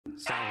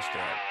Sounds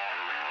good.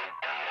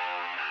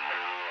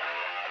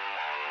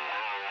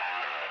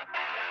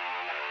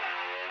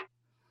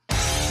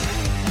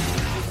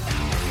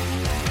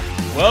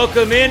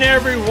 Welcome in,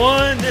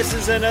 everyone. This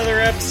is another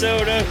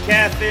episode of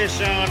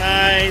Catfish on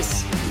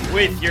Ice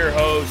with your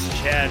hosts,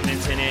 Chad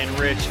Minton and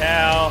Rich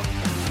Howe.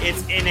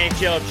 It's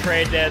NHL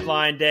trade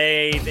deadline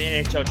day. The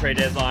NHL trade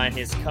deadline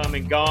has come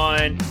and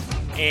gone.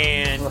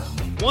 And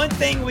one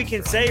thing we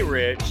can say,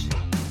 Rich,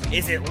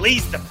 is at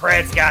least the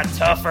Preds got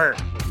tougher.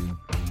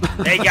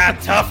 They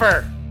got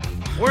tougher.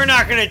 We're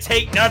not going to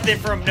take nothing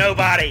from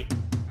nobody.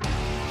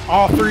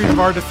 All three of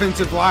our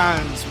defensive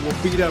lines will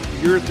beat up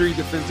your three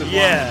defensive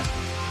lines.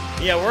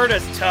 Yeah, we're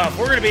just tough.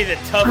 We're going to be the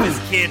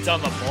toughest kids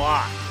on the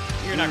block.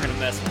 You're not going to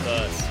mess with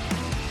us.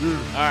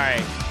 All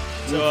right.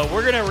 So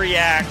we're going to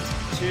react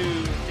to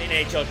the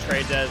NHL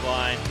trade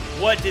deadline.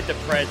 What did the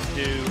Preds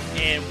do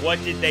and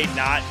what did they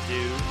not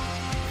do,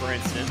 for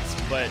instance?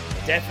 But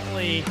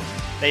definitely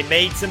they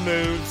made some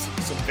moves,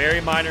 some very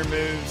minor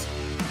moves.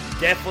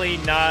 Definitely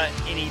not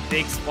any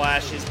big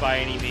splashes by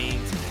any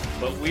means.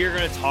 But we are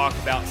going to talk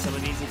about some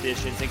of these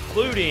additions,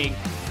 including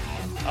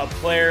a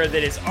player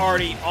that is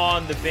already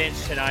on the bench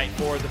tonight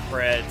for the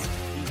Preds.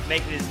 He's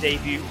making his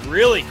debut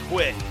really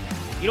quick.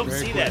 You don't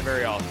see that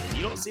very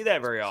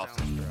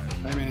often.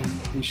 I mean,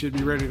 he should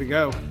be ready to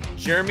go.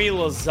 Jeremy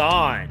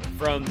Lauzon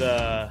from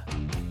the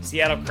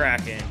Seattle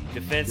Kraken,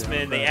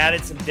 defenseman. They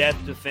added some depth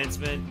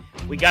defensemen.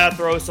 We got to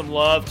throw some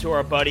love to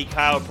our buddy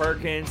Kyle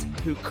Perkins,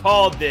 who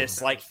called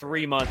this like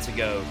 3 months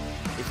ago,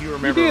 if you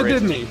remember. He did,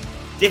 didn't he?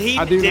 Did he?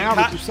 I do now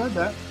that you said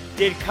that.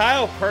 Did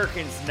Kyle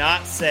Perkins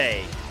not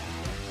say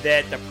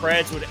that the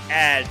Preds would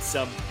add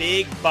some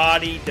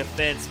big-body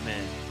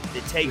defensemen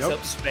that takes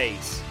up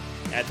space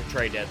at the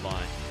trade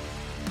deadline?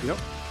 Yep,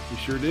 he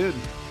sure did.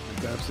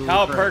 That's absolutely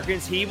Kyle correct.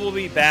 Perkins, he will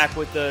be back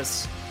with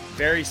us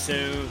very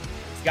soon.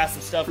 He's got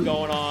some stuff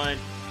going on.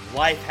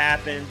 Life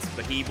happens,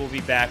 but he will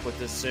be back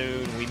with us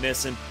soon. We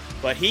miss him,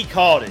 but he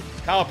called it.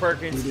 Kyle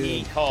Perkins,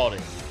 he called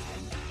it.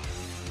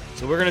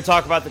 So we're going to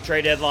talk about the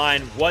trade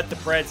deadline, what the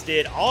Preds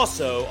did,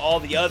 also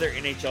all the other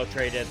NHL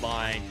trade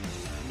deadline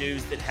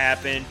news that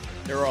happened.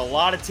 There are a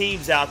lot of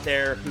teams out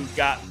there who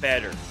got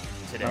better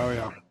today. Oh,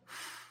 yeah.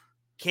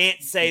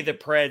 Can't say the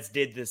Preds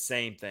did the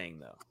same thing,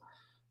 though.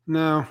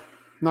 No,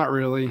 not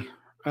really.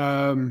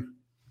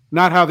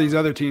 Not how these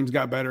other teams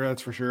got better,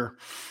 that's for sure.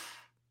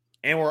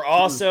 And we're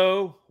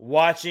also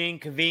watching,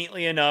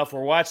 conveniently enough,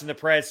 we're watching the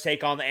Preds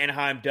take on the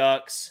Anaheim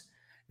Ducks.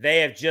 They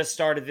have just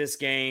started this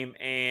game,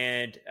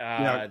 and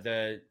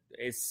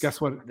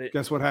guess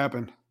what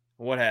happened?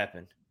 What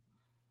happened?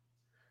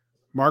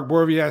 Mark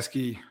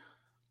Borowiecki,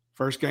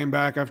 first game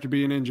back after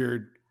being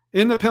injured,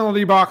 in the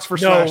penalty box for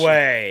slashing.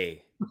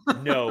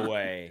 No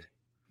way.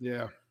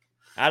 Yeah.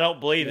 I don't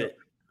believe it.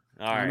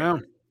 All right. I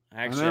know.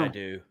 Actually, I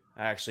do.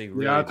 I actually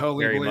really I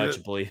totally very believe much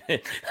it. believe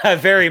it. I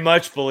very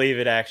much believe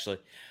it, actually.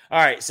 All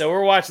right, so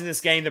we're watching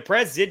this game. The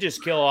Preds did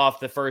just kill off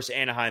the first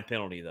Anaheim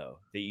penalty, though,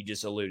 that you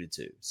just alluded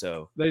to.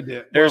 So they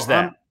did. There's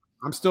that.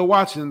 I'm still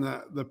watching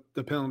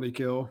the penalty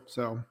kill.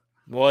 So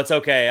well, it's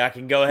okay. I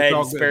can go ahead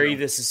and spare you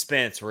the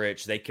suspense,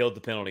 Rich. They killed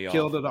the penalty off.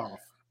 Killed it off.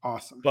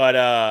 Awesome.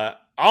 But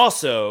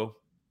also,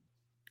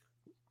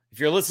 if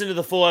you're listening to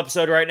the full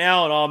episode right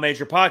now on all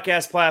major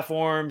podcast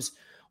platforms,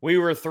 we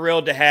were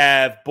thrilled to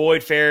have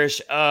Boyd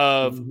Farish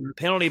of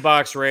Penalty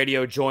Box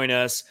Radio join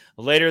us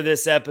later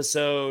this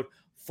episode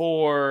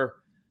for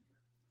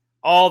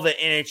all the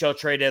NHL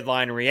trade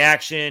deadline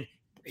reaction.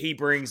 He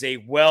brings a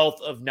wealth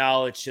of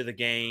knowledge to the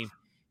game,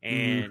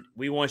 and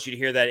we want you to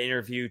hear that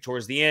interview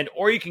towards the end,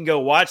 or you can go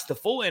watch the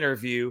full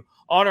interview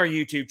on our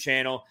YouTube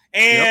channel.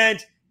 And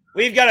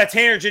we've got a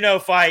Tanner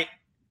Jeannot fight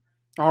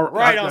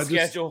on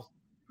schedule.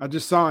 I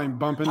just saw him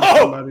bump into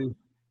somebody.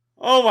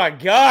 Oh, my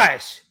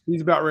gosh.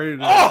 He's about ready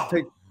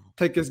to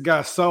take this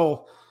guy's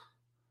soul.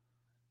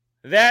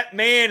 That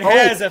man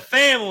has a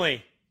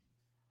family.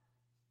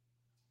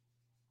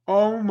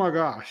 Oh, my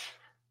gosh.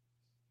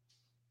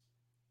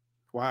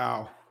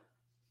 Wow.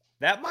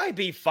 That might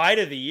be fight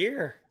of the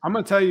year. I'm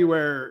going to tell you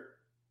where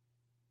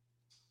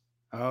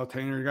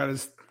Tanner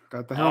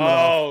got the helmet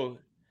off.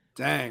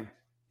 Dang.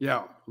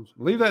 Yeah.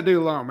 Leave that dude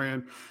alone,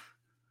 man.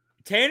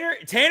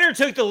 Tanner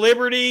took the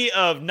liberty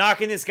of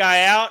knocking this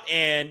guy out,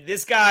 and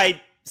this guy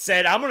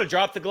said, I'm going to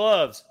drop the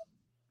gloves.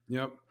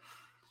 Yep.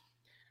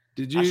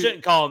 I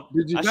shouldn't call him.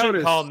 Did you I notice?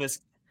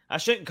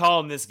 shouldn't call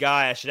him this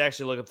guy. I should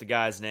actually look up the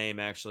guy's name,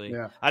 actually.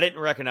 Yeah. I didn't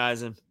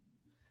recognize him.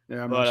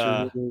 Yeah, I'm not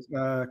sure who it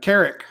is.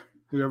 Carrick,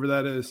 whoever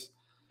that is.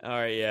 All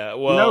right, yeah.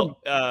 Well,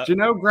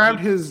 Jeannot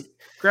grabbed his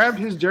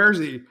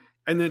jersey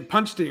and then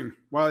punched him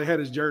while he had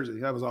his jersey.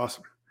 That was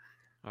awesome.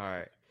 All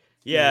right.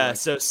 Yeah,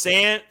 so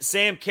Sam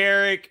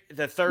Carrick,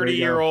 the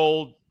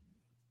 30-year-old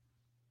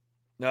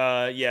the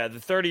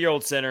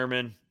 30-year-old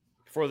centerman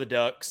for the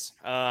Ducks.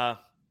 I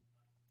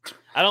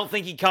don't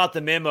think he caught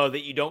the memo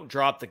that you don't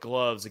drop the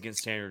gloves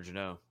against Tanner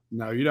Jeannot.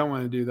 No, you don't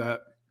want to do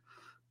that.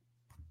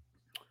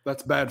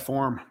 That's bad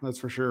form, that's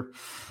for sure.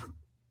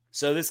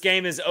 So this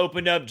game is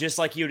opened up just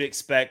like you'd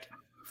expect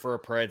for a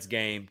Preds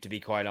game, to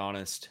be quite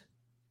honest.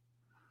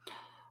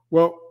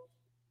 Well,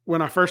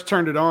 when I first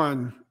turned it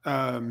on,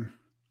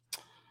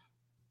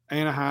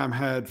 Anaheim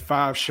had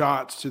 5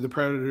 shots to the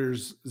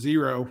Predators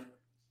 0.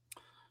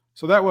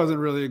 So that wasn't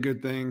really a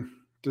good thing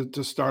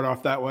to start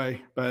off that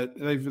way. But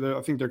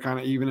I think they're kind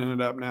of evening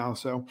it up now.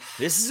 So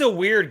this is a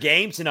weird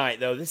game tonight,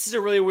 though. This is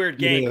a really weird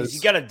game because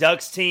you got a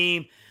Ducks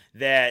team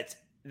that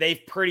they've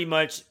pretty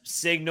much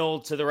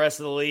signaled to the rest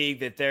of the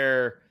league that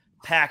they're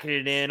packing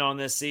it in on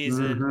this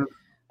season.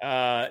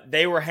 Mm-hmm.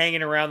 They were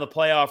hanging around the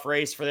playoff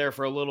race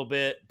for a little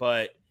bit,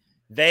 but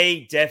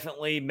they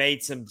definitely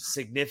made some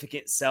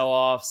significant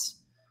sell-offs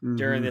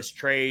during this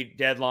trade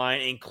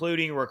deadline,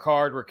 including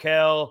Rickard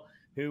Rakell,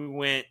 who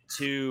went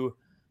to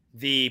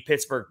the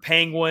Pittsburgh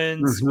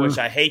Penguins, which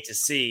I hate to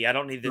see. I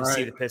don't need to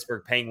see the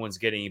Pittsburgh Penguins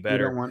get any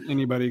better. You don't want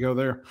anybody to go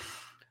there.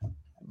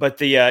 But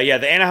the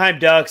Anaheim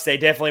Ducks, they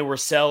definitely were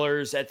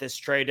sellers at this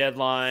trade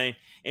deadline.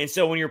 And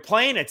so when you're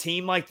playing a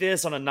team like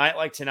this on a night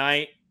like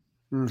tonight,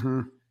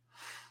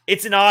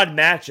 it's an odd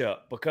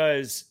matchup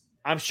because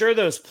I'm sure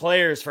those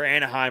players for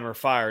Anaheim are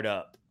fired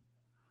up.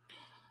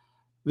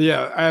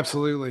 Yeah,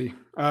 absolutely.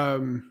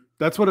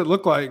 That's what it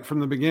looked like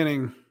from the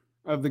beginning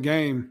of the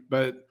game,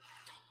 but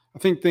I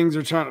think things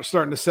are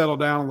starting to settle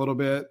down a little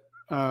bit.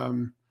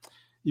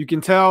 You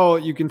can tell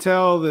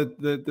that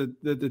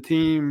the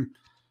team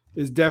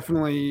is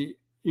definitely,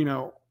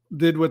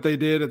 did what they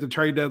did at the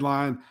trade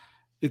deadline.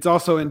 It's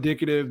also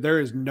indicative there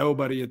is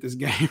nobody at this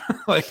game.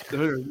 Like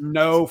there are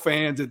no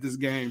fans at this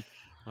game.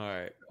 All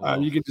right.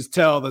 Well, you can just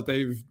tell that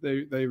they've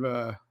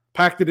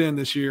packed it in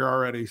this year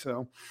already.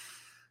 So.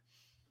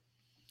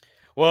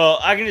 Well,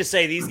 I can just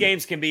say these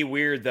games can be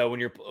weird though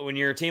when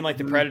you're a team like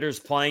the Predators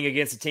playing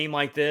against a team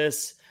like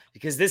this,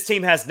 because this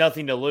team has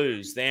nothing to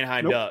lose. The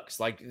Anaheim Ducks,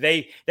 like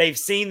they've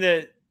seen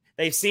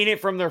it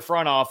from their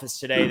front office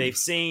today. They've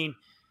seen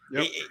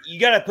you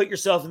got to put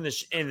yourself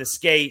in the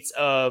skates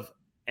of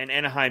an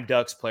Anaheim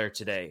Ducks player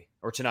today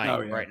or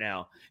tonight right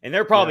now, and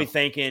they're probably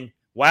thinking,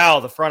 "Wow,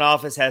 the front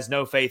office has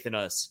no faith in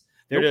us.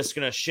 They're just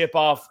going to ship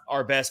off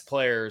our best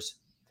players."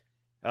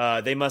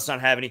 They must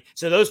not have any.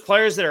 So those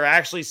players that are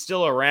actually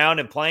still around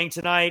and playing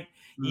tonight,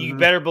 you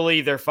better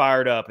believe they're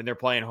fired up and they're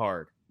playing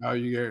hard. Oh,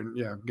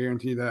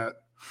 guarantee that.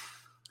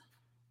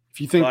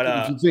 If you think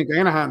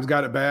Anaheim's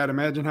got it bad,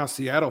 imagine how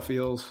Seattle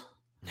feels.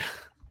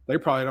 They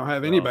probably don't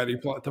have anybody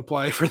to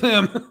play for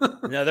them.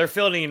 No, they're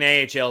fielding an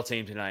AHL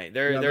team tonight.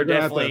 They're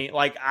definitely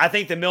I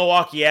think the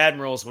Milwaukee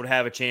Admirals would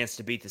have a chance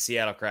to beat the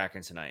Seattle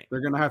Kraken tonight.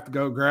 They're going to have to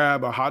go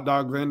grab a hot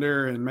dog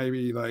vendor and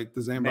maybe like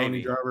the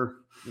Zamboni driver.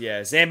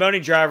 Yeah, Zamboni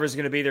driver is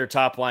going to be their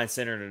top line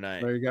center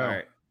tonight. There you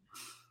go.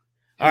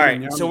 All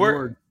right. So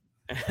we're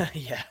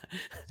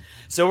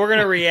So we're going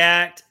to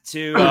react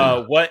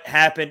to what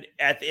happened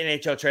at the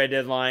NHL trade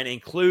deadline,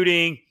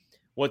 including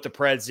what the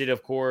Preds did,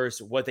 of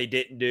course, what they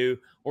didn't do.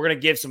 We're going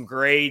to give some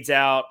grades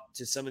out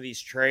to some of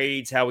these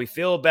trades, how we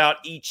feel about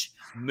each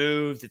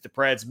move that the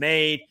Preds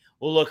made.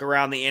 We'll look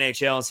around the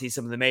NHL and see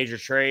some of the major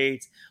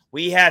trades.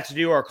 We have to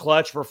do our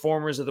clutch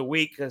performers of the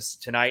week because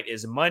tonight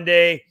is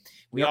Monday.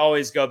 We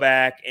always go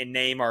back and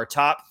name our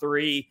top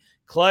 3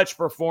 clutch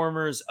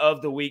performers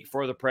of the week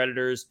for the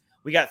Predators.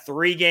 We got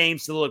 3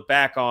 games to look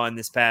back on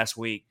this past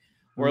week.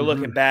 We're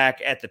looking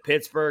back at the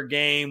Pittsburgh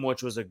game,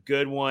 which was a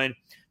good one.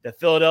 The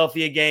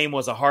Philadelphia game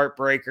was a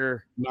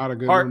heartbreaker. Not a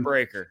good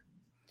heartbreaker.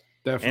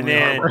 Definitely.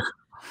 And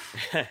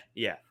then,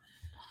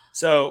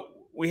 So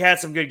we had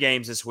some good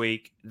games this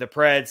week. The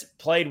Preds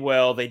played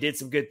well. They did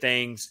some good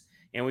things,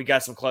 and we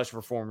got some clutch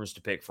performers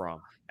to pick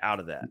from out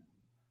of that.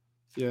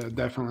 Yeah,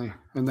 definitely.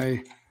 And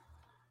they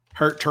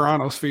hurt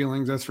Toronto's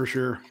feelings, that's for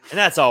sure. And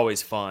that's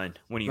always fun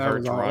when you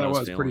hurt Toronto's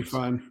feelings. That was pretty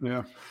fun,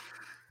 yeah.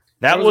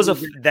 That was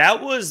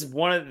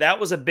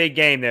a big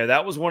game there.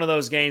 That was one of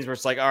those games where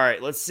it's like, all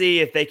right, let's see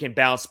if they can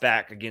bounce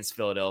back against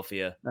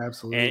Philadelphia.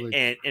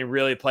 Absolutely. And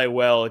really play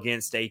well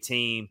against a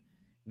team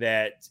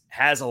that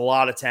has a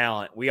lot of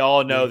talent. We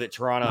all know that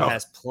Toronto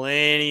has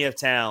plenty of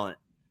talent.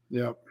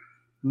 Yep.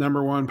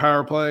 Number 1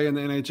 power play in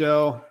the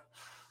NHL,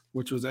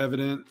 which was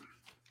evident.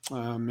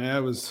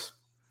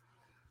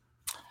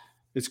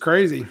 It's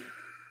crazy.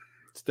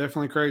 It's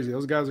definitely crazy.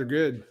 Those guys are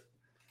good,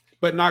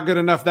 but not good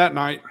enough that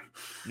night.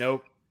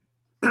 Nope.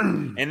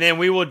 And then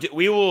we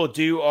will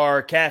do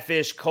our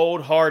Catfish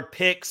cold hard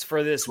picks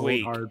for this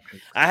week.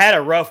 I had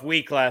a rough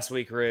week last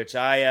week, Rich.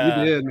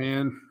 You did,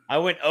 man. I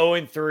went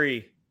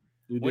 0-3.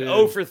 Went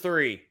 0 for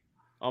 3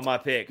 on my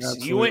picks.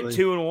 Absolutely. You went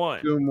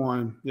 2-1.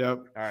 2-1. Yep.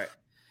 All right.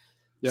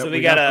 Yep, So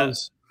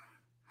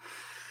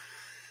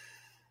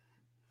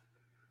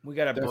we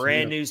got a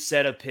brand new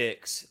set of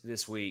picks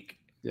this week.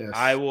 Yes.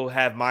 I will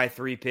have my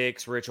 3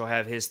 picks. Rich will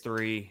have his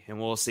 3, and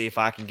we'll see if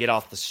I can get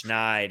off the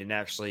schneid and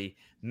actually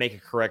make a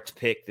correct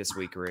pick this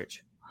week,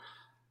 Rich.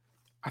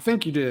 I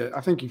think you did.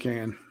 I think you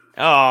can.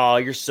 Oh,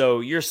 you're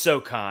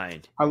so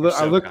kind. I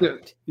looked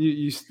at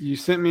you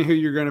sent me who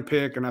you're going to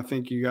pick, and I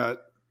think you got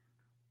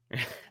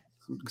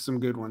some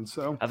good ones.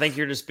 So I think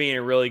you're just being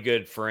a really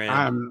good friend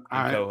and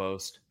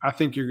co-host. I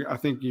think you're good. I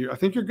think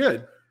you're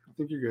good.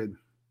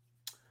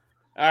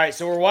 All right,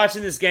 so we're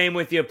watching this game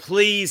with you.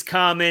 Please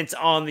comment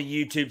on the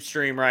YouTube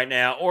stream right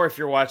now, or if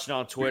you're watching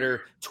on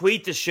Twitter,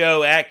 tweet the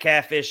show at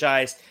Catfish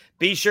Ice.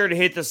 Be sure to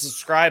hit the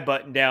subscribe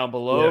button down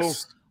below.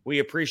 Yes. We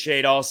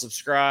appreciate all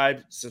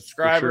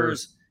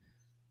subscribers.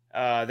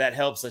 That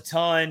helps a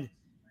ton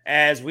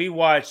as we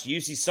watch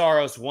UC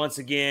Saros once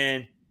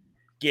again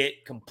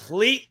get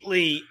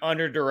completely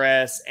under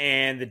duress,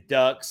 and the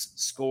Ducks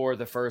score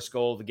the first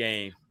goal of the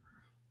game.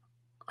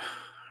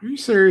 Are you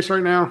serious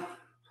right now?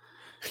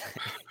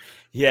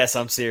 Yes,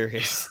 I'm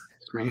serious.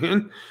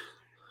 Man,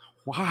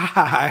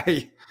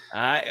 why?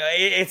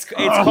 It's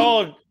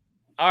called.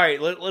 All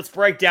right, let's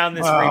break down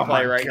this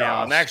replay right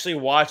now. I'm actually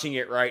watching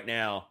it right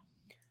now.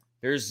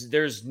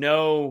 There's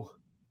no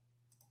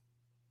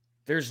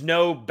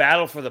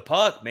battle for the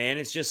puck, man.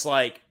 It's just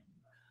like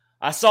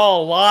I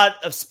saw a lot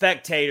of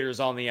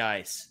spectators on the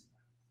ice.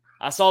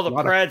 I saw the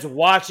Preds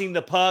watching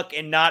the puck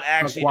and not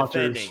actually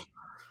defending.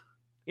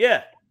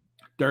 Yeah,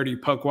 dirty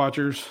puck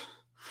watchers.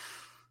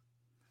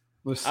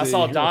 I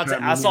saw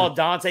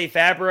Dante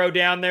Fabro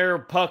down there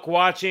puck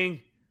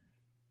watching.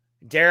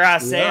 Dare I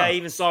say, I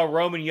even saw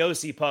Roman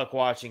Yossi puck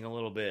watching a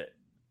little bit.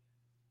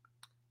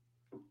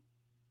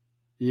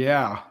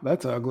 Yeah,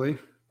 that's ugly.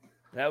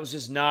 That was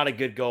just not a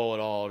good goal at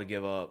all to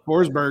give up.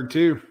 Forsberg,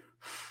 too.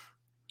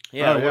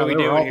 Yeah, what are we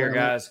doing here,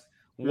 guys?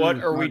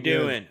 What are we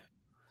doing?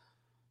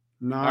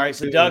 All right,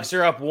 so Ducks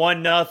are up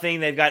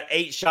 1-0. They've got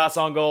 8 shots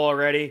on goal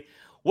already.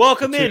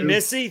 Welcome in,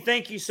 Missy.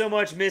 Thank you so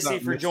much, Missy,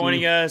 for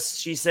joining us.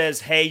 She says,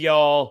 hey,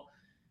 y'all.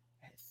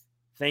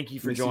 Thank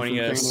you for joining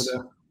us.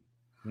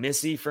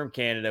 Missy from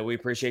Canada. We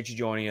appreciate you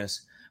joining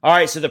us. All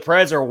right, so the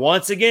Preds are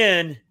once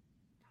again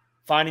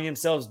finding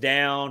themselves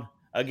down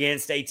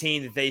against a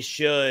team that they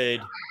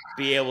should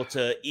be able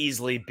to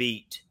easily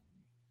beat.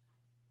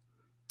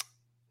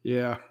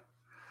 Yeah.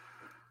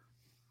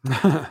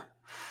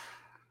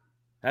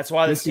 That's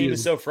why this team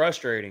is so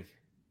frustrating.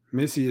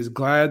 Missy is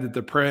glad that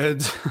the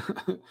Preds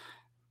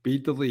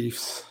beat the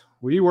Leafs.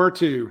 We were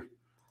too.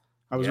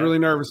 I was really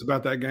nervous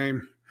about that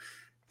game.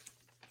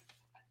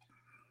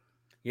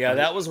 Yeah,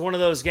 that was one of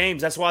those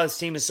games. That's why this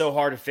team is so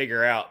hard to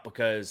figure out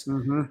because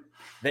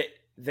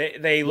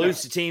they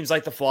lose to teams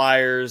like the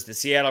Flyers, the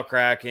Seattle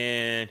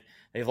Kraken.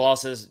 They've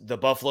lost the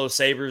Buffalo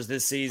Sabres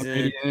this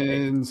season.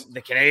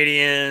 The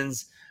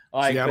Canadians.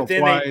 Seattle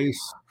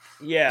twice.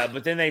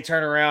 But then they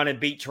turn around and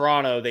beat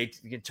Toronto. They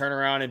can turn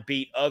around and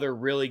beat other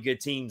really good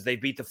teams. They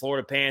beat the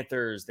Florida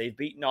Panthers. They've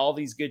beaten all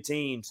these good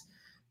teams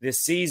this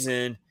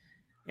season,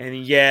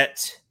 and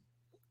yet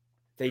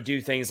they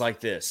do things like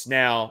this.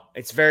 Now,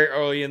 it's very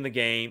early in the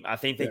game. I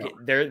think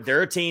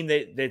they're a team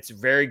that's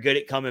very good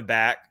at coming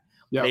back.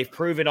 Yep. They've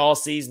proven all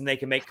season they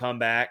can make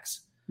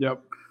comebacks.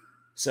 Yep.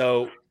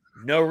 So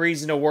no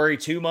reason to worry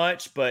too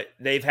much, but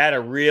they've had a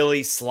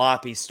really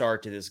sloppy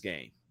start to this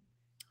game.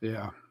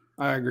 Yeah.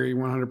 I agree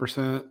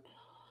 100%.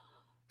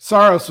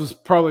 Saros was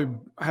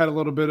blocked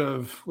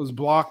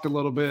a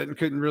little bit and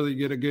couldn't really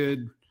get a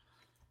good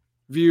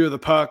view of the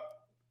puck.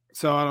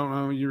 So I don't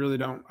know.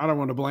 I don't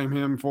want to blame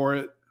him for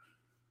it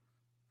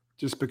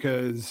just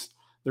because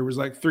there was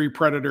like 3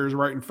 Predators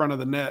right in front of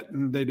the net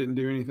and they didn't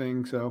do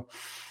anything. So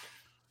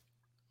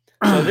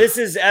this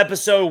is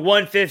episode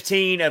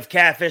 115 of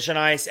Catfish on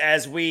Ice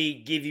as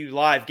we give you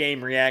live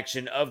game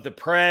reaction of the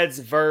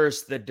Preds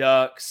versus the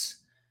Ducks.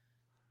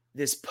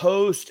 This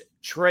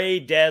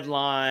post-trade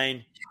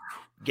deadline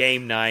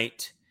game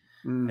night.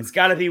 It's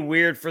got to be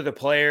weird for the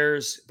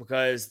players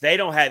because they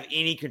don't have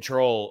any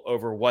control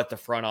over what the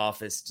front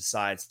office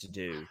decides to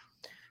do.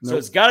 So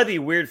it's got to be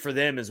weird for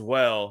them as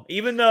well.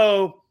 Even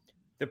though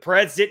the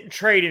Preds didn't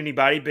trade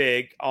anybody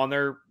big on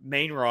their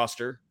main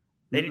roster.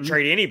 They didn't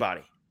trade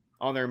anybody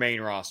on their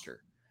main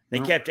roster. They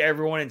kept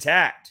everyone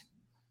intact.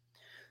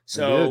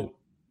 So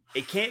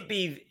it can't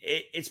be –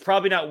 it's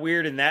probably not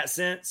weird in that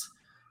sense.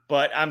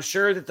 But I'm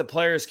sure that the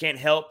players can't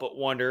help but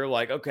wonder,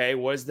 like, okay,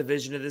 what is the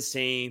vision of this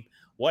team?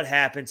 What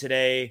happened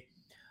today?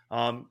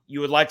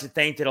 You would like to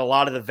think that a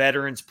lot of the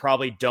veterans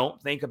probably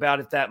don't think about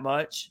it that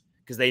much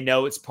because they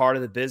know it's part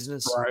of the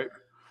business. Right.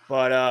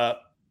 But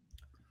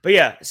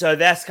yeah, so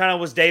that's kind of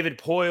was David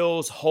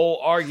Poyle's whole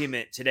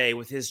argument today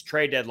with his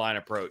trade deadline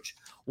approach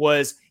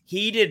was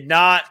he did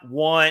not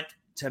want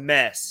to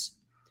mess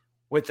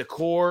with the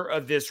core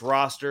of this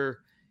roster.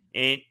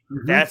 And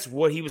that's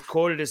what he was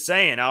quoted as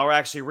saying. I'll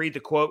actually read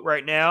the quote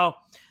right now.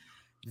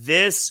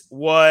 This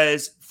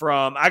was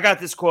from, I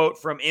got this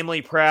quote from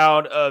Emily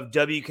Proud of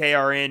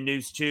WKRN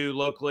News 2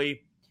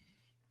 locally.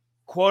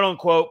 Quote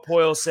unquote,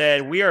 Poyle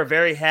said, "We are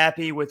very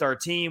happy with our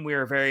team. We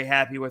are very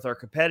happy with our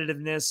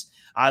competitiveness.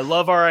 I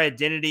love our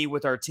identity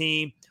with our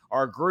team.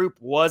 Our group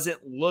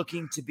wasn't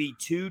looking to be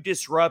too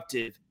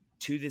disruptive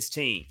to this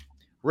team."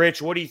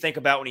 Rich, what do you think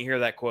about when you hear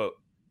that quote?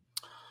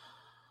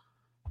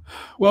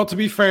 Well, to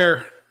be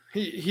fair,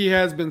 he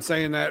has been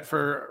saying that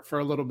for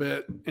a little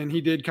bit, and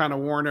he did kind of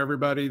warn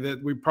everybody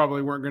that we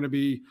probably weren't going to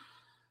be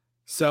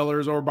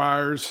sellers or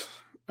buyers.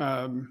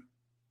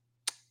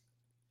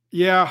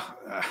 Yeah,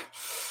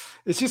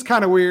 it's just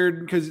kind of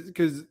weird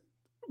because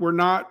we're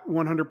not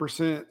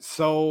 100%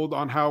 sold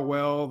on how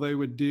well they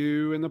would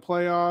do in the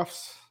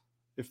playoffs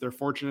if they're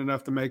fortunate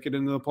enough to make it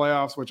into the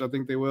playoffs, which I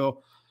think they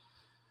will.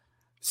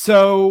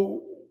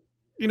 So,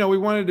 we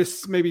wanted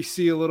to maybe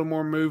see a little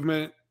more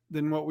movement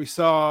than what we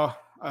saw.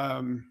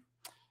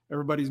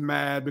 Everybody's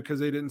mad because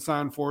they didn't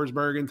sign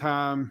Forsberg in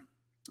time.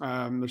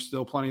 There's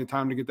still plenty of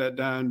time to get that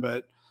done,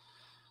 but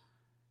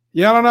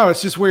yeah, I don't know.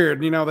 It's just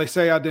weird. They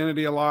say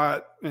identity a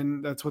lot,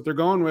 and that's what they're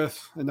going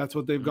with, and that's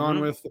what they've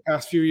gone with the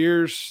past few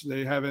years.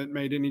 They haven't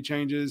made any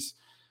changes,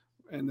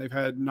 and they've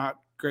had not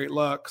great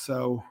luck.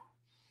 So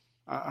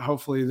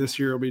hopefully this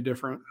year will be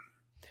different.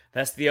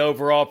 That's the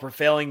overall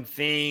prevailing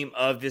theme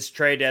of this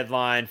trade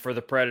deadline for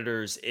the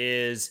Predators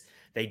is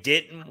they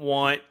didn't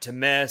want to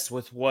mess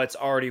with what's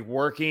already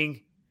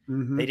working.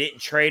 Mm-hmm. They didn't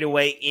trade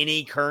away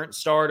any current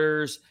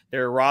starters.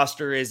 Their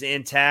roster is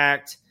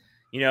intact.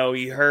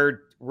 You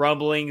heard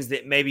rumblings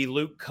that maybe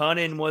Luke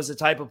Cunnin was the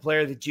type of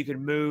player that you could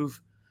move.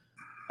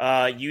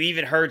 You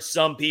even heard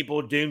some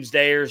people,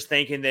 doomsdayers,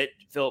 thinking that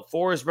Philip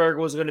Forsberg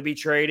was going to be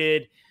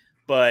traded,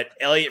 but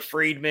Elliot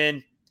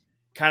Friedman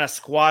kind of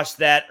squashed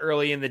that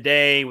early in the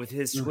day with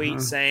his tweet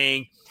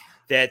saying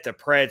that the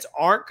Preds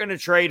aren't going to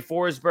trade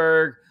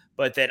Forsberg,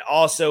 but that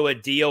also a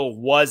deal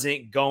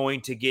wasn't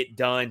going to get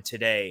done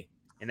today.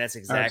 And that's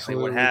exactly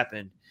what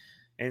happened.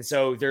 And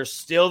so there's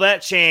still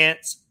that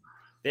chance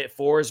that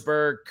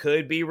Forsberg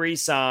could be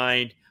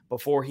re-signed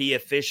before he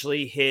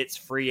officially hits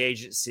free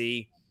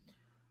agency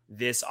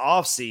this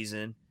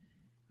offseason.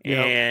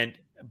 Yep.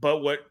 But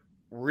what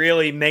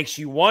really makes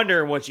you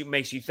wonder and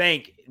makes you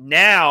think,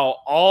 now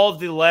all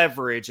the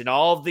leverage and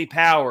all of the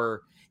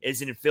power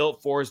is in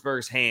Philip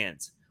Forsberg's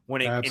hands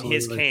in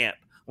his camp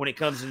when it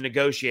comes to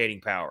negotiating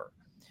power.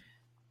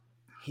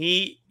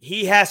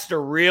 He has to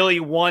really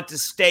want to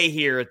stay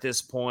here at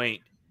this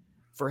point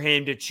for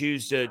him to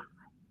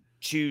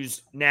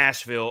choose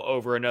Nashville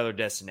over another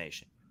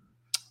destination.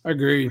 I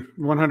agree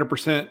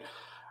 100%.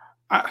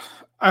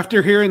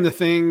 After hearing the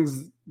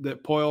things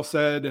that Poyle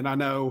said, and I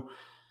know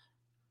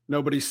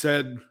nobody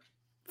said,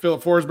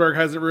 Philip Forsberg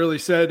hasn't really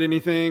said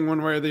anything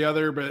one way or the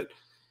other, but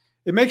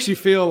it makes you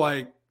feel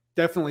like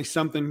definitely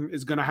something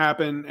is going to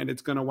happen and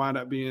it's going to wind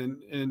up being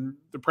in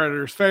the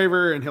Predators'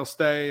 favor and he'll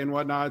stay and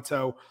whatnot.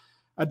 So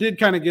I did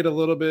kind of get a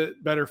little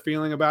bit better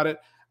feeling about it.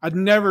 I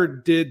never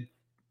did.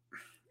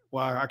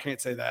 Well, I can't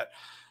say that.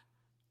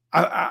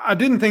 I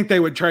didn't think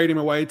they would trade him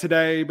away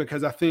today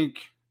because I think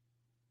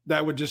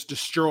that would just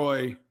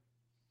destroy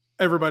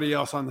everybody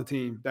else on the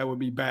team. That would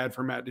be bad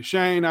for Matt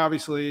Duchene,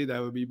 obviously.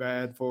 That would be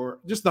bad for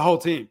just the whole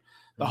team.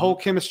 The whole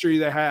chemistry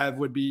they have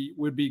would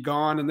be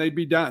gone and they'd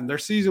be done. Their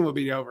season would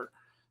be over.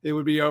 It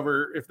would be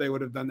over if they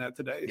would have done that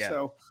today. Yeah.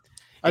 So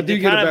I do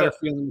get a better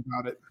feeling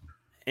about it.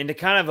 And to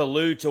kind of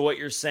allude to what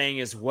you're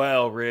saying as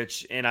well,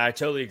 Rich, and I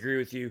totally agree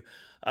with you.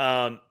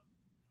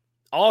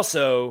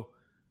 Also,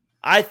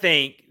 I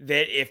think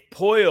that if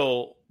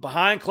Poyle,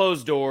 behind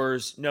closed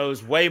doors,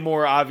 knows way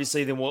more,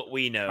 obviously, than what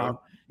we know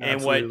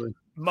and what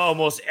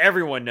almost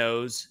everyone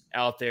knows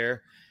out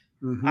there,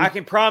 I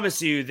can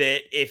promise you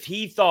that if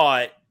he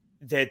thought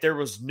that there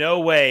was no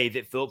way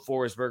that Philip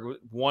Forsberg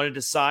wanted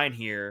to sign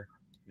here,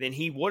 then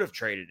he would have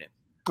traded him.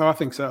 Oh, I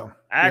think so.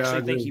 I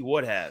actually think he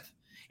would have.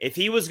 If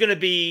he was going to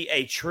be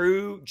a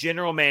true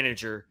general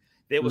manager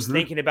that was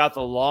thinking about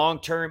the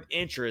long-term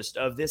interest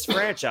of this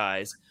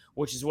franchise,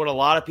 which is what a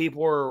lot of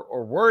people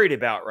are worried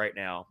about right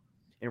now,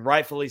 and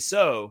rightfully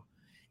so,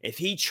 if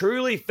he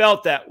truly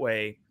felt that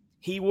way,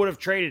 he would have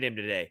traded him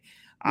today.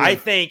 Yeah. I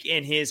think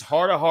in his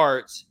heart of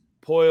hearts,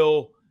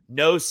 Poyle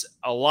knows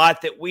a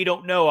lot that we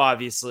don't know,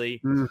 obviously,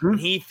 and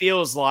he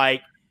feels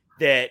like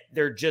that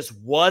there just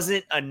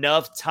wasn't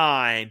enough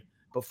time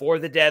before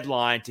the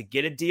deadline to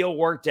get a deal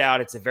worked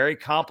out. It's a very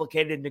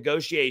complicated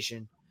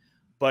negotiation,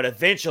 but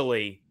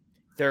eventually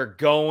they're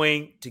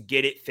going to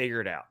get it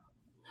figured out.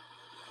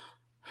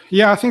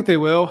 Yeah, I think they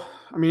will.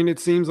 I mean, it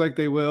seems like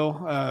they will.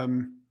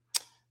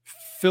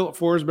 Philip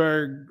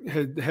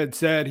Forsberg had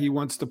said he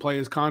wants to play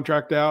his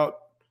contract out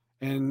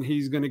and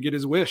he's going to get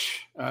his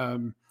wish.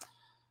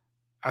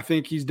 I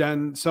think he's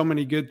done so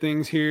many good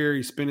things here.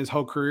 He spent his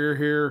whole career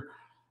here.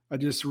 I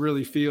just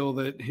really feel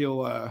that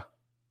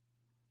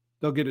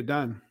they'll get it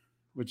done,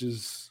 which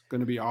is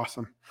going to be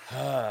awesome.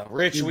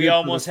 Rich, we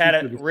almost had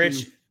a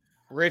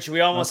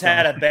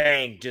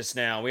bang just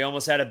now. We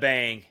almost had a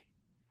bang.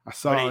 I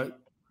saw it.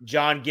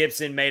 John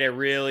Gibson made a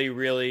really,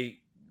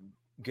 really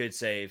good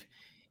save.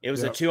 It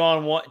was a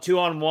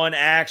two-on-one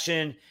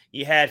action.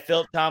 You had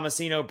Philip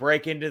Tomasino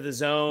break into the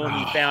zone.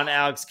 He found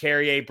Alex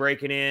Carrier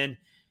breaking in,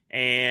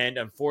 and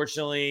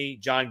unfortunately,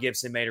 John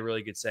Gibson made a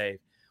really good save.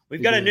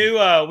 We've got a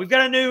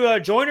new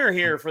joiner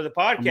here for the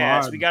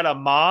podcast. We got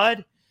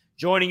Ahmad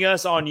joining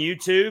us on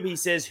YouTube. He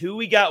says, "Who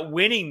we got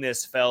winning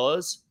this,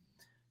 fellas?"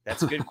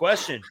 That's a good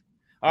question.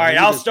 All right,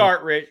 I'll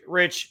start,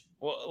 Rich.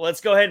 Well, let's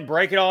go ahead and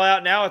break it all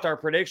out now with our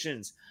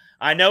predictions.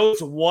 I know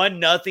it's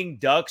 1-0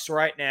 Ducks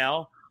right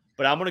now,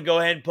 but I'm going to go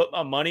ahead and put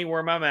my money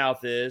where my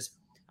mouth is.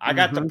 I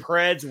got the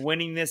Preds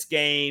winning this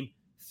game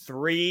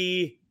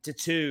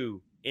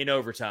 3-2 in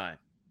overtime.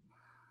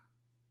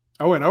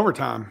 Oh, in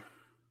overtime.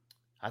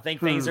 I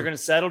think things are going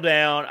to settle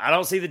down. I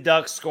don't see the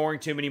Ducks scoring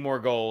too many more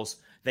goals.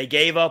 They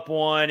gave up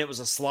one. It was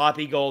a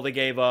sloppy goal they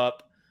gave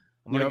up.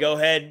 I'm going to go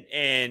ahead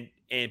and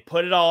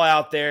put it all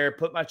out there,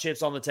 put my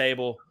chips on the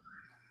table.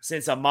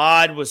 Since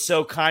Ahmad was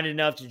so kind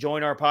enough to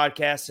join our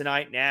podcast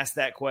tonight and ask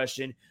that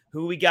question,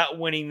 who we got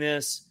winning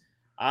this,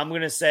 I'm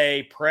going to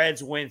say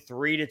Preds win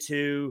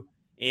 3-2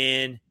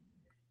 in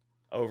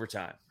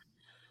overtime.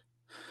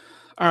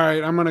 All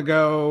right, I'm going to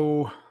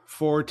go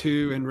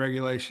 4-2 in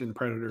regulation,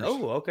 Predators.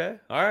 Oh, okay.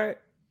 All right.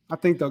 I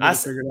think they'll get it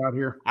figured out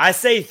here. I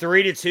say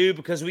 3-2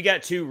 because we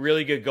got two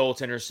really good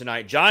goaltenders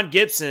tonight. John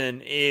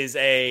Gibson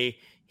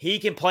he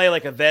can play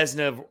like a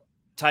Vezina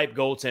type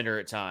goaltender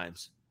at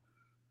times.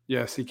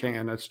 Yes, he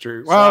can. That's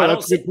true. So Wow,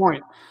 that's a good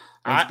point.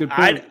 That's a good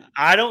point.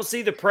 I don't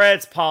see the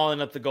Preds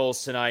piling up the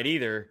goals tonight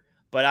either,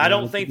 but I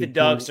don't think the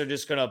Ducks are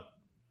just going to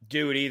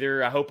do it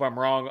either. I hope I'm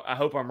wrong. I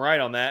hope I'm right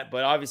on that,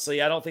 but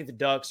obviously I don't think the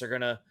Ducks are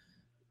going to.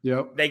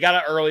 Yep. They got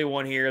an early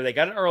one here. They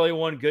got an early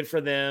one. Good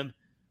for them,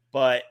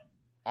 but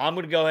I'm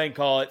going to go ahead and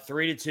call it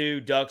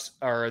 3-2 Ducks,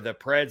 or the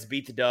Preds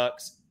beat the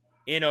Ducks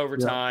in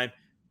overtime. Yep.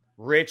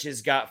 Rich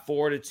has got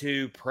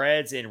 4-2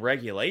 Preds in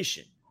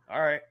regulation.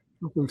 All right.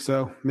 I think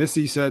so.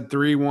 Missy said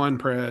 3-1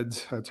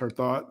 Preds. That's her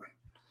thought.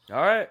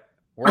 All right.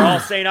 We're all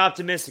staying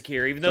optimistic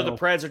here. Even though the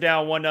Preds are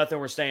down 1-0,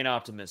 we're staying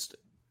optimistic.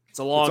 It's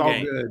a long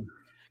game. Good.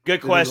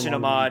 Good question,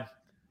 Ahmad.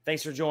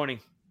 Thanks for joining.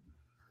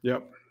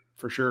 Yep,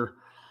 for sure.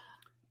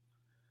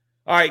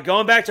 All right,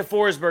 going back to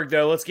Forsberg,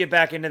 though, let's get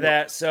back into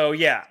that. So,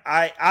 yeah,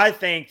 I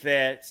think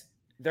that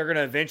they're going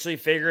to eventually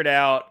figure it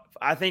out.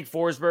 I think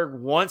Forsberg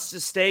wants to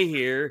stay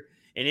here,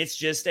 and it's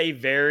just a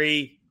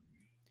very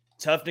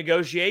tough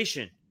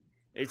negotiation.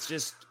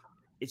 It's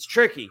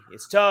tricky.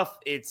 It's tough.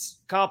 It's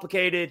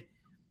complicated.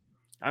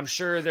 I'm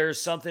sure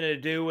there's something to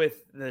do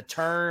with the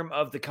term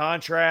of the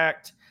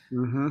contract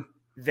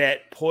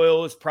that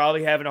Poyle is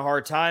probably having a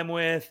hard time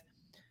with.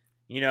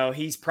 You know,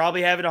 he's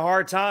probably having a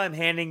hard time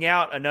handing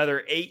out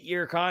another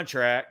 8-year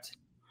contract.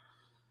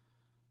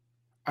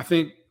 I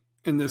think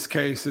in this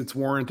case it's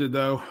warranted,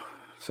 though.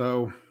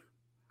 So,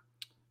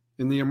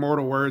 in the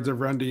immortal words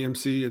of Run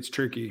DMC, it's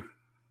tricky.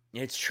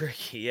 It's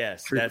tricky,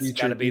 yes. That's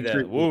got to be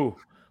the woo.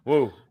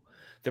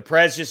 The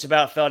Preds just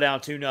about fell down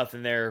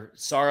 2-0 there.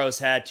 Saros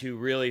had to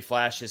really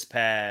flash his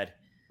pad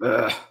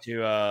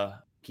to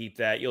keep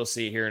that. You'll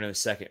see here in a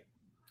second,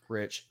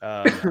 Rich.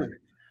 All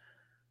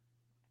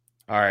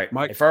right.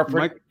 Mike,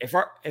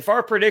 if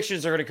our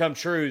predictions are going to come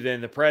true,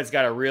 then the Preds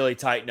got to really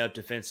tighten up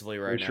defensively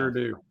right now. They sure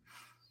do.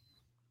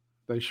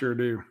 They sure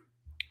do.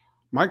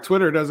 Mike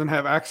Twitter doesn't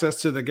have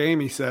access to the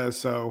game, he says,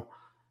 so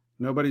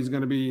nobody's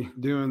going to be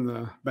doing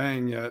the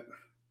bang yet.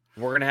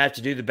 We're going to have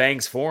to do the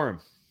bangs for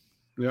him.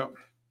 Yep.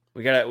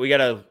 We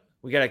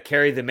gotta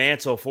carry the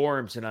mantle for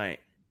him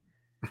tonight.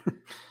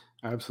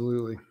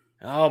 Absolutely.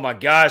 Oh my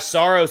gosh,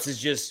 Saros is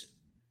just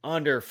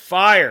under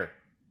fire.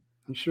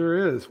 He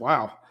sure is.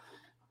 Wow.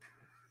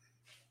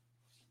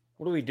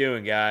 What are we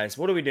doing, guys?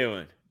 What are we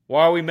doing?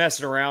 Why are we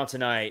messing around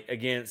tonight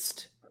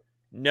against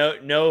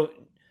no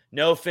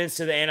offense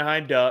to the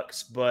Anaheim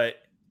Ducks, but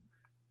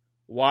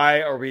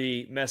why are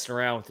we messing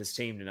around with this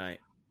team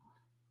tonight?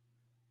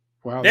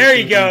 Wow. There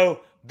you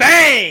go.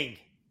 Bang!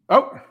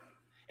 Oh.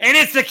 And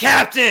it's the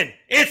captain.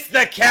 It's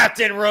the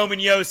captain, Roman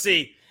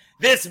Josi.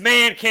 This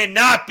man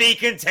cannot be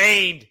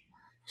contained.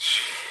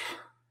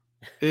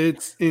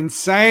 It's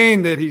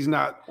insane that he's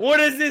not. What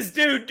is this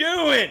dude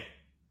doing?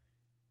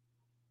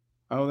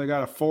 Oh, they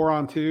got a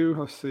 4-on-2.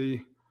 Let's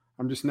see.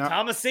 I'm just not.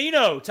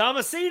 Tomasino.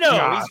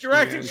 Gosh, He's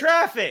directing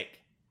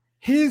traffic.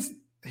 He has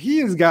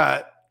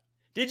got.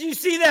 Did you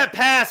see that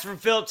pass from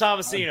Philip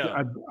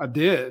Tomasino? I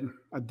did.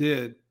 I'm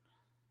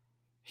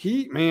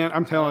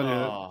telling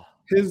you,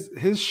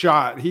 his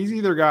shot. He's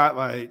either got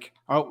like.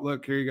 Oh,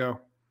 look, here you go.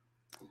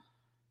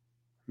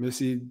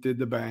 Missy did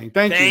the bang.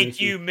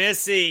 Thank you,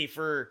 Missy,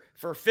 for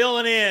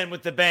filling in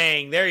with the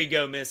bang. There you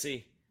go,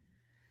 Missy.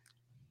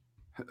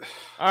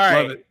 All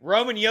right,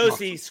 Roman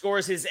Josi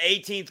scores his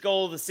 18th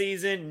goal of the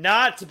season.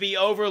 Not to be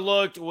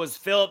overlooked was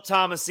Philip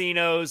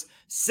Tomasino's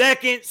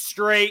second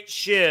straight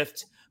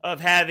shift of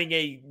having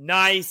a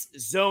nice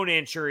zone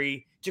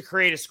entry to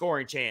create a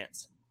scoring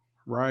chance.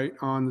 Right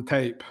on the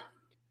tape.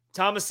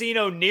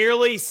 Tomasino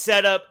nearly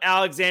set up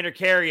Alexander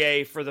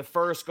Carrier for the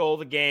first goal of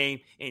the game,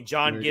 and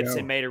John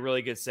Gibson made a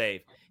really good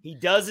save. He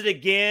does it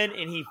again,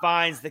 and he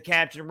finds the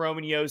captain,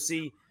 Roman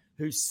Josi,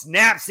 who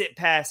snaps it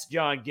past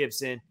John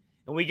Gibson,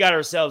 and we got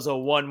ourselves a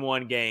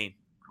 1-1 game.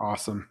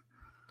 Awesome.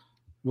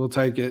 We'll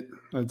take it.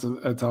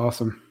 That's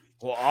awesome.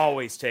 We'll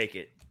always take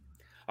it.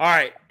 All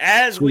right,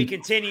 as we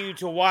continue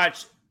to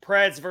watch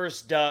Preds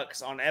versus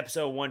Ducks on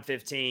episode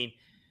 115,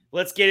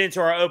 let's get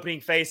into our opening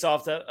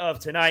face-off of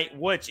tonight,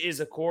 which is,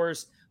 of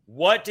course,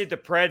 what did the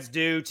Preds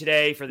do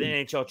today for the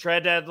NHL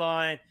trade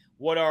deadline?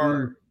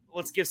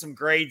 Let's give some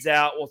grades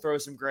out. We'll throw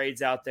some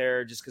grades out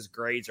there just because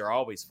grades are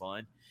always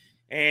fun.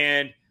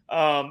 And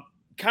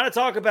kind of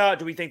talk about,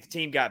 do we think the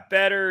team got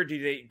better?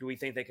 Do we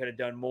think they could have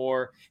done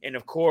more? And,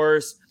 of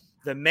course,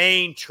 the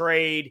main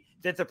trade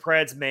that the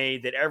Preds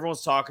made that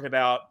everyone's talking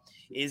about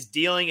is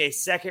dealing a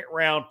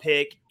second-round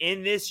pick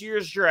in this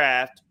year's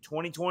draft,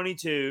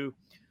 2022,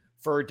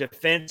 for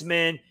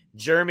defenseman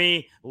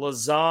Jeremy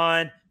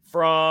Lauzon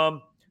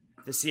from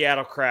the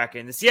Seattle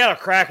Kraken. The Seattle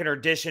Kraken are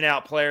dishing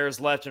out players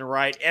left and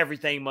right.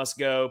 Everything must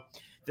go.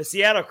 The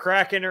Seattle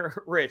Kraken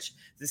are rich.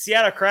 The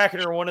Seattle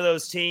Kraken are one of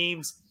those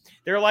teams.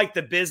 They're like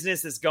the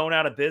business that's going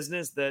out of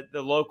business. The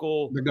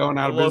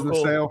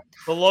business sale.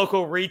 The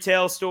local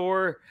retail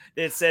store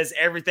that says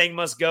everything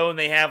must go, and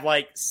they have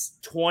like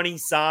 20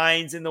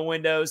 signs in the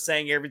windows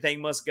saying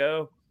everything must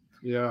go.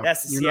 Yeah,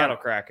 that's the Seattle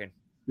Kraken.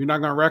 You're not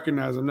going to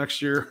recognize them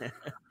next year.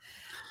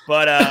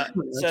 But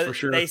so for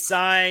sure. They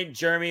signed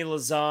Jeremy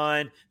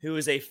Lauzon, who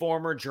is a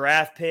former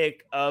draft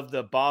pick of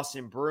the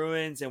Boston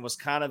Bruins and was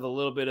kind of a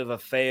little bit of a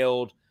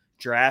failed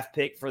draft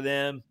pick for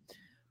them.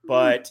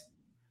 But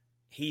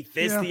he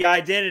fits the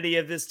identity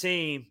of this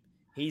team.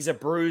 He's a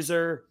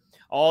bruiser.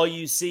 All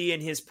you see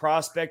in his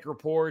prospect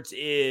reports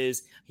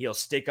is he'll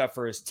stick up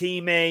for his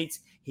teammates.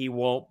 He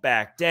won't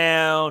back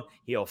down.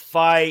 He'll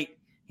fight.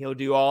 He'll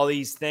do all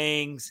these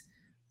things.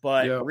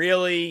 But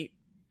really,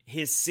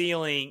 his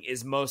ceiling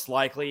is most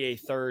likely a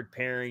third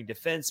pairing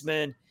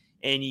defenseman,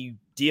 and you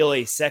deal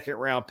a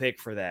second-round pick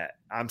for that.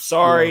 I'm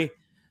sorry.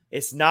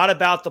 It's not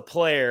about the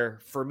player.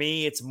 For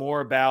me, it's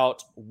more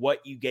about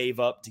what you gave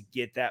up to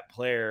get that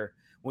player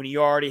when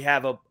you already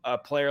have a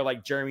player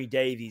like Jeremy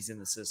Davies in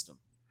the system.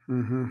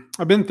 Mm-hmm.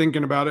 I've been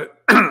thinking about it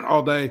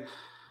all day.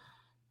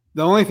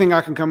 The only thing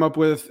I can come up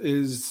with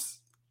is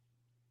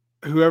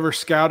whoever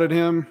scouted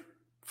him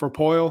for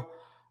Poyle,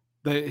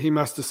 he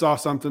must have saw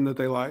something that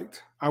they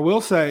liked. I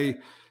will say,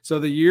 so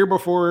the year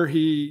before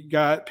he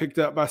got picked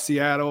up by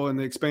Seattle in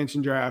the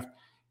expansion draft,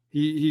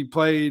 he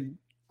played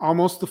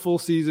almost the full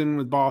season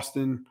with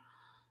Boston.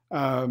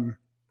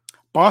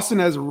 Boston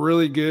has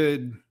really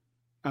good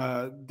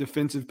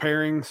defensive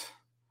pairings,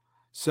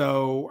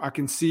 so I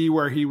can see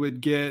where he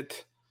would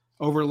get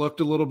overlooked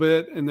a little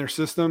bit in their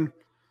system.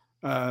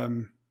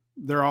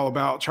 They're all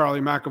about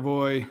Charlie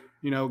McAvoy,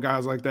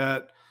 guys like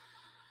that.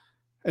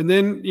 And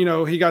then,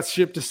 he got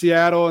shipped to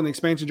Seattle in the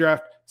expansion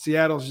draft.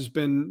 Seattle's just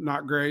been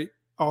not great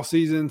all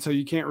season, so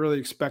you can't really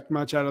expect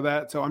much out of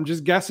that. So I'm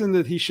just guessing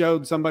that he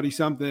showed somebody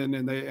something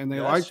and they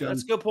liked him.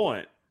 That's a good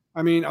point.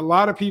 I mean, a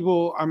lot of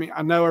people,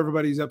 I know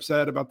everybody's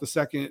upset about the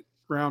second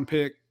round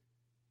pick,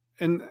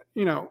 and,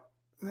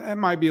 that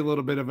might be a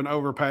little bit of an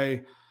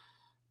overpay,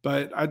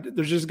 but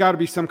there's just got to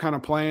be some kind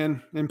of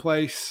plan in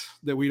place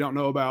that we don't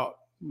know about.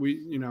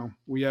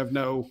 We have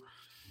no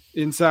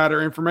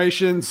insider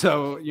information.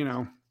 So,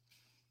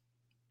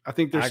 I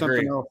think there's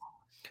something else.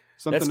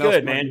 That's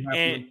good, man.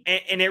 And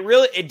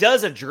it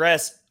does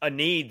address a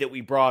need that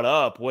we brought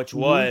up, which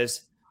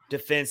was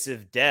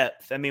defensive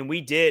depth. I mean,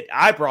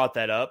 I brought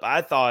that up.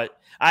 I thought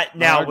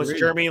was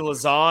Jeremy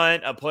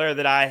Lauzon a player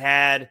that I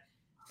had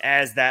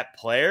as that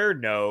player?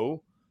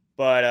 No,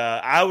 but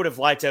I would have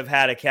liked to have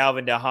had a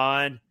Calvin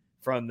DeHaan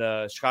from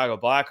the Chicago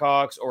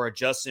Blackhawks or a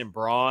Justin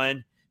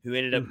Braun who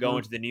ended up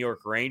going to the New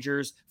York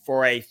Rangers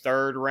for a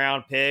third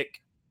round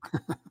pick.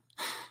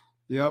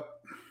 Yep.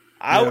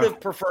 I would have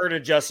preferred a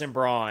Justin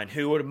Braun,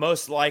 who would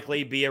most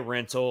likely be a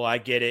rental. I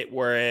get it.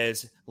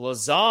 Whereas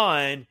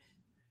Lauzon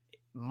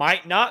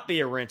might not be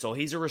a rental.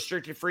 He's a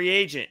restricted free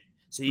agent.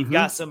 So you've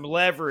got some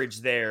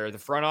leverage there. The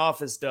front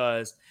office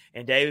does.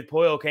 And David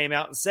Poyle came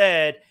out and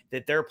said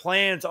that their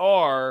plans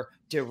are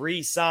to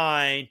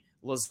re-sign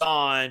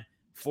Lauzon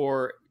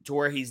to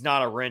where he's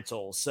not a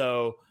rental.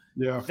 So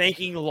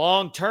thinking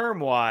long-term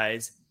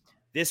wise,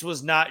 this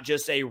was not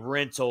just a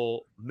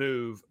rental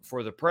move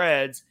for the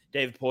Preds.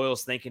 David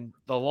Poyle's thinking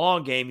the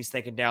long game. He's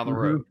thinking down the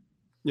road.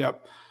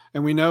 Yep.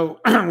 And we know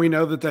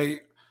that they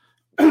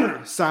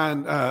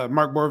signed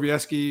Mark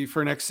Borowiecki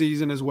for next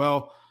season as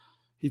well.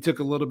 He took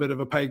a little bit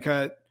of a pay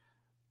cut.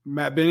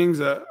 Matt Benning's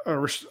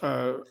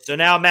so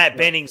now Matt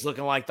Benning's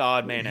looking like the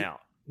odd man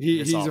out.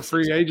 He's a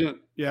free agent,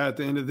 at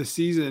the end of the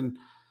season.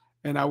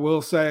 And I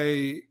will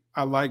say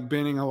I like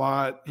Benning a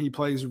lot. He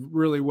plays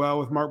really well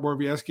with Mark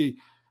Borowiecki,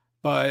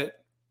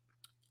 but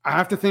I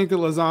have to think that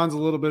Lauzon's a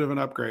little bit of an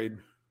upgrade.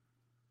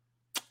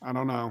 I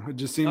don't know. It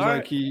just seems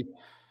like he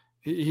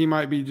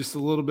might be just a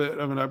little bit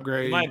of an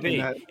upgrade. He might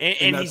be.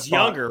 And he's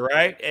younger,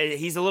 right?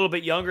 He's a little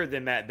bit younger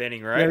than Matt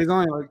Benning, right? Yeah, he's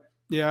only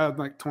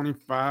like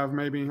 25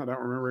 maybe. I don't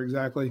remember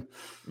exactly.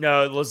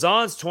 No,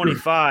 Lauzon's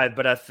 25,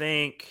 but I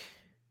think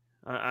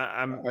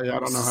I don't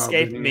know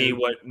escaping me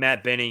what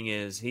Matt Benning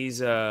is.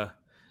 He's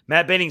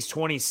Matt Benning's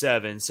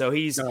 27, so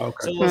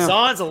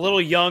Lauzon's a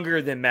little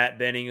younger than Matt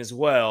Benning as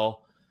well.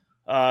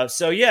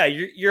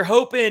 You're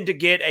hoping to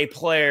get a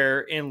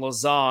player in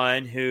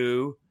Lauzon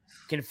who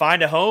can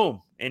find a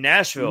home in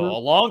Nashville, a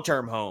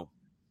long-term home.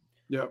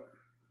 Yep.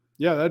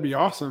 Yeah, that'd be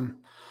awesome.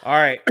 All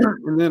right.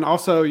 And then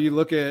also you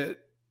look at,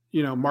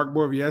 Mark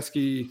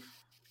Borowiecki,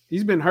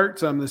 he's been hurt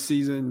some this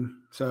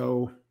season,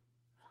 so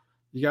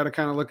you got to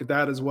kind of look at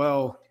that as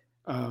well.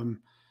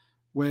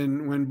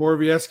 When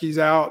Borowiecki's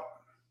out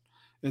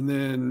and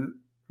then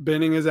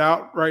Benning is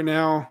out right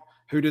now,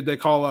 who did they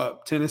call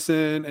up?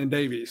 Tennyson and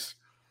Davies.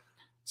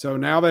 So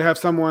now they have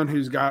someone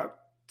who's got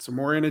some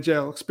more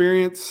NHL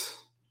experience.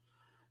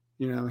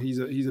 He's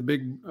a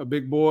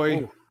big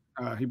boy.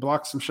 He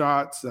blocks some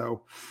shots.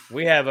 So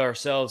we have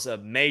ourselves a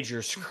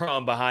major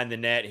scrum behind the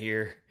net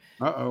here.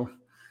 Uh-oh.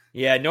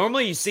 Yeah,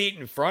 normally you see it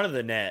in front of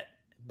the net,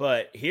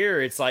 but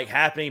here it's like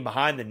happening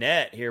behind the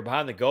net here,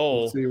 behind the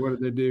goal. Let's see, what did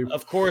they do?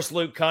 Of course,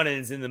 Luke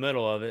Cunning's in the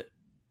middle of it.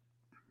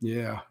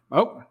 Yeah.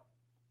 Oh.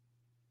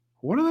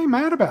 What are they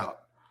mad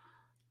about?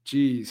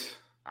 Jeez.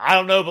 I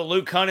don't know, but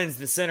Luke Cunning's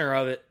the center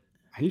of it.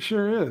 He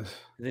sure is.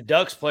 The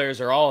Ducks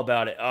players are all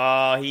about it.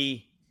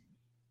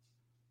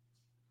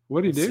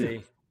 What'd he do? See.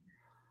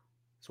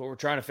 That's what we're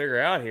trying to figure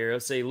out here.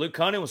 Let's see. Luke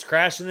Cunning was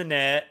crashing the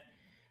net.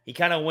 He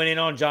kind of went in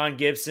on John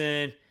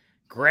Gibson.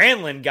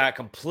 Granlund got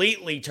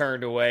completely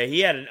turned away.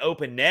 He had an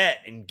open net,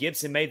 and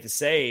Gibson made the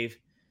save.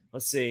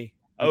 Let's see.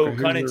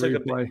 Okay, Cunning took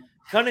replay.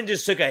 Cunning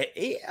just took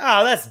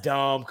that's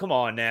dumb. Come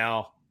on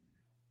now.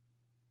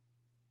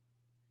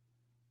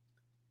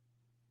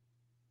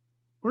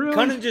 Really?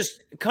 Cunning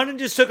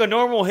just took a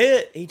normal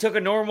hit. He took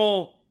a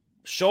normal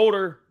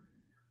shoulder.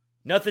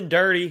 Nothing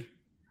dirty.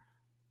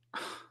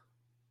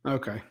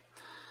 Okay.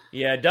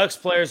 Yeah, Ducks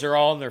players are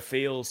all in their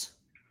feels.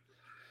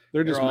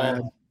 They're just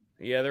mad.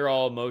 Yeah, they're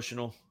all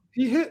emotional.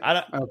 He hit.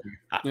 Okay.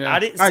 Yeah, I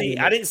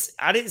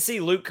didn't see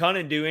Luke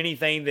Cunning do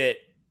anything that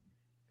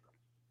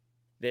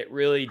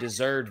really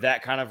deserved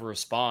that kind of a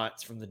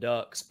response from the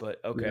Ducks.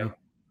 But okay. Yeah.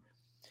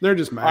 They're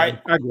just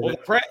mad. All right. Well,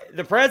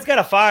 the Preds got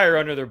a fire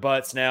under their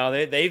butts now.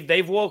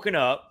 They've woken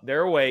up.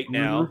 They're awake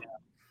now. Mm-hmm.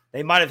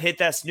 They might have hit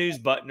that snooze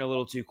button a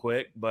little too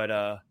quick,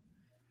 but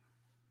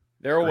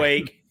they're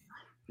awake.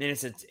 And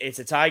it's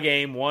a tie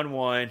game,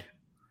 1-1.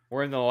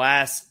 We're in the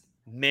last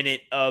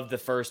minute of the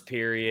first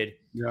period.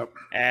 Yep.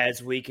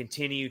 As we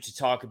continue to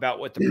talk about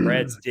what the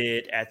Preds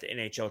did at the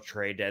NHL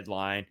trade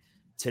deadline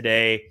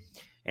today.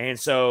 And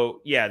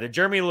so, yeah, the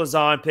Jeremy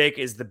Lauzon pick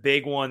is the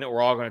big one that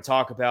we're all going to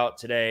talk about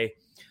today.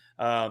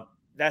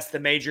 That's the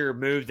major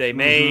move they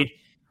made.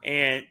 Mm-hmm.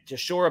 And to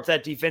shore up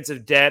that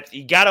defensive depth,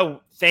 you got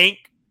to think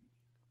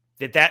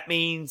that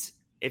means,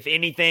 if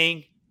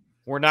anything,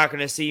 we're not going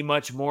to see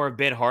much more of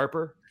Ben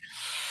Harpur.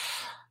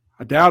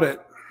 I doubt it.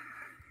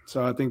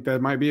 So I think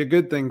that might be a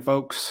good thing,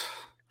 folks.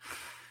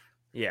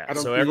 Yeah. I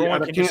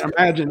can't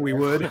imagine we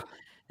would.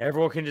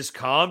 Everyone can just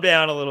calm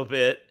down a little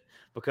bit,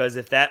 because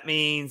if that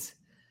means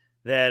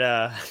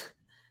that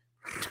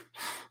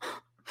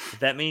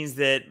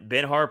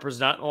Ben Harpur's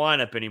not in the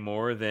lineup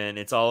anymore, then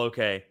it's all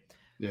okay.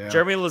 Yeah.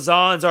 Jeremy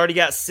Lauzon's already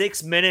got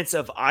 6 minutes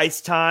of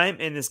ice time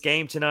in this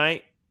game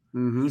tonight.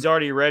 Mm-hmm. He's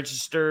already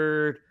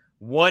registered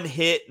 1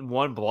 hit and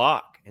 1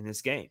 block in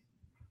this game.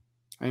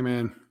 Hey,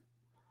 man.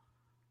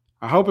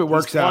 I hope it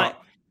works out.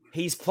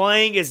 He's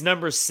playing his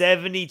number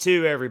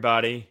 72,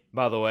 everybody,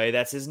 by the way.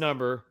 That's his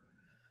number.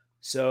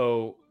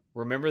 So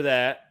remember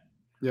that.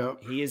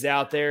 Yep. He is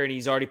out there, and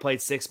he's already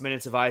played 6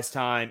 minutes of ice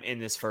time in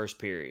this first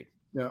period.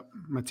 Yep.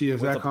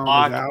 Matthias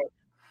Ekholm is out.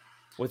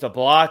 With a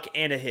block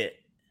and a hit.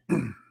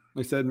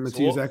 They said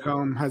Matthias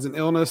Ekholm has an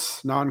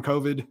illness,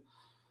 non-COVID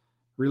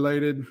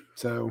related.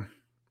 So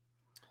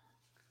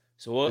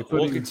we'll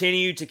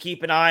continue to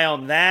keep an eye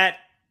on that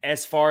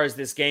as far as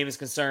this game is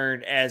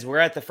concerned, as we're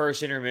at the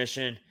first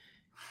intermission,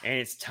 and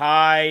it's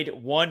tied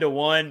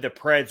 1-1. The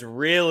Preds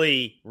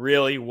really,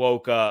 really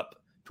woke up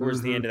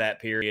towards the end of that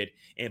period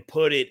and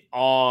put it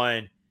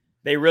on.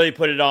 They really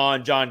put it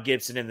on John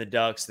Gibson and the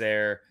Ducks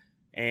there.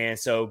 And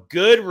so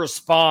good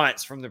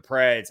response from the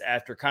Preds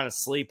after kind of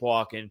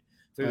sleepwalking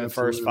through the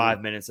first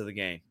 5 minutes of the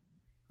game.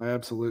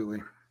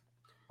 Absolutely.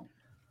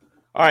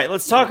 All right,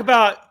 let's talk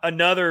about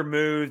another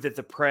move that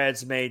the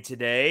Preds made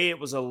today. It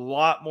was a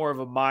lot more of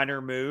a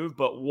minor move,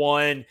 but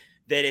one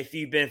that if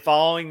you've been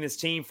following this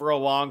team for a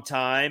long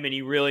time and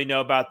you really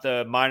know about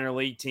the minor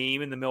league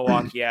team and the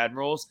Milwaukee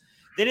Admirals,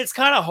 then it's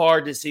kind of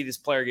hard to see this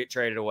player get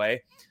traded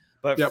away.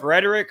 But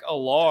Frederick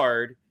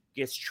Allard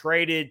gets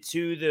traded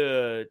to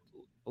the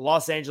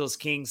Los Angeles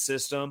Kings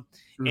system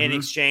in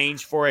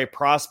exchange for a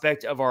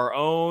prospect of our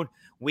own.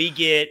 We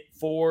get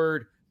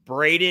forward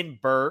Braden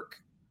Burke,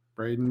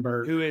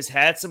 who has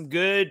had some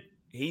good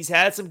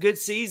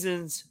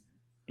seasons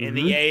in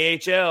the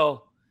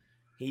AHL.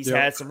 He's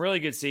had some really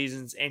good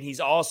seasons, and he's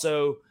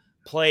also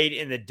played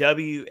in the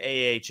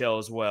WAHL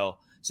as well.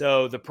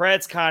 So the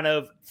Preds kind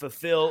of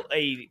fulfill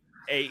a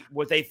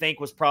what they think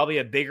was probably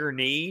a bigger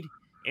need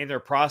in their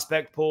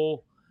prospect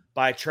pool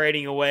by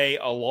trading away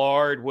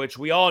Allard, which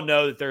we all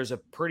know that there's a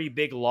pretty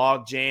big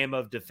log jam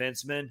of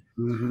defensemen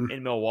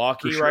in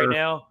Milwaukee right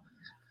now.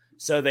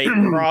 So they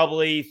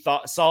probably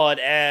saw it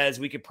as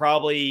we could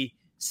probably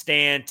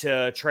stand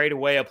to trade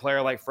away a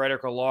player like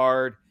Frederick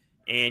Allard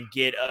and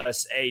get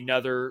us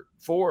another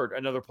forward,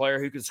 another player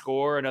who can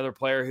score, another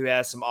player who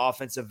has some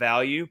offensive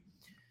value.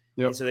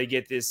 And so they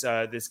get this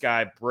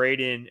guy,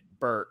 Braden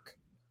Burke,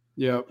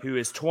 who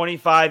is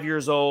 25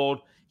 years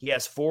old. He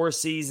has 4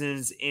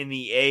 seasons in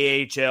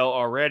the AHL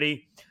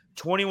already,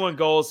 21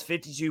 goals,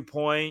 52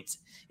 points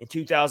in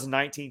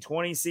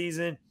 2019-20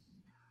 season.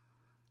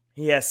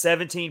 He has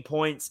 17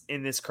 points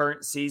in this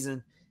current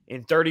season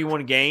in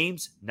 31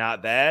 games.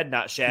 Not bad,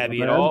 not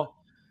shabby at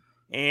all.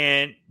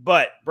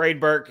 But Braden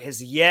Burke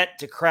has yet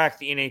to crack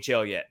the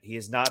NHL yet. He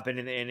has not been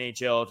in the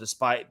NHL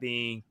despite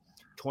being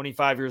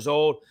 25 years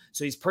old.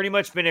 So he's pretty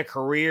much been a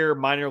career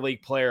minor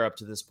league player up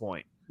to this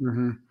point.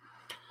 Mm-hmm.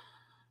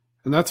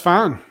 And that's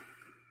fine.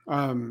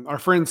 Our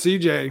friend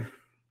CJ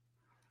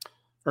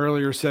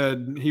earlier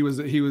said he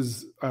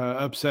was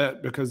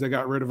upset because they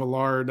got rid of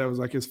Allard. That was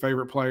like his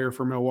favorite player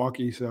for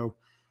Milwaukee. So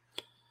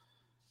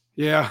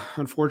yeah,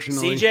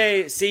 unfortunately,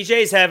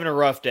 CJ's having a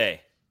rough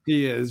day.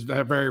 He is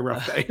a very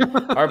rough day.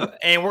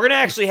 And we're going to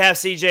actually have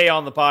CJ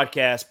on the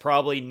podcast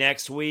probably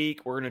next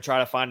week. We're going to try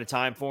to find a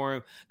time for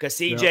him because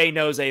CJ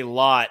knows a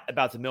lot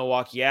about the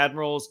Milwaukee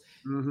Admirals.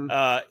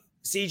 Mm-hmm.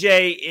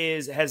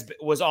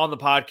 CJ was on the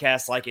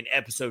podcast like in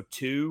episode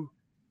 2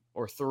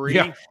 or 3.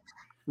 Yeah,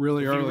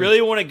 really early. If you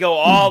really want to go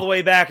all the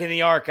way back in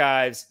the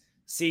archives,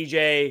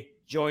 CJ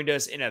joined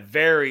us in a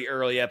very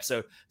early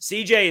episode.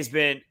 CJ has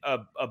been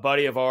a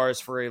buddy of ours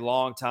for a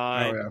long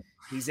time. Oh, yeah.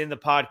 He's in the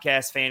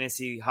podcast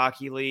Fantasy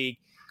Hockey League,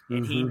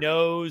 and he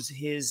knows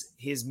his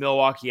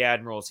Milwaukee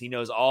Admirals. He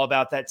knows all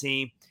about that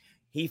team.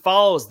 He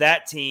follows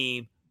that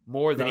team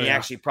more than he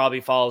actually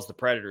probably follows the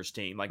Predators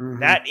team. Like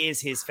that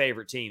is his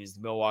favorite team, is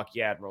the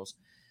Milwaukee Admirals.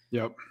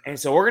 Yep. And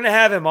so we're going to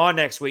have him on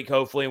next week,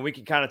 hopefully, and we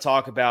can kind of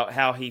talk about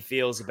how he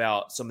feels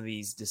about some of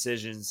these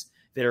decisions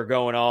that are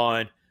going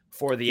on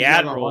for the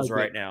Admirals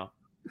right now.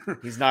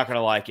 He's not going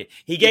to like it.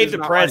 He gave the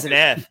Preds an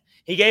F.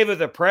 He gave it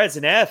the Preds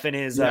an F in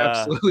his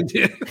absolutely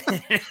did.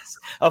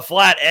 A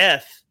flat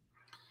F.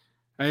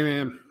 Hey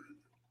man,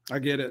 I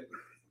get it.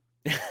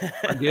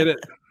 I get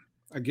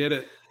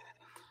it.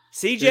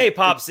 CJ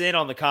pops in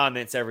on the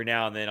comments every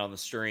now and then on the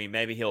stream.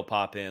 Maybe he'll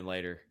pop in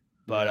later.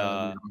 But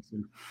all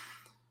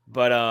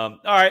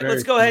right,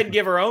 let's go ahead and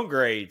give our own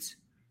grades.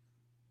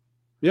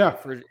 Yeah.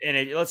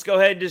 Let's go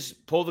ahead and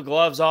just pull the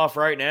gloves off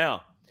right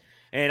now.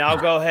 And I'll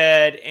go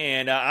ahead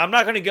and I'm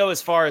not going to go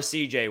as far as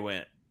CJ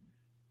went.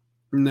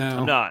 No,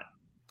 I'm not.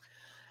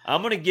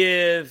 I'm going to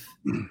give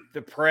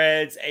the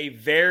Preds a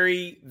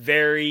very,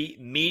 very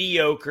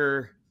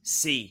mediocre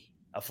C,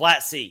 a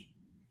flat C.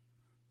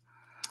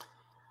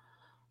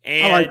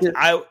 And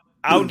I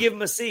would give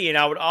them a C, and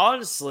I would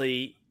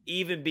honestly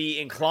even be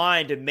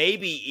inclined to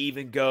maybe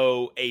even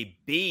go a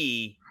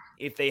B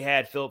if they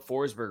had Philip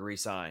Forsberg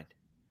re-signed.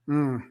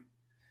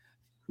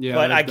 Yeah,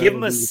 but I give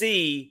them a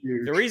C.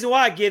 Huge. The reason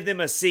why I give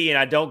them a C and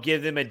I don't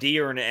give them a D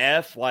or an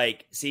F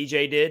like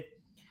CJ did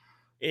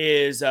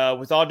is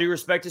with all due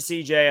respect to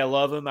CJ, I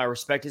love him. I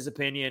respect his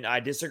opinion. I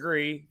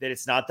disagree that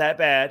it's not that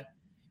bad.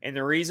 And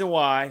the reason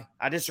why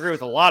I disagree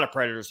with a lot of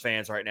Predators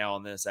fans right now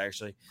on this,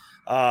 actually,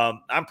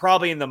 I'm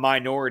probably in the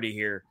minority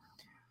here.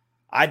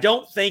 I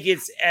don't think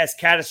it's as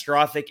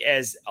catastrophic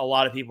as a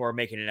lot of people are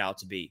making it out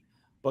to be,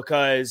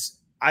 because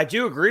I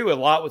do agree with a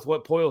lot with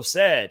what Poyle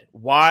said.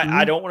 Why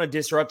I don't want to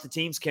disrupt the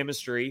team's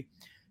chemistry.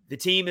 The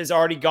team has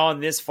already gone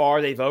this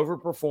far. They've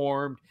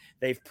overperformed.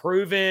 They've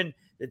proven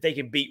that they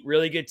can beat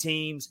really good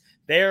teams.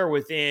 They're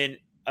within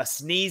a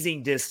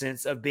sneezing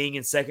distance of being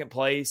in second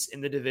place in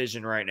the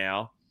division right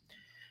now.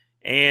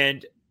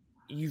 And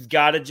you've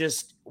got to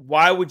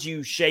why would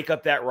you shake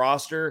up that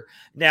roster?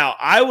 Now,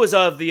 I was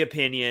of the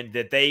opinion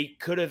that they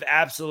could have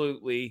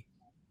absolutely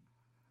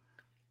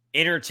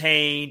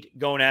entertained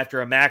going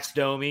after a Max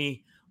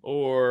Domi,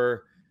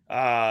 or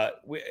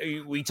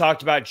we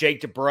talked about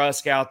Jake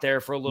DeBrusk out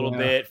there for a little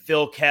bit.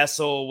 Phil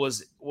Kessel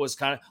was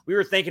kind of – we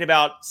were thinking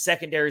about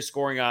secondary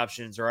scoring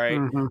options, right?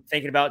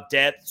 Thinking about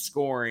depth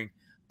scoring.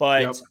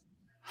 But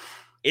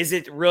is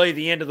it really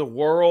the end of the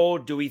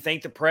world? Do we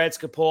think the Preds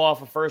could pull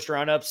off a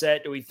first-round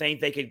upset? Do we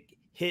think they could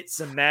hit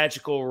some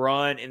magical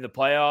run in the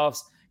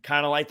playoffs,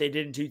 kind of like they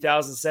did in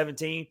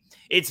 2017?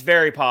 It's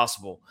very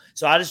possible.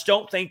 So I just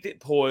don't think that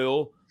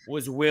Poyle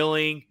was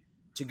willing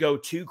to go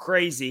too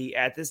crazy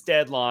at this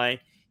deadline.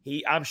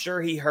 I'm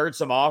sure he heard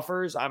some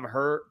offers. I'm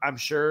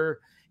sure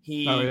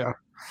he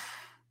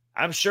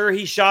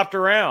shopped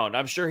around.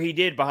 I'm sure he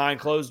did behind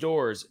closed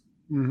doors.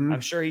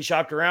 I'm sure he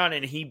shopped around,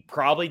 and he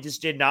probably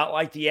just did not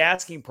like the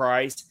asking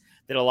price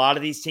that a lot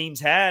of these teams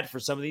had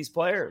for some of these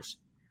players.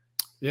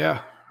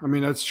 Yeah, I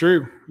mean, that's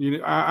true. We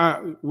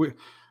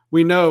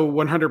know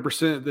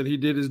 100% that he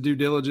did his due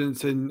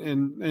diligence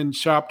and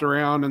shopped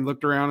around and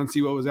looked around and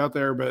see what was out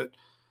there. But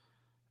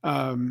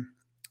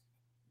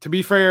to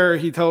be fair,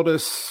 he told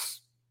us,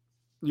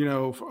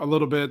 a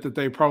little bit that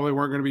they probably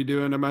weren't going to be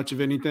doing much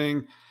of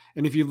anything.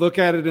 And if you look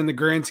at it in the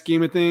grand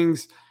scheme of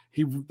things,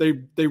 they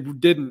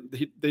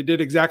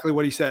did exactly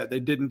what he said. They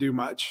didn't do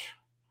much.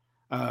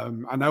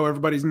 I know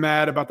everybody's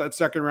mad about that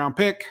second round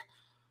pick.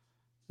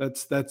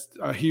 That's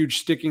a huge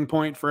sticking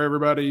point for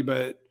everybody,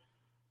 but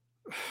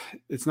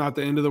it's not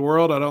the end of the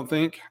world, I don't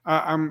think.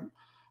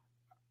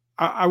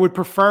 I would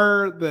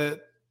prefer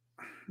that.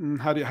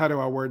 How do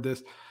I word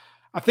this?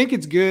 I think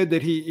it's good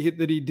that he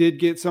did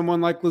get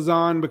someone like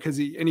Lauzon, because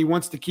he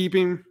wants to keep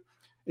him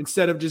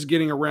instead of just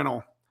getting a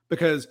rental.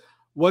 Because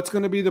what's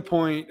going to be the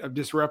point of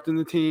disrupting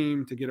the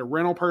team to get a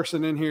rental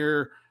person in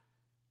here,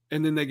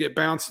 and then they get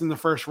bounced in the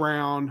first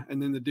round,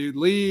 and then the dude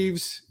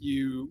leaves?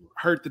 You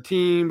hurt the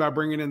team by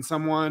bringing in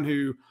someone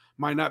who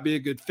might not be a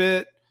good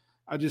fit.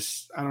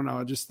 I don't know.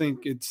 I just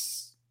think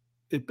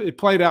it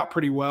played out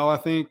pretty well. I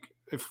think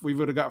if we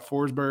would have got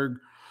Forsberg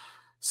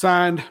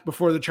signed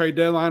before the trade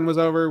deadline was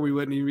over, we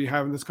wouldn't even be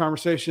having this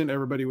conversation.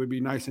 Everybody would be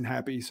nice and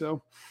happy.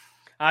 So,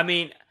 I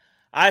mean,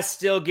 I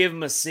still give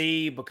him a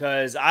C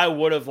because I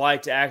would have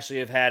liked to actually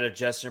have had a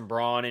Justin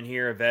Braun in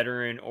here, a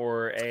veteran,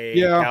 or a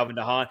Calvin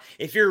DeHaan.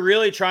 If you're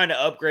really trying to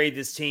upgrade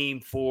this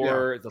team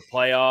for the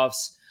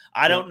playoffs,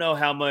 I don't know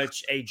how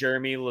much a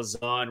Jeremy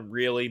Lauzon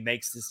really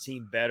makes this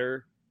team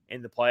better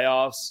in the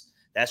playoffs.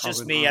 That's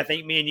just me. I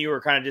think me and you are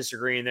kind of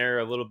disagreeing there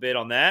a little bit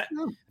on that.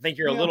 I think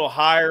you're a little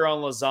higher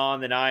on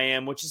Lauzon than I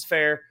am, which is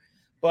fair.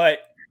 But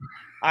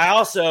I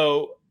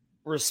also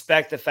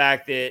respect the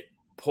fact that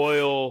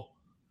Poyle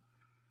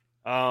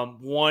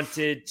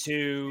wanted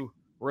to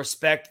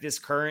respect this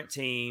current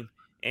team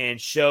and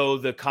show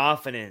the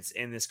confidence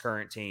in this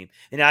current team.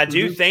 And I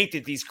do think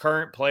that these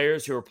current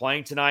players who are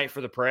playing tonight for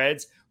the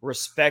Preds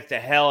respect the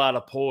hell out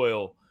of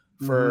Poyle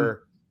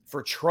for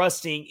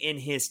trusting in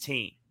his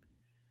team.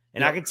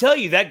 And I can tell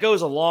you that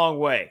goes a long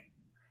way.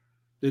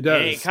 It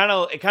does. And it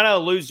kind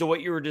of alludes to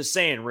what you were just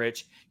saying,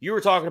 Rich. You were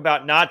talking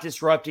about not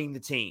disrupting the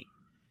team.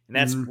 And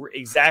that's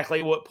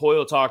exactly what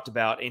Poyle talked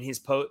about in his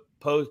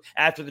post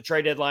after the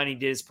trade deadline. He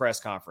did his press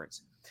conference.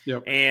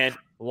 Yep. And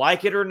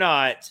like it or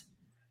not,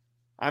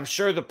 I'm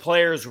sure the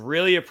players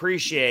really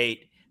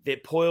appreciate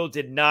that Poyle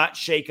did not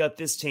shake up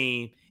this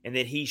team and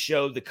that he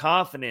showed the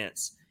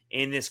confidence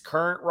in this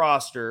current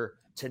roster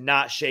to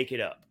not shake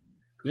it up.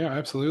 Yeah,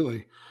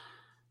 absolutely.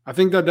 I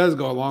think that does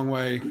go a long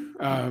way.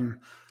 I'm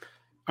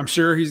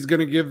sure he's going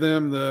to give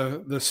them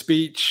the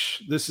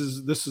speech. This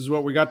is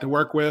what we got to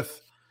work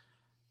with.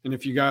 And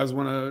if you guys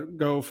want to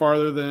go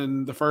farther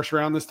than the first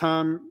round this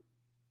time,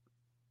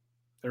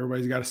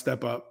 everybody's got to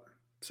step up.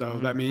 So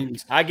that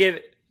means I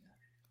give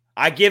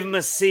him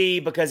a C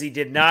because he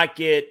did not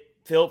get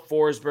Philip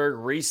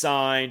Forsberg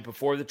re-signed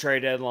before the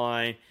trade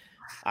deadline.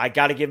 I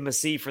got to give him a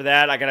C for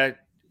that. I got to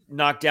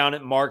knock down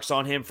at marks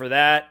on him for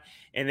that.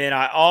 And then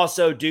I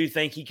also do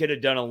think he could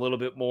have done a little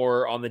bit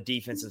more on the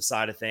defensive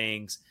side of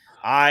things.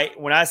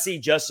 When I see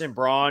Justin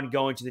Braun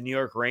going to the New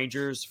York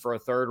Rangers for a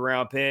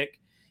third-round pick,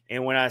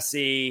 and when I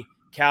see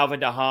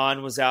Calvin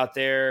DeHaan was out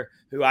there,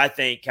 who I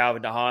think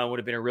Calvin DeHaan would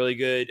have been a really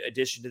good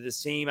addition to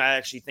this team, I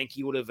actually think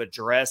he would have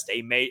addressed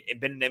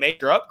been a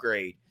major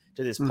upgrade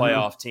to this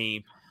playoff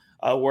team.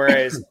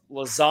 Whereas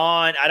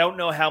Lauzon, I don't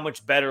know how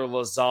much better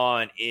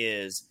Lauzon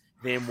is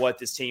than what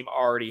this team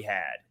already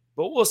had.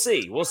 But we'll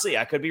see. We'll see.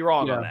 I could be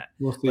wrong on that.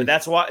 We'll see. But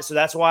that's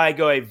why I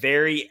go a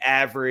very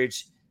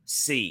average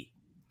C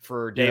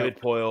for David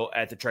Poyle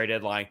at the trade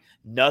deadline.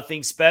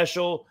 Nothing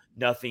special,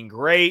 nothing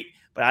great,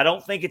 but I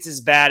don't think it's as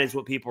bad as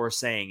what people are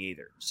saying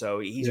either. So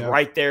he's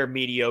right there,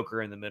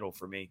 mediocre in the middle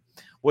for me.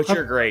 What's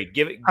your grade?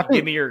 Give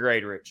me your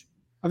grade, Rich.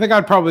 I think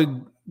I'd probably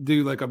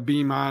do like a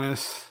B-.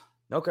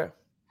 Okay.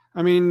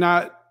 I mean,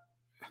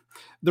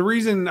 the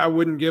reason I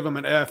wouldn't give him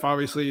an F,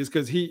 obviously, is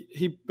because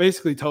he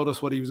basically told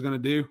us what he was going to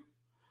do.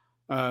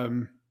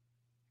 And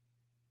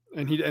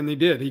he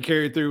did. He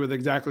carried through with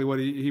exactly what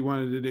he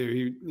wanted to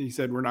do. He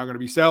said, we're not going to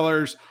be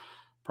sellers,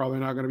 probably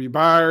not going to be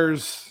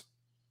buyers.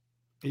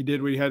 He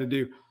did what he had to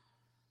do.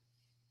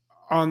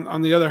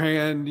 On the other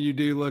hand, you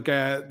do look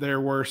at,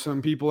 there were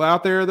some people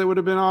out there that would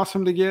have been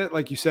awesome to get,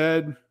 like you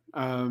said.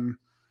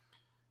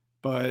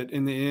 But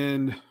in the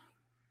end,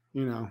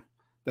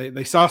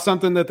 they saw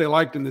something that they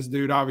liked in this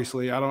dude.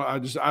 Obviously, I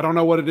don't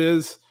know what it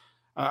is.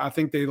 I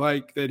think they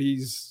like that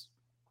he's,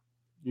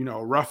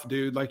 a rough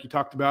dude, like you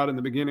talked about in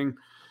the beginning,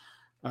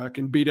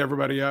 can beat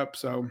everybody up.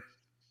 So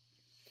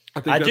I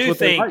think that's what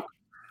they like.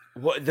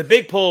 The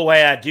big pull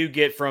away I do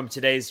get from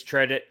today's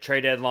trade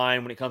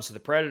deadline when it comes to the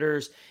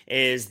Predators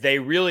is they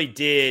really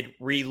did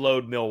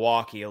reload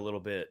Milwaukee a little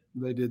bit.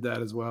 They did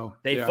that as well.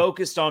 They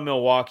focused on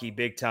Milwaukee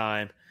big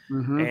time.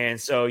 And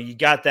so you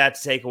got that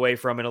to take away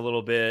from it a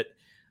little bit.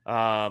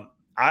 I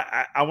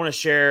want to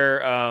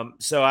share.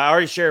 So I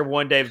already shared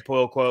one David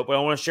Poyle quote, but I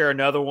want to share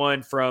another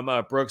one from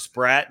Brooks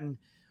Bratton,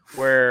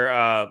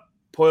 where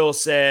Poyle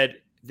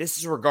said, "This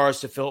is in regards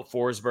to Philip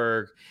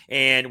Forsberg,"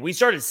 and we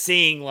started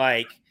seeing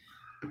like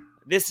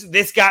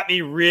this got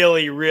me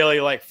really,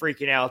 really like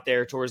freaking out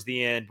there towards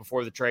the end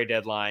before the trade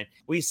deadline.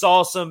 We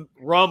saw some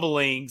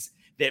rumblings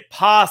that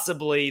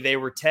possibly they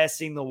were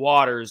testing the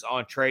waters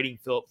on trading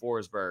Philip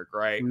Forsberg,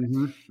 right?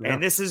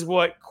 And this is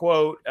what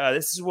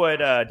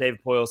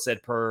David Poyle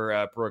said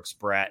per Brooks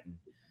Bratton.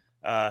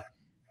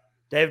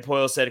 David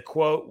Poyle said,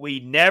 quote,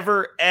 "We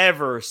never,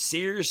 ever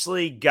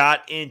seriously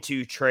got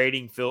into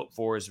trading Philip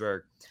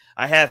Forsberg.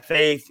 I have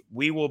faith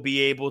we will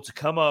be able to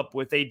come up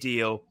with a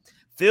deal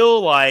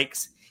Phil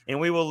likes, and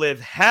we will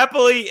live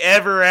happily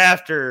ever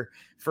after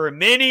for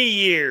many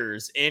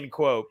years," end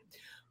quote.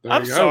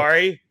 I'm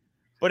sorry,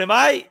 but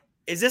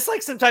is this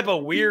like some type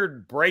of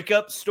weird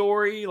breakup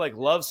story, like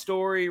love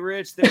story,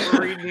 Rich, that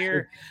we're reading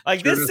here?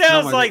 Like this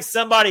sounds like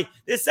somebody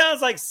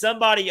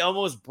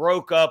almost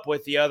broke up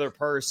with the other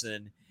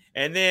person.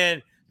 And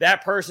then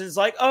that person's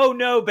like, "Oh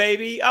no,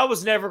 baby, I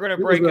was never going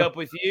to break up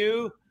with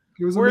you.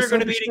 We're going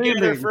to be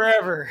together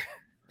forever."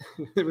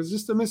 It was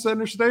just a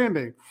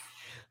misunderstanding.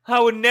 I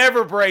would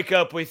never break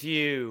up with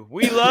you.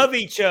 We love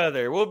each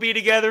other. We'll be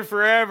together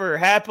forever,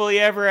 happily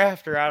ever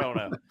after. I don't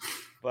know.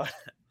 But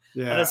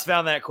Yeah. I just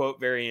found that quote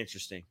very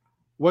interesting.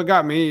 What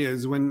got me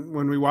is when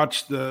we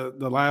watched the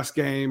last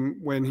game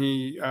when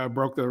he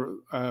broke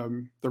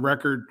the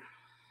record.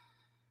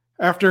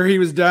 After he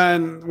was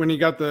done, when he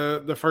got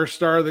the first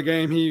star of the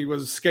game, he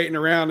was skating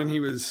around and he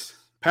was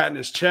patting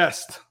his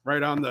chest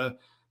right on the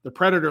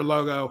Predator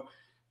logo.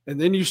 And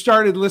then you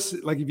started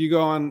listening, like if you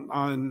go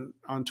on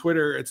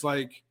Twitter, it's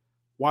like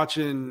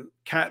watching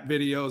cat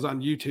videos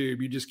on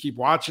YouTube. You just keep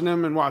watching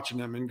them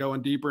and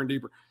going deeper and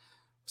deeper.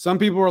 Some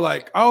people were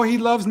like, "Oh, he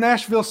loves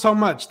Nashville so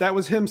much. That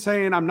was him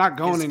saying I'm not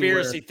going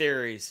anywhere." Conspiracy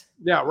theories.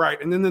 Yeah,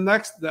 right. And then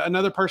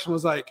another person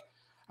was like,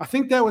 "I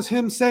think that was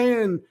him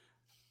saying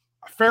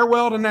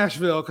farewell to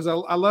Nashville because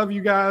I love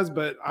you guys,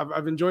 but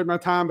I've enjoyed my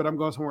time, but I'm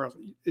going somewhere else."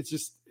 It's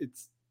just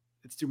it's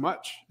too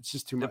much. It's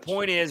just too much. The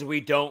point is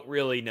we don't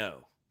really know.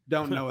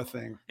 Don't know a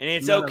thing. And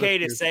it's okay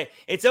to say,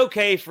 it's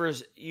okay for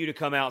you to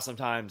come out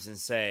sometimes and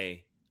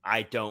say,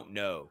 I don't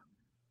know.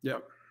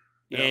 Yep.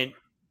 And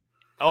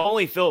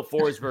only Philip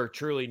Forsberg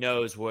truly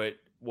knows what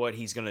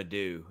he's going to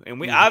do. And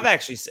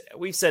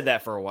we've said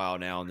that for a while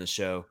now on this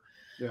show.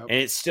 Yep. And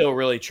it's still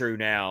really true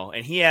now.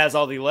 And he has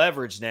all the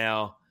leverage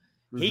now.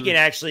 Mm-hmm. He can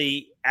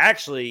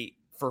actually,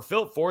 for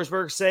Philip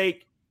Forsberg's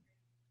sake,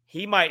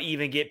 he might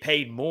even get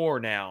paid more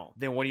now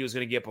than what he was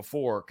going to get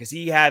before because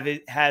he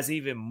has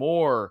even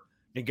more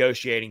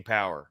negotiating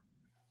power.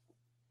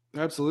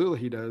 Absolutely,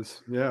 he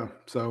does. Yeah.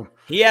 So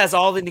he has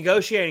all the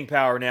negotiating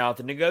power now at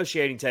the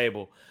negotiating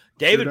table.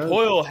 David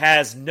Poile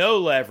has no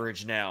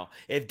leverage now.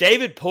 If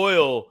David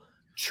Poile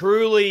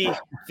truly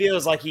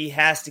feels like he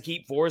has to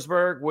keep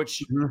Forsberg,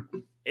 which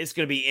is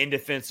going to be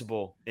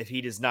indefensible if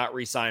he does not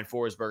re-sign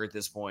Forsberg at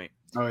this point.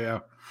 Oh, yeah.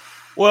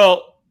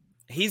 Well,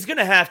 he's going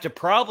to have to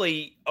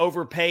probably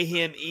overpay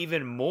him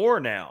even more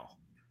now.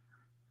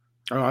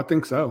 Oh, I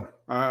think so.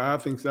 I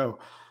think so.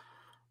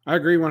 I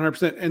agree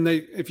 100%. And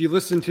if you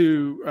listen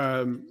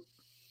to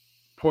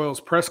Poile's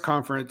press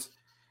conference,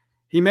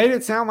 he made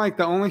it sound like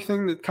the only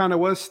thing that kind of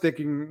was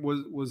sticking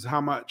was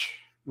how much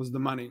was the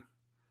money.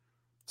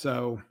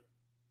 So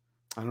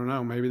I don't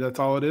know. Maybe that's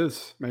all it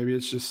is. Maybe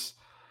it's just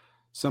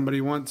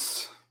somebody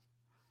wants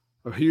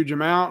a huge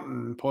amount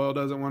and Poile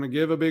doesn't want to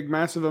give a big,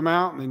 massive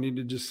amount, and they need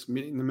to just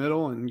meet in the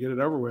middle and get it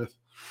over with.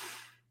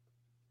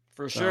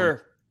 For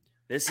sure.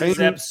 This is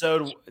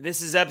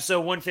episode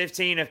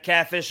 115 of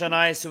Catfish on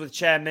Ice with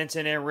Chad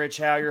Minton and Rich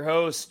Howe, your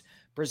host,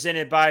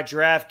 presented by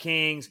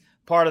DraftKings,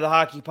 part of the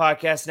Hockey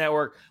Podcast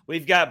Network.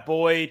 We've got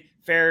Boyd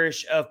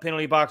Farish of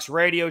Penalty Box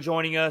Radio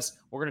joining us.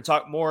 We're going to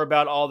talk more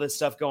about all this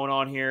stuff going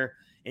on here.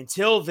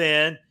 Until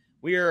then,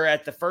 we are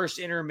at the first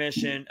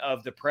intermission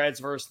of the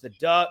Preds versus the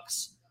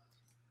Ducks,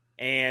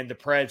 and the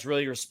Preds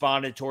really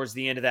responded towards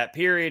the end of that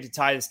period to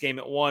tie this game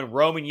at 1.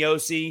 Roman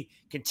Josi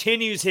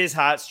continues his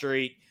hot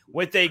streak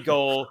with a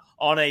goal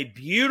on a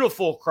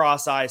beautiful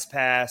cross-ice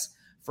pass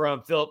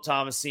from Philip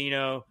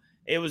Tomasino.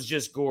 It was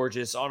just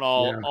gorgeous on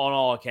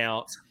all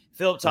accounts.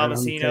 Philip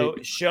Tomasino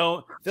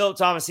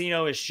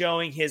is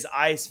showing his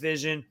ice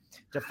vision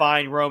to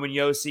find Roman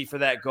Josi for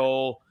that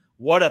goal.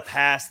 What a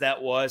pass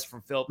that was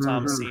from Philip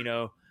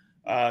Tomasino.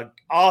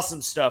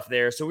 Awesome stuff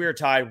there. So we are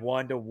tied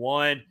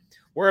 1-1.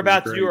 We're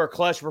about to do our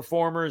clutch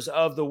performers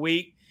of the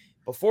week.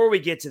 Before we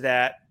get to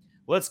that,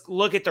 let's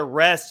look at the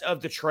rest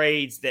of the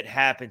trades that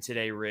happened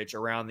today, Rich,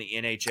 around the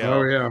NHL.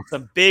 Oh, yeah.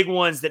 Some big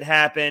ones that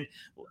happened.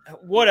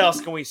 What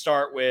else can we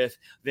start with?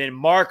 Then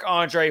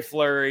Marc-Andre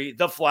Fleury,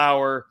 the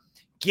Flower,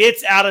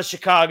 gets out of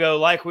Chicago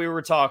like we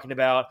were talking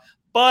about.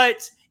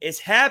 But as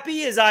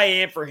happy as I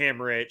am for him,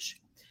 Rich,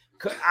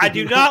 I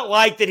do not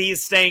like that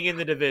he's staying in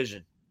the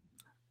division.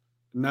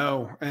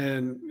 No,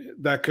 and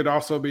that could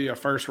also be a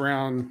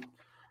first-round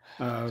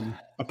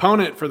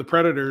opponent for the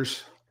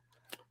Predators,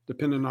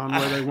 depending on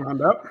where they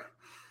wound up.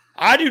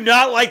 I do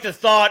not like the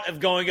thought of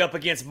going up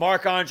against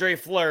Marc-Andre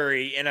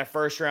Fleury in a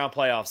first-round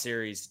playoff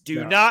series.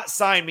 Do not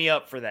sign me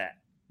up for that.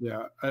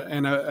 Yeah,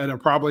 and a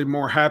probably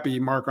more happy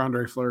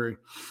Marc-Andre Fleury.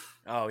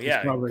 Oh,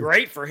 yeah,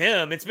 great for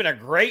him. It's been a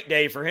great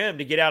day for him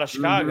to get out of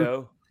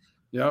Chicago.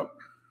 Yep,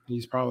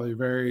 he's probably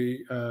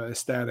very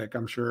ecstatic,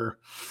 I'm sure.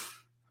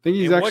 I think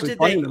he's actually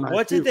playing tonight.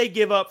 What did they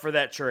give up for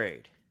that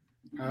trade?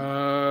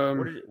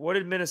 What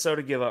did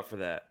Minnesota give up for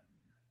that?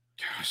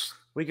 Gosh,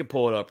 we can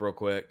pull it up real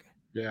quick.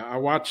 Yeah, I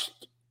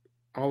watched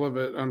all of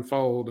it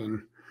unfold,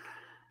 and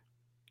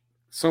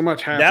so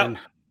much happened.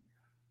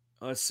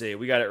 Let's see.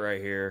 We got it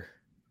right here.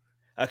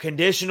 A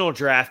conditional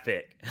draft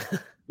pick.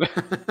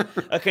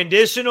 A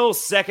conditional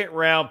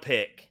second-round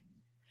pick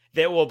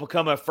that will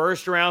become a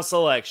first-round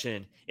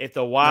selection if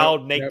the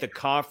Wild make the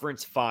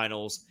conference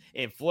finals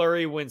and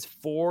Fleury wins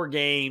 4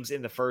 games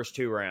in the first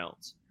 2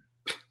 rounds.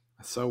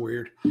 That's so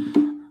weird.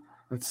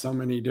 That's so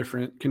many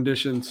different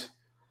conditions.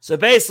 So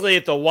basically,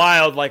 if the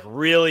Wild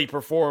really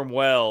perform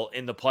well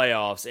in the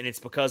playoffs and it's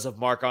because of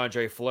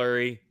Marc-Andre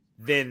Fleury,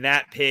 then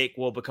that pick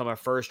will become a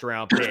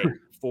first-round pick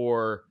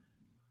for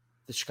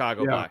the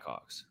Chicago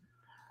Blackhawks.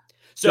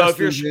 So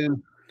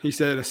He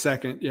said a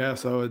second. Yeah,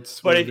 so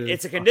But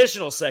it's a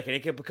conditional second.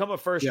 It can become a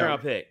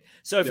first-round pick.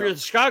 So if you're the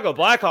Chicago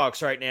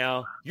Blackhawks right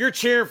now, you're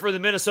cheering for the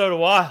Minnesota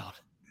Wild.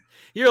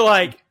 You're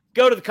like,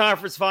 go to the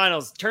conference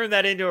finals, turn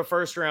that into a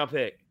first-round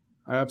pick.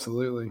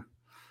 Absolutely.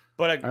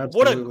 But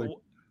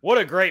what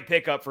a great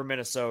pickup for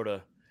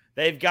Minnesota.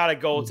 They've got a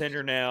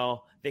goaltender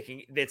now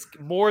that's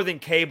more than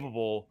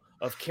capable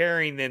of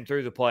carrying them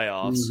through the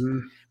playoffs. Mm-hmm.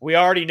 We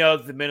already know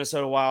that the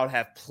Minnesota Wild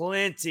have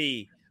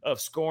plenty of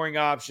scoring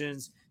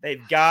options.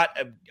 They've got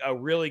a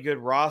really good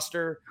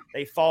roster.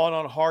 They've fallen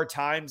on hard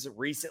times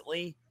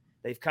recently.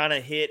 They've kind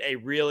of hit a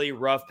really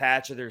rough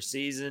patch of their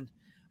season.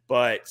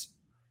 But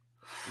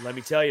let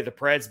me tell you, the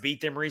Preds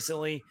beat them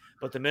recently.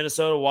 But the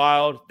Minnesota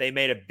Wild, they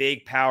made a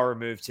big power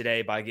move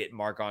today by getting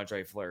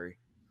Marc-Andre Fleury.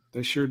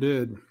 They sure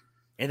did.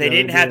 And they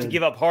didn't have to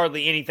give up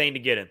hardly anything to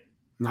get him.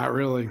 Not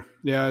really.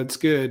 Yeah, it's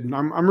good.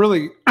 I'm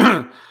really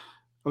I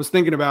was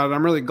thinking about it.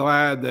 I'm really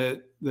glad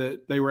that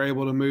they were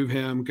able to move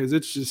him because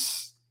it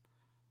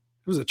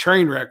was a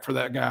train wreck for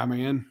that guy,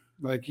 man.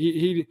 Like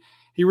he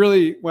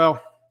really,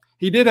 well,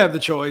 he did have the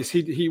choice.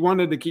 He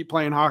wanted to keep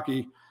playing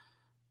hockey,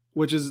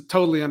 which is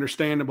totally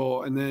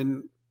understandable. And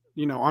then,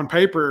 on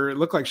paper, it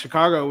looked like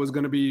Chicago was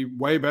going to be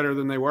way better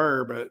than they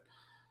were, but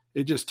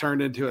it just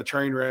turned into a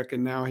train wreck,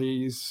 and now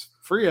he's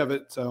free of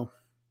it. So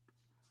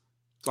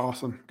it's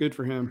awesome. Good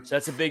for him. So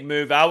that's a big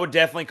move. I would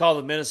definitely call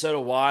the Minnesota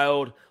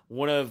Wild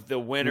one of the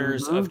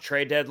winners of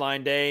trade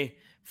deadline day,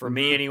 for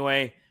me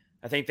anyway.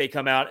 I think they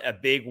come out a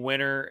big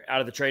winner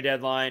out of the trade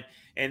deadline.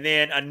 And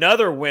then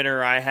another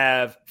winner I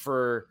have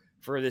for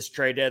this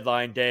trade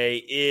deadline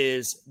day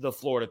is the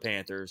Florida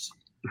Panthers.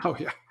 Oh,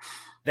 yeah.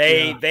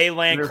 They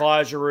land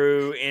Claude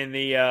Giroux in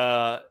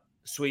the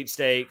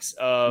sweepstakes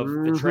of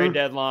the trade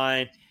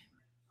deadline.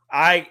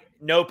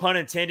 No pun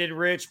intended,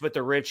 Rich, but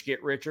the rich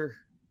get richer.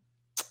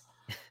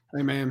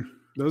 Hey, man,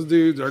 those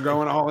dudes are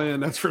going all in.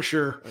 That's for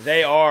sure.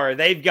 They are.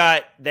 They've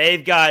got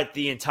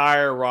the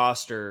entire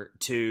roster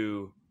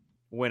to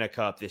win a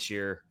cup this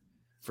year,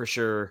 for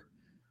sure.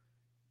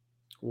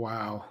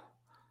 Wow.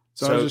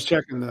 So I was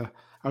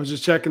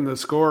just checking the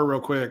score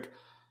real quick.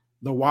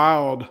 The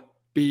Wild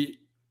beat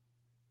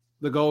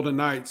the Golden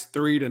Knights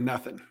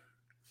 3-0.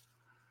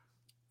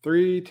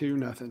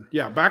 3-0.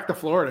 Yeah, back to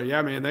Florida.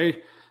 Yeah, man,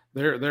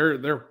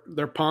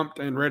 they're pumped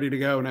and ready to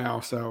go now.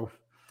 So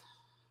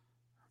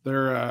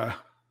they're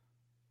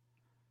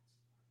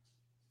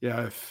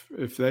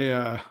if they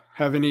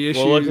have any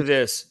issues. Well, look at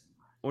this.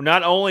 Well,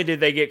 not only did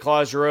they get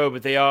Claude Giroux,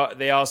 but they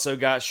also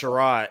got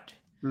Sherratt.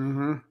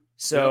 Mm-hmm.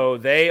 So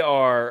they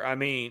are. I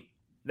mean,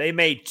 they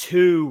made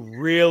two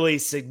really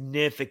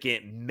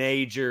significant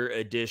major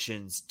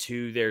additions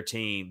to their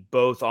team,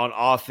 both on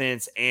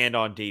offense and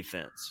on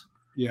defense.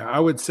 Yeah, I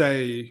would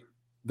say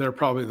they're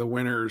probably the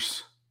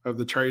winners of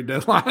the trade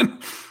deadline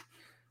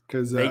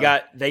because they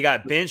got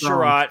Ben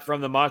Sherratt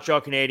from the Montreal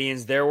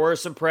Canadiens. There were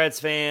some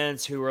Preds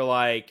fans who were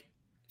like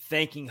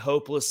thinking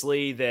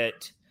hopelessly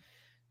that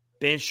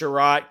Ben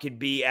Sherratt could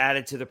be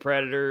added to the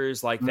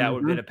Predators, like that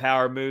would have been a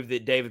power move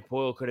that David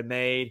Poile could have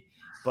made.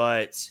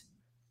 But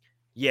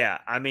yeah,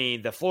 I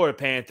mean, the Florida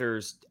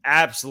Panthers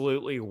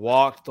absolutely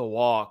walked the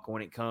walk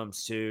when it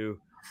comes to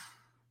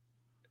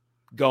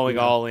going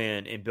all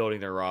in and building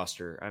their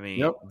roster. I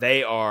mean,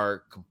 they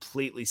are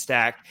completely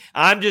stacked.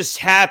 I'm just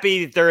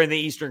happy that they're in the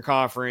Eastern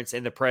Conference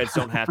and the Preds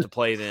don't have to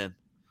play them.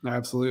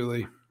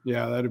 Absolutely.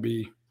 Yeah, that'd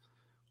be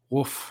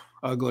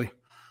ugly.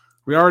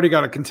 We already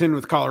got to contend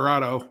with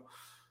Colorado.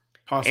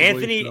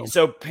 Possibly,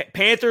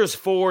 Panthers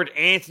forward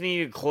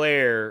Anthony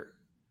Duclair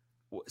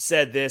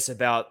said this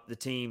about the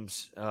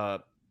team's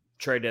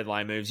trade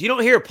deadline moves. You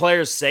don't hear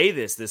players say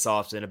this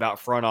often about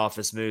front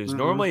office moves.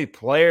 Normally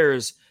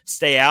players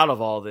stay out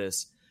of all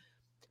this.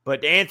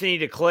 But Anthony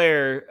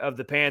Duclair of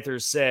the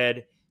Panthers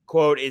said,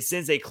 quote, "It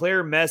sends a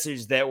clear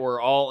message that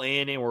we're all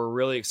in and we're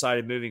really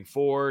excited moving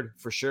forward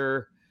for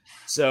sure."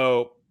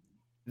 So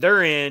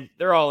they're in,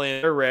 they're all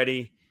in, they're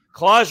ready.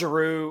 Claude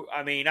Giroux,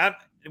 I mean,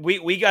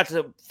 we got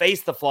to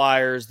face the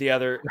Flyers the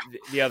other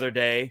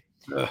day.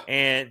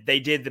 And they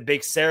did the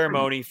big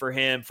ceremony for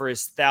him for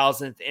his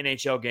 1,000th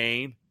NHL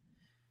game.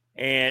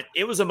 And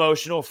it was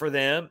emotional for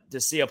them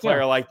to see a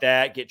player like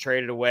that get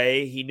traded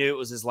away. He knew it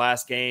was his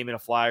last game in a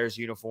Flyers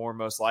uniform,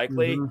 most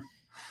likely.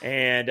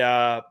 And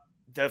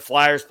the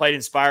Flyers played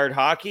inspired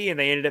hockey, and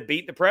they ended up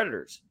beating the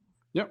Predators.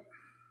 Yep,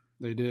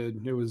 they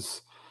did. It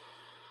was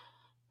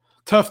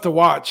tough to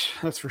watch,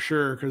 that's for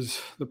sure,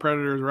 because the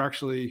Predators were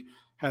actually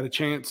had a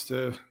chance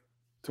to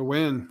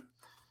win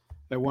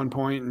at one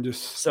point and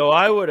just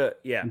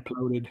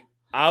imploded.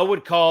 I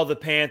would call the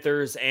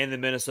Panthers and the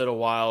Minnesota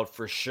Wild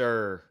for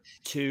sure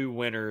two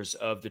winners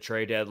of the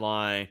trade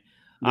deadline.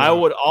 Yeah. I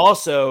would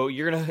also,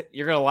 you're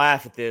gonna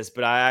laugh at this,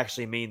 but I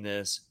actually mean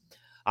this.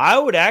 I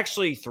would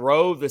actually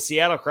throw the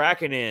Seattle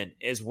Kraken in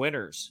as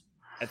winners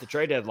at the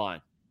trade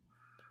deadline.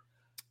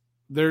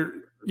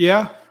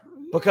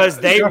 Because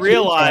they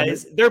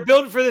realize they're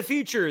building for the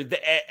future.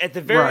 At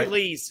the very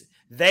least,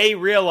 they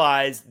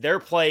realize their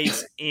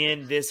place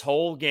in this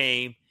whole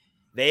game.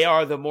 They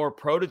are the more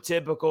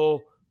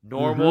prototypical,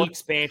 normal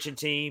expansion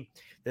team.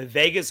 The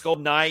Vegas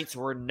Golden Knights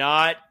were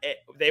not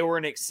 – they were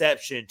an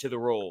exception to the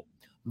rule.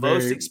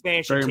 Most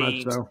expansion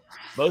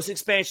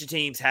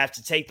teams have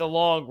to take the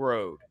long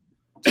road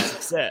to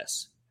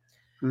success.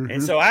 Mm-hmm.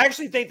 And so I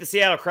actually think the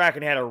Seattle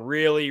Kraken had a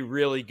really,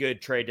 really good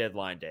trade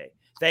deadline day.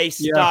 They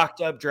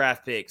stocked up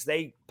draft picks.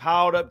 They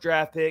piled up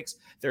draft picks.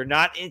 They're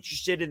not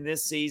interested in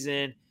this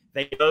season.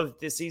 They know that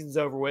this season's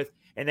over with,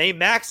 and they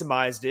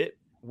maximized it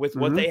with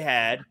what they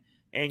had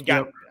and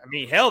got – I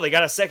mean, hell, they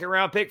got a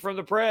second-round pick from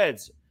the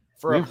Preds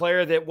for a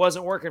player that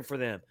wasn't working for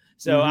them.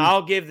 So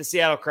I'll give the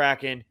Seattle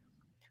Kraken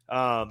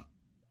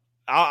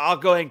I'll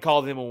go ahead and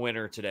call them a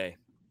winner today.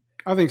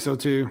 I think so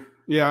too.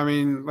 Yeah, I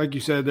mean, like you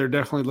said, they're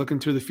definitely looking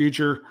to the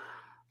future.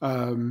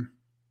 The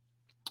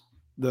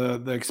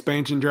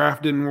expansion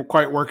draft didn't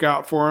quite work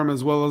out for them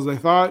as well as they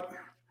thought,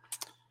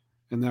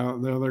 and now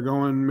they're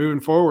moving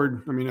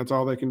forward. I mean, that's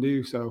all they can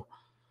do. So,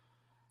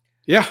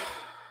 yeah,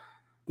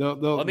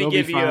 they'll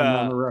be fine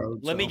on the road.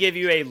 Let me give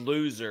you a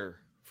loser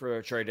for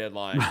a trade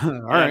deadline.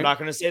 All right. I'm not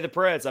going to say the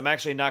Preds. I'm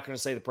actually not going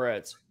to say the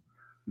Preds.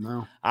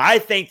 No, I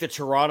think the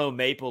Toronto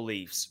Maple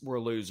Leafs were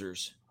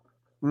losers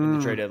in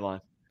the trade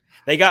deadline.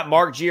 They got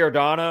Mark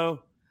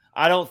Giordano.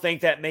 I don't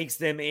think that makes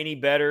them any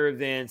better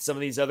than some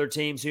of these other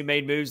teams who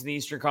made moves in the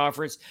Eastern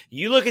Conference.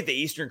 You look at the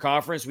Eastern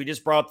Conference, we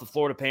just brought up the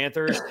Florida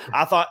Panthers.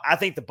 I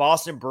think the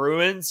Boston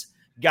Bruins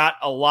got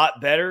a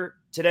lot better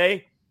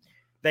today.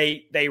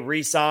 They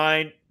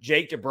re-signed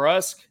Jake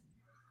DeBrusk.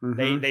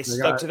 They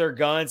stuck to their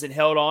guns and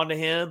held on to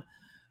him.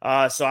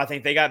 So I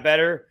think they got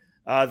better.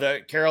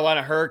 The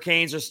Carolina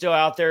Hurricanes are still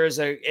out there as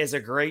a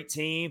great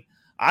team.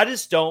 I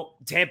just don't.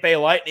 Tampa Bay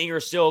Lightning are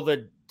still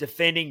the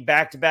defending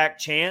back-to-back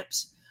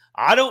champs.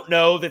 I don't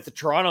know that the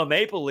Toronto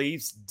Maple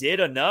Leafs did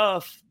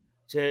enough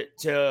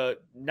to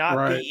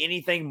not be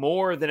anything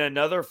more than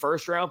another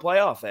first-round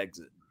playoff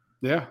exit.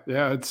 Yeah,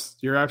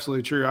 you're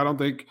absolutely true. I don't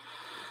think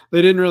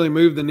they didn't really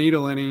move the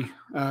needle any.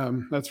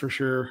 That's for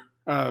sure.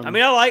 I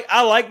mean,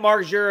 I like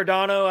Mark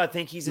Giordano. I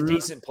think he's a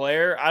decent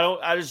player.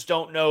 I just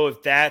don't know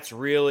if that's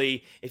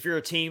really, if you're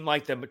a team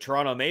like the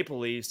Toronto Maple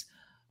Leafs,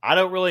 I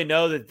don't really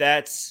know that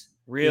that's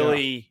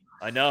really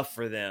enough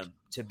for them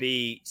to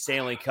be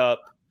Stanley Cup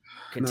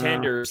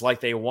contenders like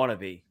they want to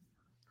be.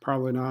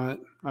 Probably not.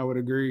 I would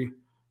agree.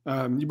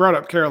 You brought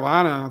up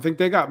Carolina. I think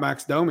they got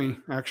Max Domi,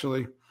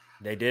 actually.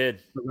 They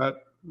did. So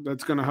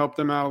that's going to help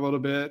them out a little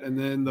bit. And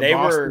then they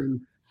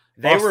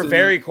were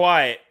very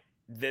quiet.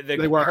 The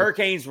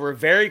Hurricanes were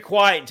very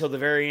quiet until the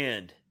very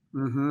end.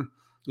 Mm-hmm.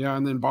 Yeah,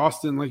 and then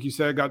Boston, like you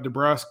said, got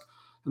DeBrusk,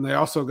 and they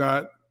also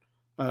got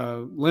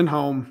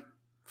Lindholm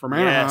from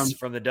Anaheim. Yes,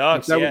 from the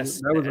Ducks. That was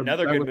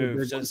another good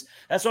move. So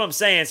that's what I'm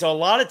saying. So a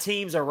lot of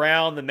teams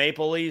around the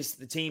Maple Leafs,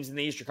 the teams in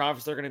the Eastern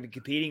Conference they're going to be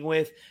competing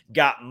with,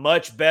 got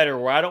much better,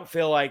 where I don't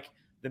feel like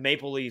the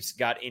Maple Leafs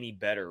got any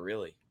better,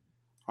 really.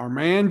 Our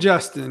man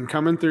Justin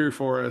coming through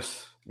for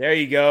us. There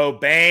you go.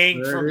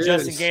 Bang from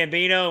Justin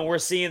Gambino, and we're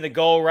seeing the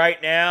goal right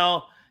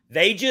now.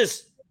 They're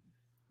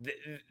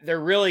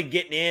really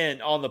getting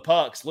in on the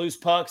pucks, loose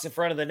pucks in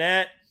front of the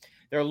net.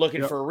 They're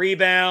looking for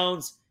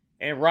rebounds,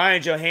 and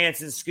Ryan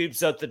Johansson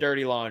scoops up the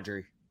dirty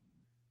laundry.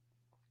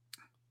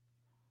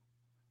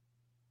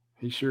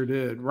 He sure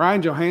did.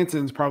 Ryan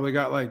Johansson's probably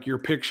got like your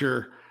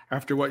picture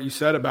after what you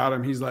said about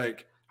him. He's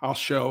like, I'll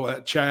show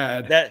that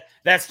Chad.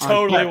 That's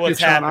totally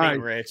what's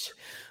happening, Rich.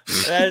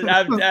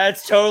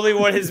 That's totally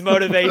what his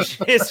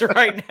motivation is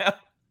right now.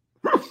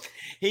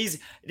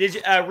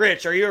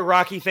 Rich, are you a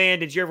Rocky fan?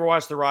 Did you ever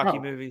watch the Rocky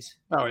movies?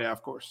 Oh yeah,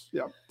 of course.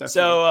 Yeah, definitely.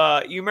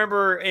 So you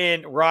remember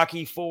in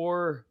Rocky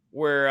 4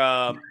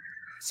 where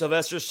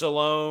Sylvester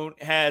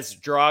Stallone has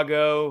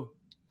Drago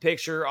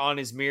picture on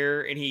his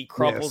mirror and he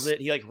crumples it.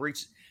 He like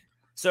reaches.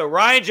 So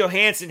Ryan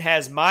Johansson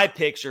has my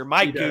picture,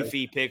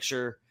 goofy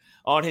picture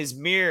on his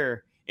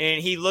mirror,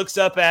 and he looks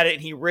up at it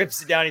and he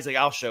rips it down. He's like,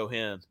 "I'll show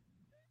him."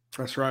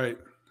 That's right.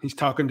 He's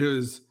talking to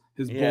his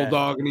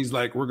bulldog, and he's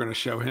like, "We're going to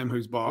show him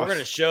who's boss. We're going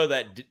to show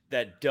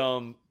that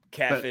dumb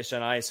catfish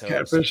on ice host.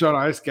 Catfish on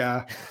ice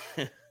guy."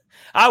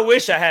 I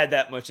wish I had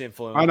that much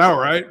influence. I know,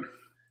 right?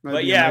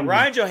 But yeah, amazing.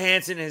 Ryan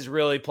Johansson has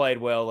really played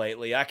well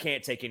lately. I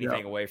can't take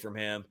anything away from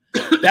him.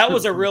 That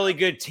was a really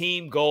good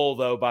team goal,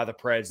 though, by the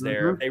Preds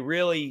there.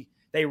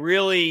 They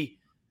really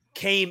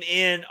came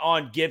in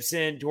on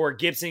Gibson to where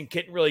Gibson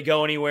couldn't really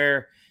go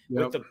anywhere.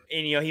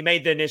 He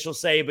made the initial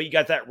save, but you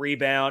got that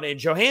rebound. And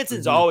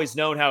Johansson's always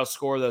known how to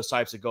score those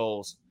types of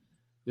goals.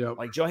 Yep,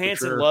 like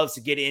Johansson loves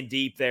to get in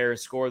deep there and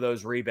score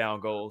those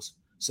rebound goals.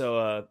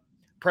 So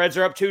Preds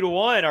are up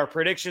 2-1. Our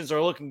predictions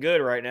are looking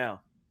good right now.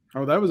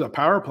 Oh, that was a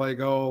power play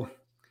goal.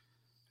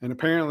 And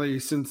apparently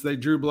since they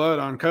drew blood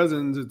on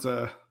Cousins, it's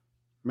a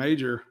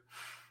major.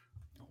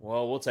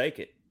 Well, we'll take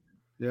it.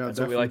 Yeah, that's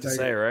what we like to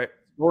say, right?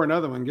 Or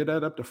another one. Get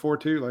that up to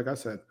 4-2, like I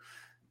said.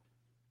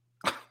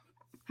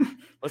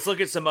 Let's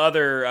look at some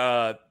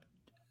other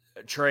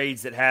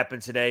trades that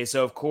happened today.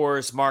 So, of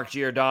course, Mark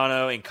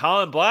Giordano and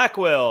Colin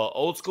Blackwell,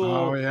 old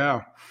school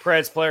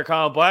Preds player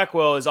Colin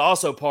Blackwell is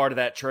also part of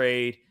that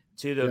trade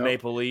to the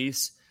Maple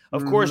Leafs.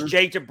 Of course,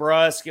 Jake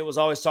DeBrusk, it was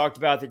always talked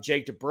about that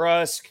Jake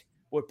DeBrusk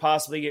would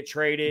possibly get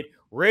traded.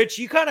 Rich,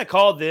 you kind of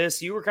called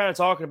this. You were kind of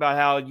talking about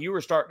how you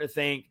were starting to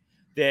think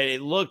that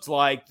it looked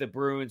like the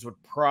Bruins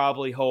would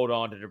probably hold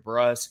on to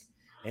DeBrusk,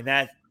 and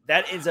that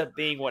ends up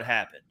being what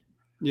happened.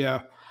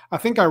 Yeah. I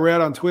think I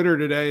read on Twitter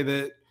today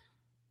that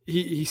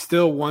he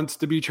still wants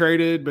to be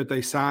traded, but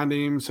they signed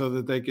him so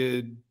that they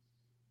could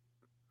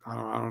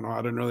I don't know. I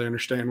didn't really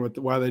understand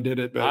why they did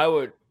it, but I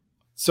would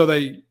so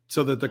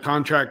that the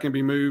contract can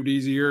be moved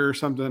easier or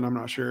something. I'm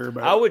not sure,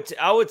 but I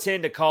would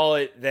tend to call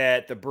it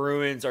that the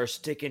Bruins are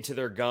sticking to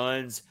their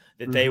guns,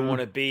 that they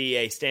want to be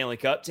a Stanley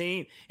Cup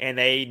team, and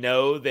they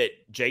know that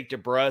Jake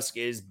DeBrusk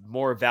is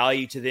more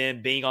value to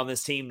them being on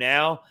this team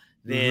now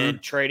than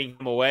trading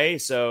him away.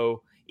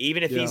 So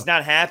even if he's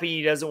not happy,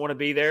 he doesn't want to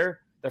be there,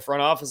 the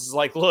front office is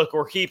like, look,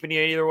 we're keeping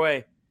you either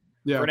way.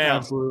 Yeah, for now.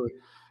 Absolutely.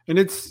 And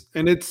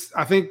it's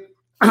I think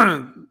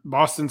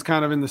Boston's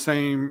kind of in the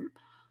same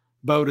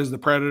boat as the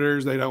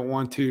Predators. They don't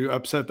want to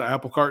upset the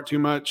apple cart too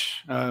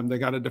much. They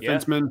got a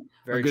defenseman,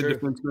 a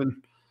good defenseman,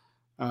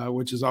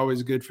 which is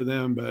always good for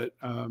them. But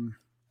I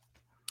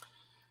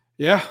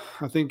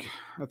think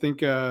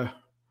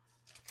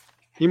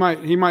he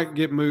might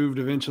get moved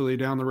eventually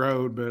down the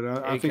road. But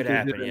I think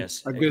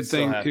it's a good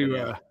thing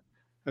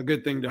a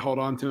good thing to hold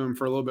on to him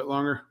for a little bit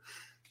longer.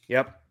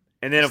 Yep.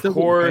 And then, of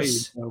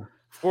course,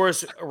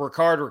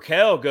 Rickard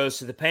Rakell goes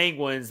to the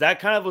Penguins. That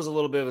kind of was a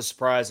little bit of a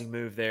surprising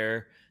move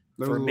there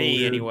for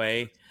me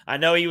anyway. I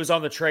know he was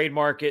on the trade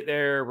market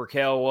there,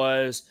 Rakell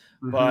was,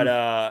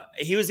 but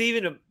he was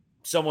even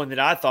someone that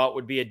I thought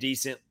would be a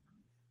decent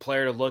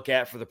player to look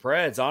at for the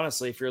Preds,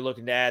 honestly, if you're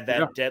looking to add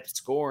that depth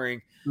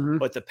scoring.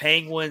 But the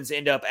Penguins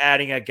end up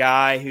adding a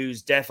guy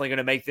who's definitely going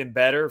to make them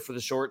better for the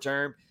short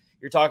term.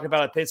 You're talking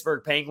about a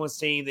Pittsburgh Penguins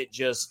team that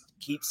just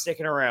keeps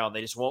sticking around.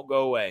 They just won't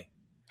go away.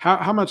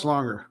 How much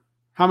longer?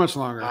 How much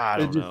longer? I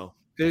don't know.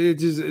 It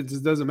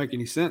just doesn't make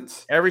any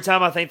sense. Every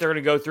time I think they're going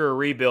to go through a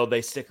rebuild,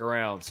 they stick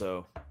around.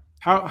 So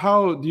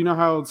how do you know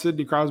how old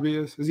Sidney Crosby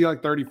is? Is he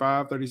like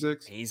 35,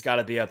 36? He's got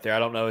to be up there. I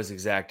don't know his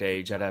exact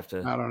age. I'd have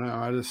to. I don't know.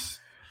 And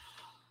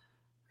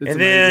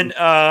amazing.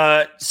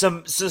 Then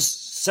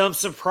some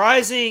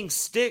surprising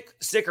stick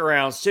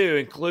arounds too,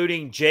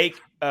 including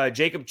Jacob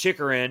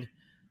Chikrin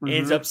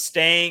ends up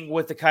staying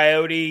with the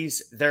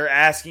Coyotes. Their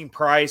asking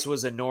price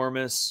was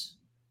enormous.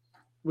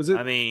 Was it?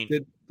 I mean,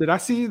 did I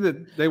see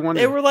that they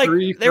wanted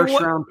three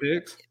first-round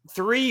picks?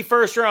 3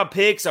 first-round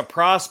picks, a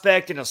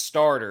prospect, and a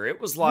starter. It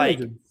was like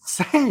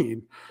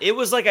insane. It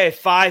was like a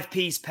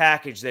 5-piece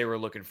package they were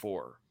looking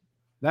for.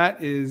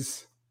 That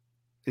is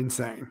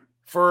insane.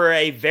 For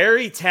a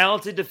very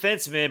talented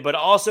defenseman, but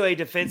also a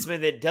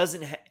defenseman that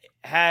doesn't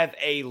have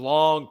a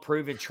long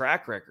proven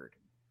track record.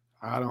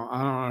 I don't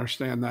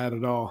understand that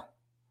at all.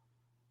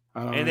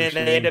 Then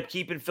they end up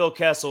keeping Phil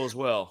Kessel as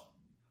well.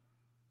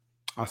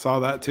 I saw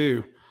that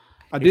too.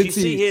 Did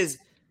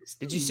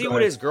you see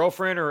what his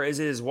girlfriend, or is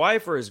it his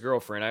wife or his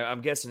girlfriend?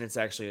 I'm guessing it's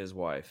actually his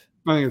wife.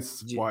 I think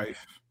it's his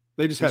wife.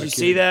 They just had a kid. Did you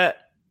see that?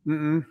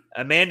 Mm-mm.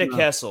 Amanda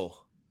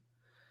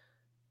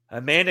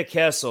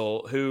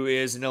Kessel, who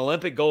is an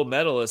Olympic gold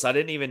medalist. I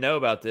didn't even know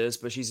about this,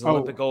 but she's an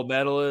Olympic gold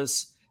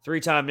medalist,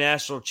 3-time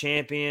national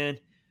champion.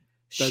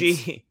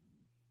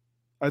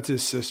 That's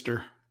his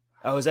sister.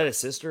 Oh, is that his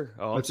sister?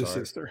 Oh, that's his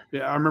sister.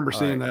 Yeah, I remember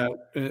seeing that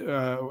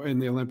in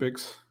the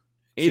Olympics.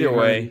 Either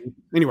way.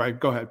 Anyway,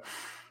 go ahead.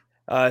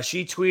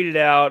 She tweeted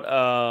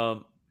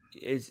out,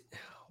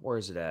 where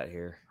is it at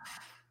here?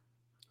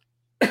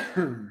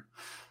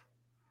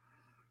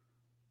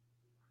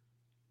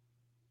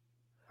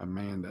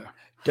 Amanda.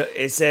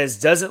 It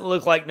says, doesn't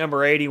look like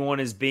number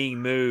 81 is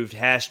being moved.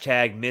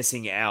 #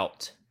 missing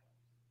out.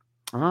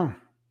 Oh,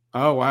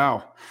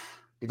 wow.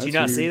 Did you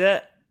not see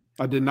that?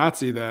 I did not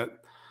see that.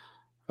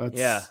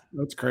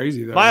 That's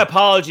crazy though. My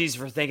apologies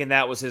for thinking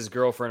that was his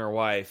girlfriend or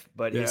wife,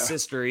 but his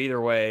sister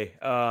either way.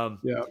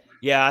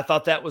 I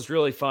thought that was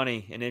really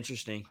funny and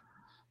interesting.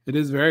 It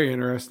is very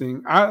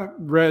interesting. I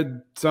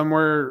read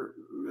somewhere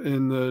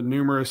in the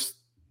numerous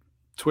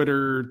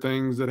Twitter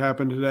things that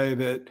happened today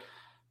that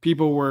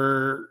people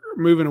were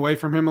moving away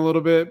from him a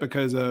little bit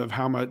because of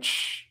how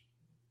much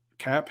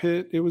cap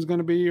hit it was going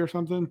to be or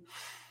something.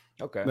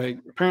 Okay. Like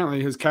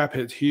apparently his cap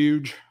hit's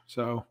huge.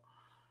 So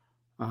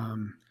I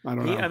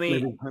don't know. I mean,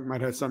 maybe that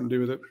might have something to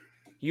do with it.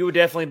 You would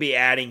definitely be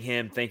adding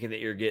him thinking that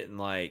you're getting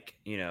a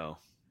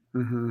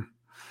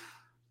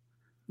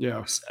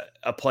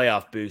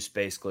playoff boost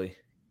basically.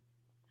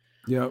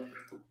 Yep.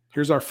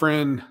 Here's our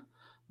friend,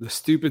 the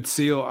Stupid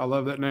Seal. I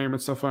love that name.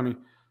 It's so funny.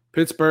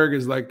 Pittsburgh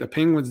is like the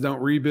Penguins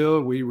don't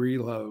rebuild, we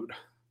reload.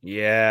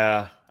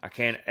 Yeah. I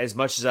can't, as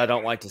much as I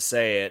don't like to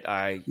say it,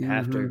 I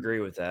have to agree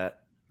with that.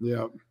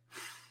 Yep.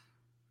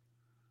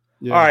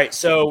 Yeah. All right,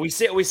 so we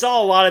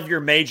saw a lot of your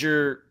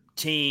major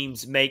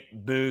teams make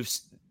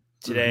moves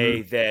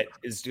today that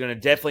is going to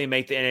definitely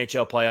make the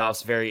NHL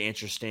playoffs very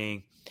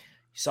interesting. You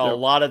saw a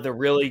lot of the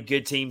really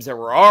good teams that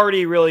were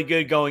already really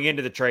good going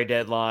into the trade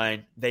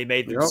deadline. They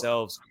made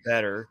themselves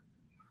better.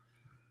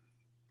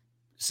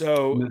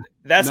 So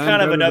that's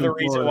kind of another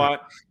reason why.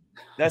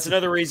 That's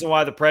another reason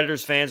why the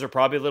Predators fans are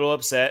probably a little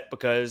upset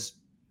because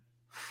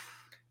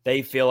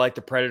they feel like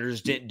the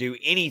Predators didn't do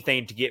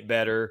anything to get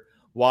better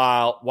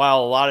while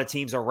a lot of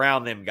teams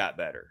around them got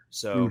better.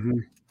 So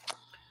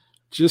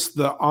just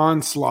the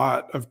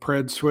onslaught of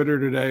Preds Twitter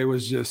today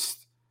was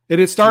just it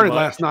had Too started much.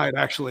 last night,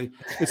 actually.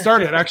 It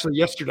started actually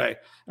yesterday.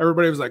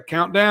 Everybody was like,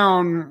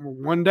 countdown,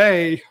 one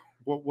day,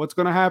 what's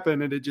going to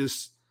happen? And it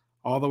just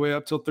all the way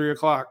up till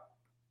 3:00.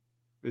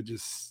 It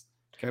just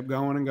kept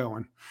going and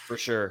going. For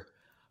sure.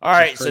 All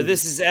right, so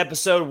this is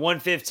episode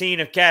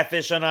 115 of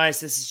Catfish on Ice.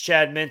 This is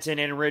Chad Minton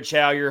and Rich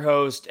Howe, your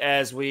host,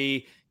 as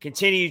we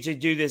continue to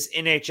do this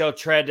NHL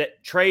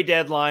trade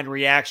deadline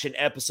reaction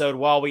episode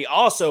while we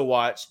also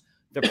watch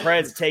the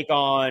Preds take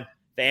on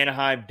the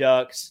Anaheim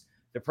Ducks.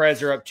 The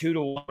Preds are up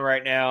 2-1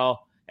 right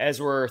now as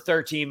we're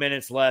 13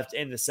 minutes left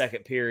in the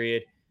second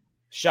period.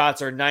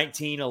 Shots are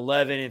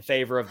 19-11 in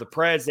favor of the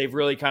Preds. They've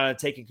really kind of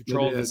taken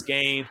control of this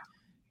game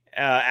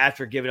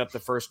after giving up the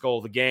first goal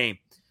of the game.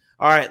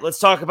 All right, let's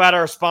talk about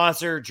our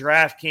sponsor,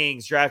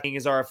 DraftKings. DraftKings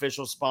is our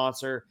official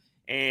sponsor,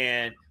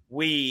 and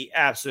we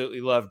absolutely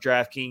love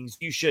DraftKings.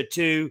 You should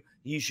too.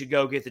 You should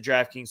go get the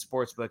DraftKings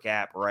Sportsbook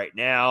app right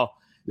now,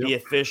 the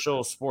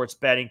official sports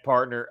betting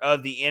partner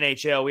of the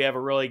NHL. We have a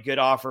really good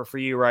offer for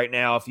you right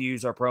now if you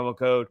use our promo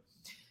code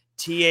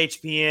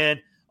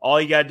THPN.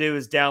 All you got to do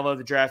is download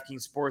the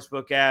DraftKings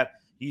Sportsbook app,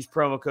 use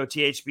promo code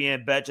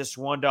THPN, bet just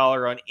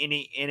 $1 on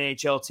any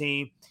NHL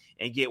team,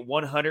 and get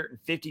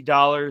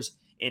 $150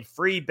 in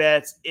free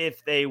bets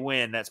if they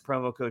win. That's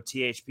promo code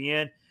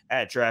THPN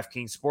at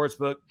DraftKings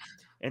Sportsbook,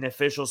 an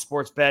official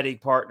sports betting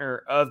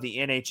partner of the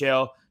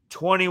NHL.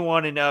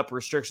 21 and up,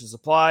 restrictions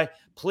apply.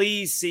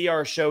 Please see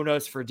our show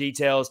notes for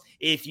details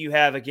if you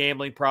have a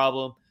gambling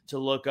problem to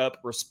look up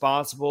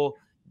responsible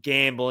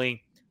gambling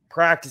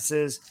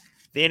practices.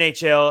 The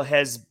NHL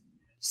has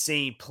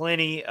seen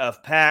plenty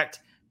of packed,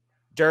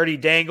 dirty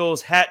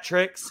dangles, hat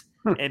tricks,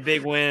 and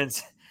big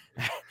wins.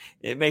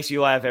 It makes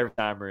you laugh every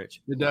time,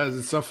 Rich. It does.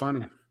 It's so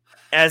funny.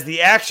 As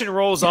the action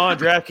rolls on,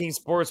 DraftKings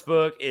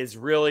Sportsbook is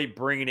really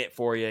bringing it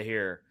for you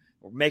here.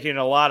 We're making it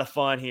a lot of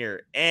fun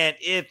here. And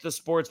if the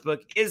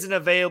Sportsbook isn't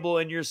available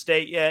in your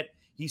state yet,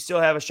 you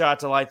still have a shot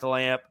to light the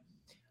lamp.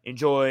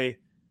 Enjoy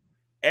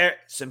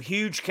some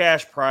huge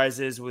cash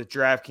prizes with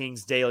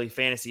DraftKings Daily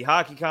Fantasy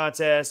Hockey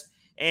Contest.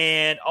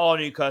 And all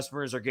new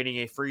customers are getting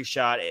a free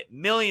shot at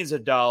millions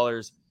of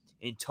dollars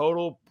in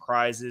total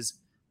prizes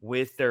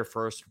with their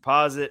first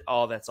deposit.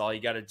 That's all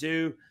you got to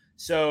do.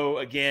 So,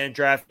 again,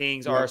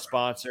 DraftKings, our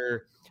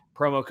sponsor,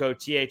 promo code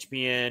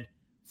THPN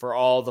for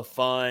all the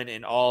fun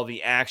and all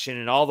the action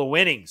and all the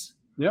winnings.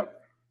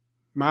 Yep.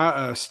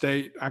 My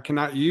state, I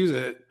cannot use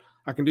it.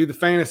 I can do the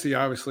fantasy,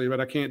 obviously,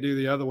 but I can't do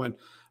the other one.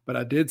 But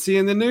I did see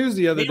in the news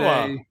the other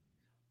day.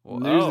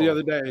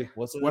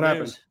 What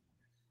happened?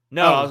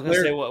 No, I was going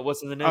to say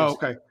what's in the news. Oh,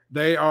 okay.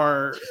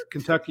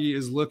 Kentucky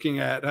is looking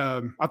at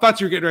I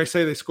thought you were getting ready to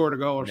say they scored a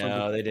goal or something.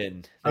 No, they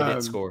didn't. They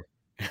didn't score.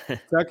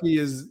 Kentucky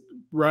is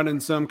running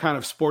some kind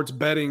of sports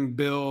betting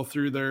bill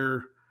through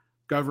their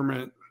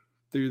government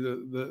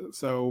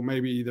so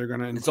maybe they're going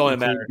to. It's only a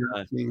matter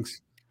of time.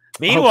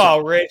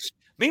 Meanwhile,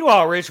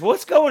 Rich,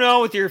 what's going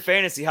on with your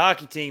fantasy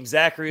hockey team?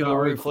 Zachary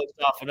LaRue flips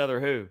off another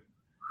who?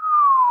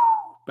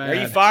 Bad. Are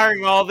you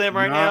firing all of them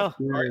right now?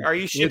 Are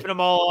you shipping them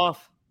all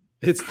off?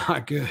 It's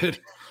not good.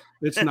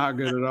 It's not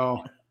good at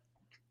all.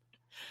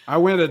 I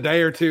went a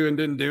day or two and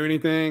didn't do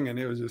anything, and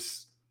it was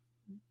just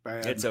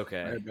bad. It's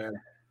okay. Bad.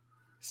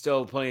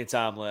 Still plenty of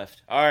time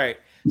left. All right.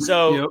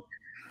 So,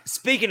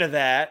 Speaking of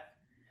that,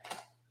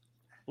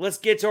 let's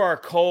get to our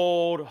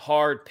cold,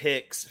 hard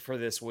picks for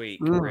this week,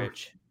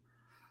 Rich.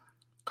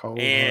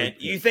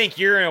 You think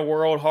you're in a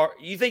world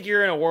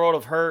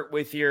of hurt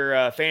with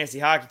your fantasy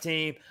hockey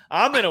team?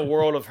 I'm in a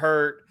world of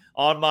hurt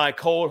on my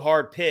cold,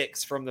 hard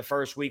picks from the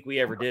first week we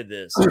ever did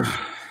this.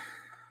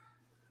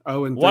 Why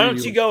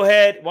don't you go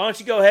ahead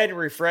and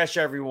refresh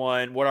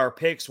everyone what our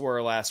picks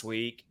were last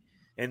week,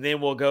 and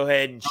then we'll go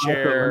ahead and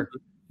share.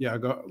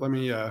 Let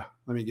me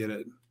get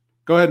it.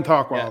 Go ahead and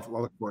talk while I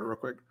look for it real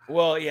quick.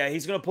 Well,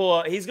 he's gonna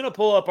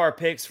pull up our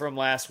picks from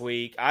last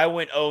week. I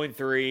went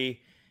 0-3.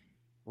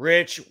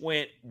 Rich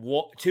went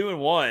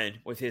 2-1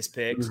 with his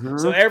picks. Mm-hmm.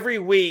 So every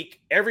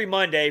week, every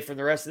Monday for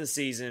the rest of the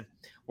season,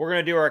 we're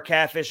going to do our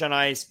Catfish on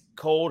Ice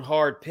cold,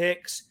 hard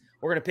picks.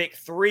 We're going to pick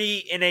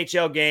 3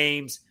 NHL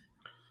games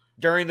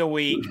during the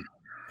week,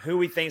 who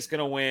we think is going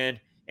to win,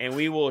 and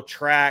we will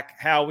track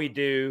how we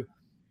do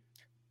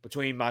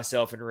between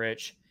myself and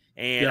Rich.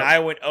 And I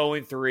went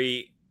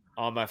 0-3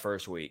 on my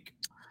first week.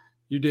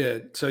 You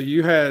did. So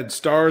you had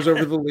Stars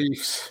over the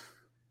Leafs,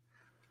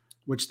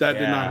 which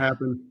did not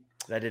happen.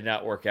 That did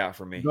not work out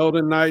for me.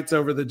 Golden Knights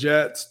over the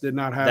Jets did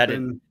not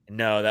happen.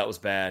 That was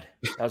bad.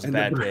 That was a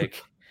bad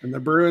pick. And the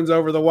Bruins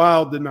over the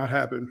Wild did not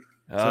happen.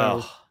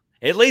 Oh,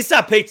 at least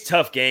I picked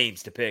tough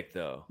games to pick,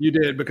 though. You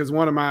did, because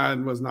one of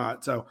mine was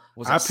not. So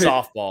I picked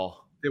softball.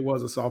 It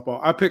was a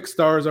softball. I picked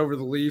Stars over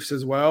the Leafs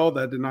as well.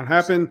 That did not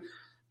happen.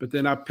 But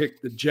then I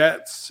picked the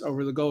Jets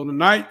over the Golden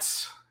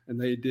Knights,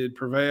 and they did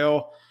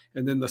prevail.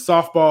 And then the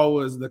softball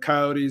was the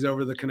Coyotes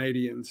over the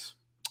Canadians,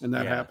 and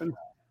that happened.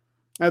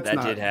 That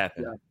did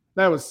happen. Yeah.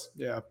 That was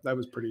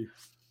pretty.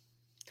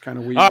 kind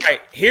of weak. All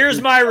right,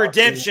 here's my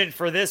redemption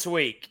for this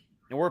week.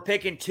 And we're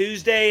picking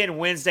Tuesday and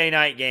Wednesday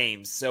night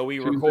games. So we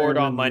record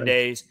on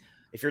Mondays.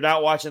 If you're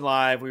not watching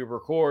live, we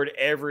record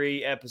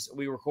every episode.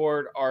 We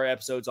record our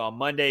episodes on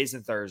Mondays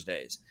and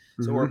Thursdays.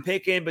 So we're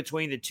picking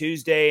between the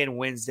Tuesday and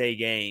Wednesday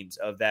games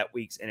of that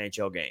week's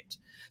NHL games.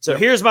 So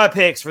here's my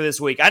picks for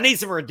this week. I need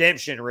some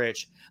redemption,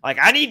 Rich. Like,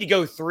 I need to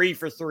go 3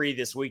 for 3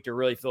 this week to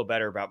really feel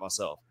better about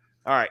myself.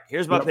 All right,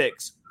 here's my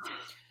picks.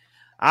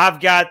 I've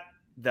got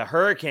the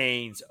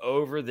Hurricanes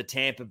over the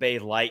Tampa Bay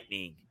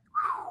Lightning.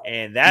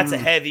 And that's a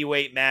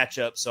heavyweight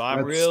matchup. So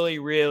I'm really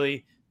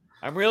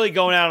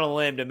going out on a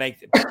limb to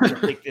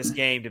pick this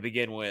game to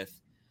begin with.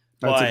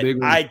 But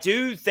I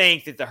do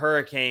think that the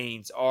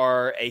Hurricanes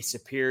are a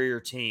superior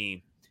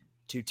team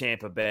to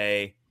Tampa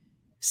Bay.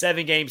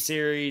 7-game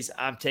series,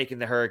 I'm taking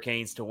the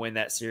Hurricanes to win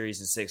that series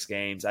in 6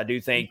 games. I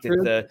do think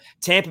that the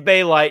Tampa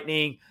Bay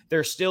Lightning,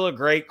 they're still a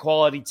great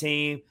quality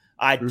team.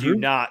 I do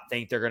not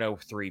think they're going to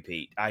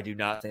three-peat. I do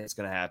not think it's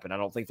going to happen. I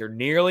don't think they're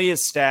nearly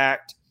as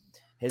stacked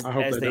as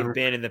they've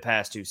been in the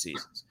past 2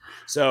 seasons.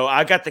 So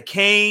I got the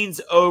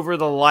Canes over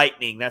the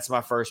Lightning. That's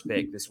my first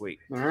pick this week.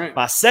 All right.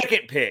 My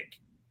second pick,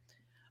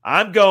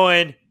 I'm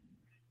going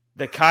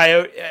the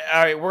Coyote.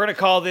 All right, we're going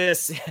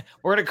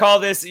to call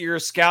this your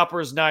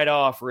scalper's night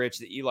off, Rich,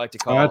 that you like to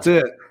call. That's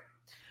it.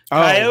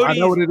 Coyotes, I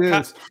know what it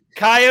is.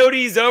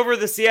 Coyotes over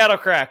the Seattle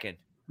Kraken.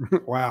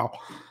 Wow.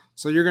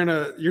 So you're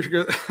gonna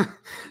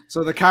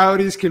so the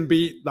Coyotes can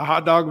beat the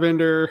hot dog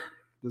vendor,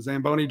 the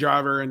Zamboni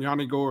driver, and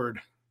Yanni Gourde.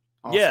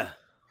 Awesome. Yeah.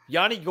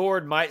 Yanni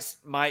Gourde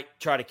might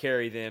try to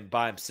carry them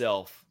by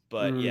himself,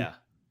 but yeah.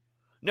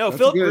 No,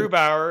 Philip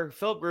Grubauer.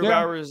 Philip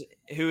Grubauer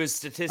who is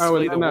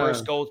statistically the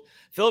worst goal.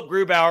 Philip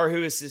Grubauer,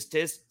 who is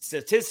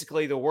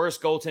statistically the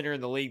worst goaltender in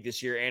the league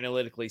this year,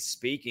 analytically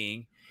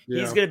speaking.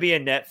 He's going to be a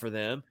net for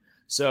them.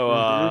 So,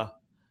 I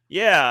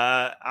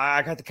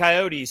got the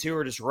Coyotes, who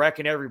are just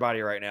wrecking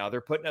everybody right now.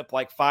 They're putting up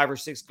like 5 or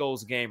 6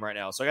 goals a game right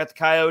now. So I got the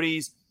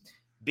Coyotes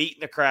beating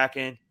the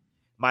Kraken.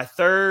 My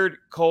third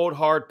cold,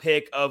 hard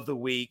pick of the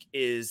week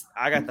is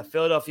I got the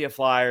Philadelphia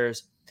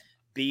Flyers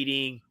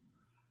beating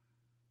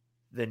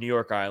the New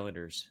York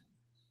Islanders.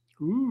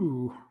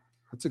 Ooh,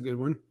 that's a good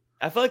one.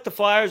 I feel like the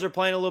Flyers are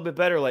playing a little bit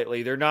better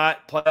lately. They're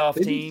not playoff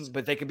team,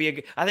 but they could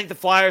be I think the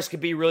Flyers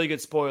could be really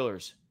good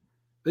spoilers.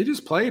 They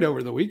just played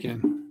over the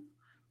weekend.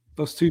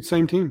 Those 2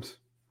 same teams.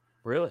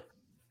 Really?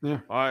 Yeah.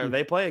 All right,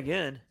 they play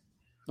again.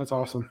 That's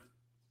awesome.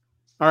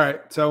 All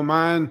right, so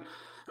mine,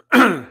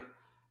 I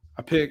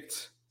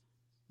picked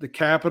the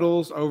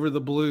Capitals over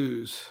the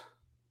Blues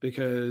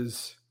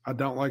because I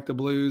don't like the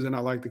Blues and I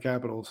like the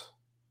Capitals.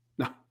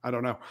 No, I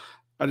don't know.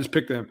 I just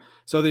picked them.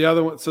 So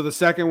the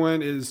second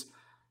one is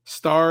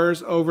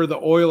Stars over the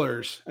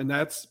Oilers, and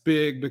that's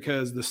big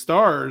because the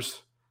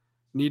Stars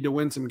need to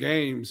win some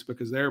games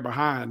because they're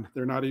behind.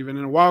 They're not even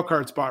in a wild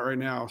card spot right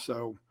now.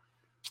 So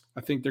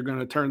I think they're going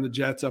to turn the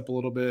Jets up a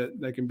little bit.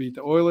 They can beat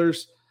the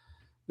Oilers.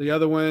 The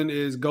other one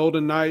is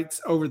Golden Knights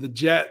over the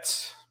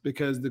Jets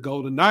because the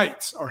Golden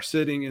Knights are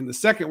sitting in the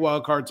second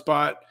wild card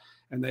spot,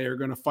 and they are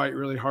going to fight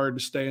really hard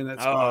to stay in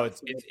that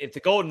spot. If the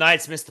Golden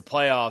Knights miss the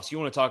playoffs, you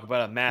want to talk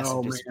about a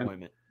massive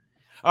disappointment.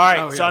 All right,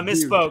 I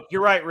misspoke. Huge.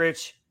 You're right,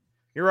 Rich.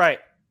 You're right.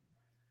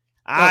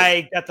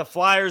 I got the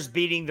Flyers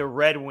beating the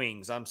Red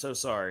Wings. I'm so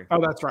sorry. Oh,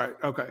 that's right.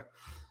 Okay.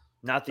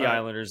 Not the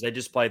Islanders. They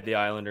just played the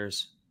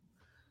Islanders.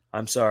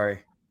 I'm sorry.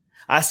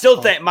 I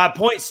still think my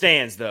point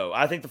stands, though.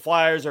 I think the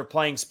Flyers are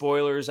playing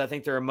spoilers. I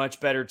think they're a much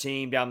better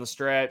team down the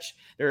stretch.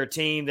 They're a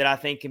team that I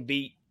think can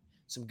beat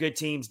some good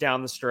teams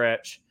down the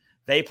stretch.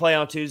 They play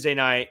on Tuesday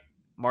night,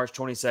 March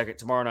 22nd,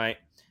 tomorrow night.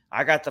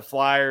 I got the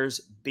Flyers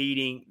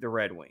beating the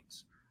Red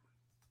Wings.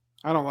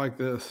 I don't like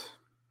this.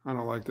 I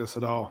don't like this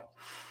at all.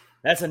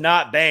 That's a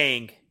not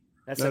bang.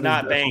 That's a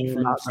not bang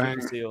from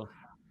Stephen Steele.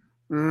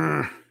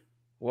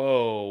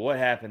 Whoa, what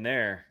happened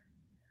there?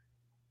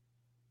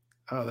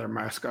 Oh, their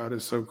mascot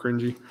is so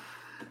cringy.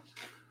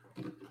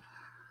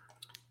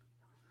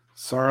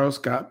 Saros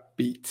got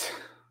beat.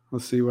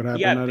 Let's see what happened.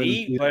 He got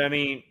beat, but I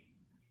mean,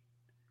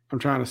 I'm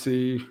trying to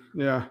see.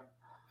 Yeah.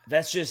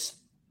 That's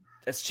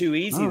too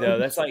easy, though.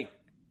 That's like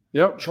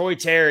Troy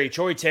Terry.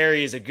 Troy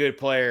Terry is a good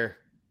player.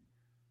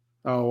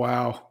 Oh,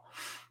 wow.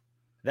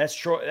 That's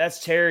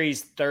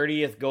Terry's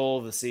 30th goal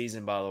of the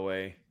season, by the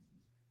way.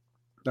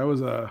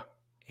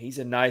 He's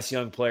a nice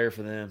young player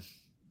for them.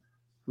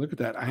 Look at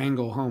that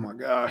angle. Oh my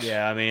gosh.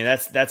 Yeah, I mean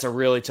that's a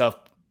really tough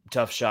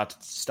shot to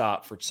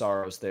stop for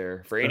Saros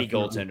there, for any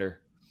goaltender.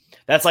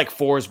 That's like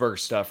Forsberg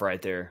stuff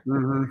right there.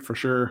 For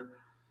sure.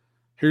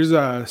 Here's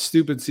a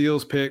stupid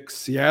Seals pick.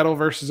 Seattle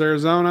versus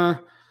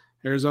Arizona.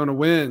 Arizona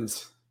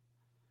wins.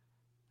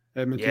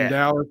 Edmonton,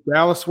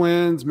 Dallas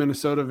wins.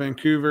 Minnesota,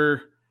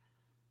 Vancouver.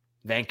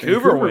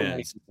 Vancouver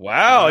wins.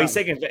 Wow, he's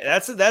taking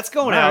that's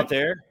going out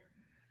there.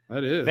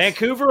 That is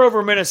Vancouver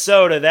over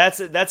Minnesota.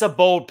 That's a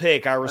bold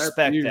pick. I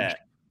respect that.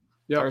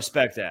 Yep. I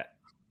respect that.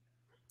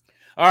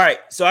 All right,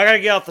 so I got to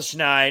get off the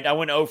schneid. I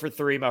went 0 for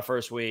 3 my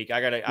first week. I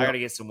got to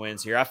get some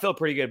wins here. I feel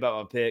pretty good about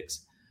my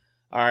picks.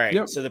 All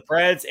right, so the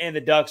Preds and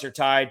the Ducks are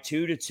tied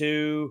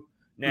 2-2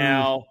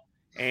 now.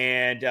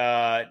 And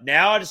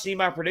now I just need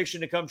my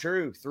prediction to come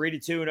true.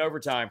 3-2 in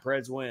overtime.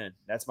 Preds win.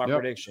 That's my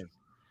prediction.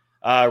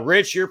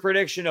 Rich, your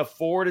prediction of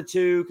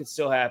 4-2 could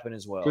still happen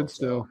as well. Could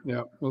still.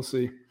 Yeah, we'll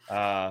see.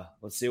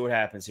 Let's see what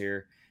happens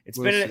here.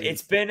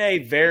 It's been a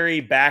very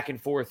back and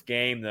forth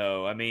game,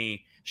 though. I mean,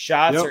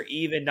 shots are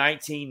even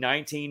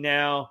 19-19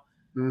 now.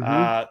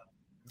 Mm-hmm.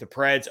 The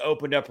Preds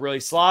opened up really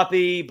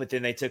sloppy, but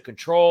then they took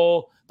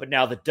control. But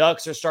now the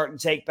Ducks are starting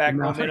to take back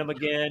momentum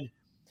again.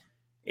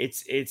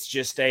 It's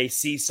just a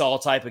seesaw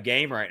type of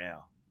game right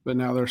now. But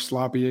now they're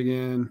sloppy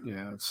again.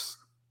 Yeah, it's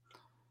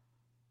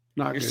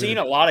not. You're seeing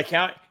a lot of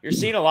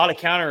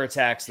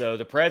counterattacks, though.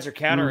 The Preds are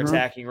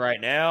counterattacking right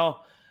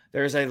now.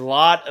 There's a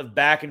lot of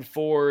back and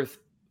forth,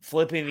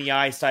 flipping the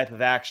ice type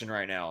of action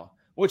right now,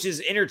 which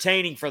is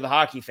entertaining for the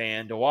hockey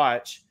fan to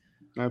watch,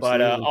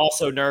 but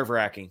also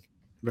nerve-wracking.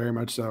 Very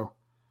much so.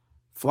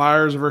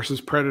 Flyers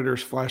versus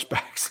Predators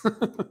flashbacks.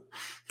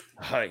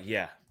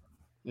 Yeah,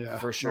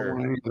 for sure. I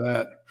want to hear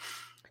that.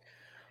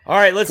 All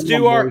right, let's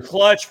do our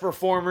clutch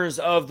performers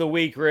of the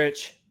week,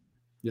 Rich.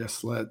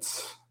 Yes,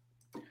 let's.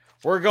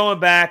 We're going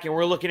back and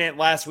we're looking at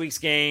last week's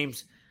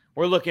games.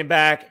 We're looking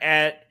back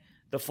at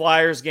the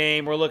Flyers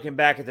game. We're looking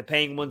back at the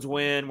Penguins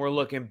win. We're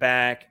looking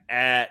back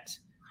at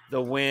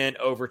the win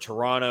over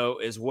Toronto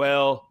as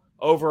well.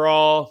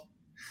 Overall,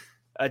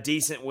 a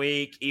decent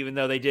week, even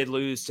though they did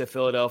lose to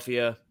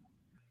Philadelphia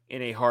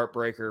in a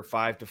heartbreaker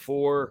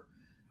 5-4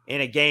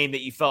 in a game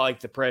that you felt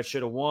like the Preds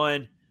should have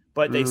won.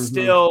 But they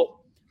still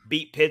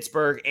beat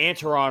Pittsburgh and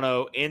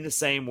Toronto in the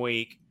same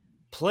week.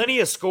 Plenty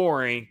of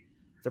scoring.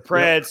 The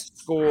Preds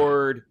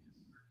scored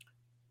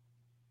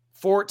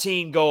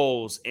 14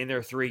 goals in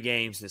their 3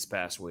 games this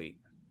past week.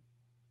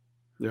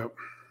 Yep.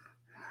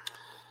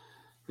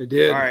 They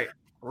did. All right.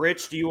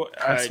 Rich,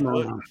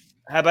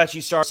 how about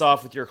you start us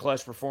off with your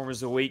clutch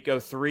performers of the week? Go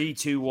 3,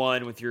 2,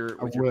 1 with your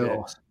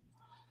picks.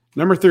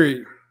 Number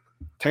 3,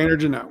 Tanner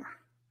Jeannot.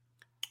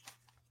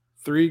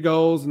 3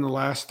 goals in the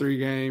last 3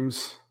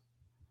 games.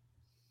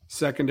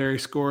 Secondary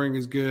scoring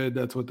is good.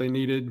 That's what they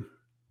needed.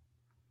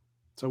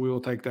 So we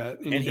will take that.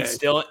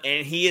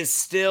 He is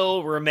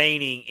still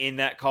remaining in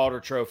that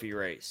Calder Trophy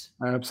race.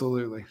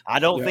 Absolutely. I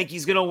don't think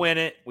he's going to win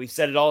it. We've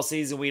said it all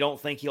season. We don't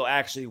think he'll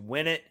actually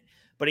win it,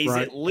 but he's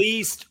at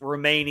least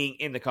remaining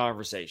in the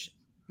conversation.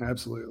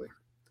 Absolutely.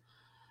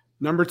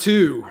 Number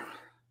 2,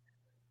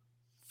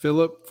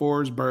 Philip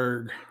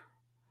Forsberg.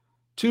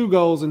 2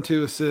 goals and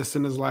 2 assists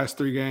in his last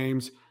 3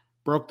 games.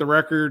 Broke the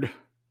record.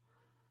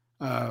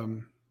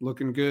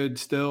 Looking good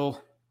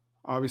still.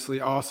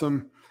 Obviously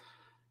awesome.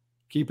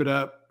 Keep it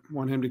up.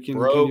 Want him to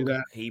continue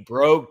that. He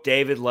broke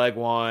David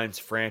Legwand's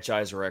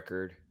franchise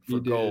record for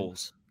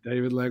goals.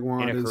 David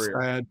Legwand is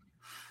sad.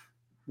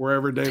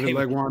 Wherever David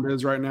Legwand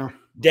is right now.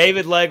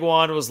 David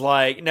Legwand was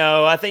like,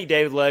 no, I think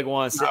David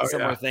Legwand's sitting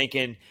somewhere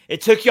thinking,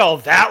 it took y'all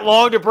that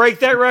long to break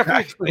that record?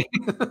 Exactly.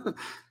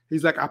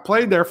 He's like, I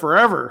played there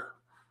forever.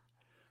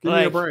 Give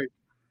me a break.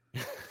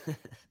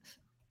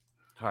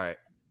 All right.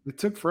 It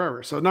took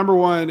forever. So number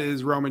 1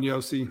 is Roman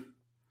Josi.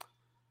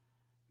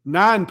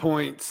 9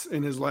 points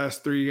in his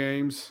last 3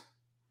 games.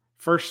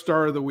 First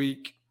star of the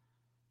week.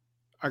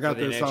 I got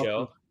this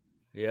off.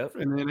 Yep.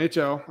 In the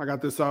NHL. I got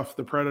this off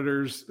the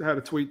Predators. I had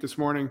a tweet this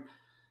morning.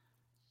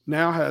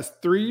 Now has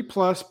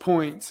 3+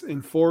 points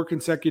in 4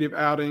 consecutive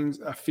outings,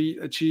 a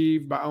feat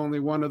achieved by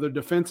only one other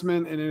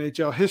defenseman in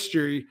NHL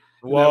history.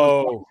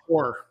 Whoa.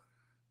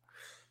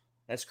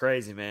 That's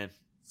crazy, man.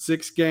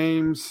 6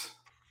 games.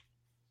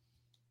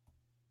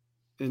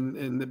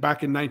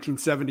 Back in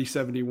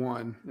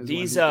 1970-71.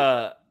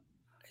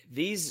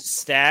 These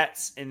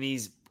stats and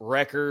these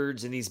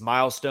records and these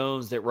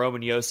milestones that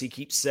Roman Josi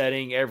keeps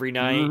setting every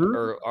night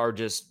are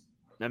just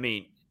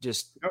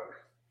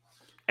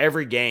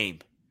every game.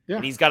 Yeah.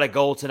 And he's got a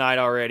goal tonight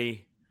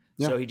already.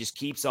 Yeah. So he just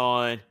keeps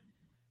on.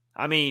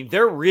 I mean,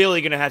 they're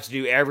really going to have to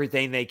do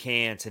everything they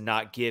can to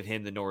not give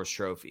him the Norris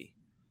Trophy.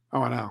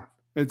 Oh, I know.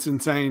 It's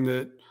insane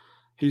that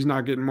he's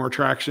not getting more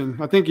traction.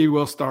 I think he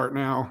will start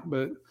now,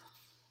 but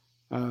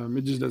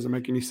it just doesn't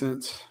make any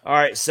sense. All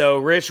right, so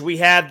Rich, we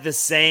have the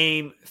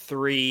same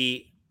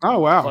 3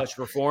 clutch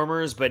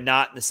performers, but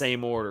not in the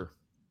same order.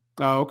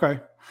 Oh, okay.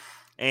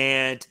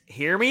 And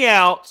hear me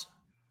out.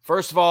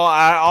 First of all,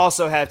 I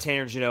also have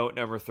Tanner Jeannot at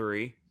number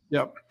 3.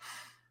 Yep.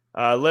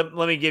 Let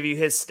me give you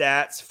his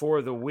stats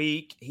for the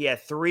week. He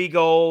had 3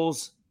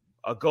 goals,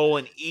 a goal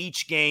in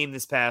each game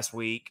this past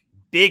week.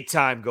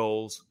 Big-time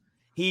goals.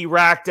 He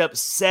racked up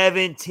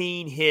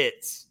 17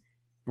 hits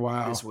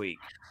this week.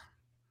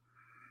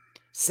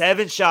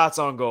 7 shots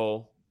on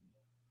goal,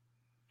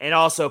 and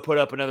also put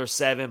up another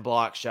 7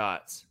 block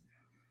shots.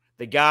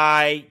 The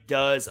guy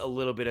does a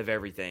little bit of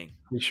everything.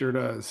 He sure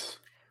does.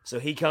 So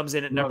he comes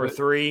in at number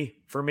 3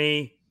 for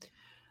me.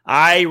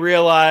 I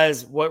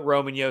realize what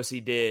Roman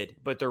Josi did,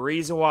 but the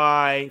reason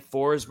why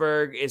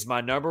Forsberg is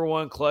my number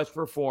 1 clutch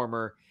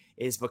performer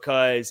is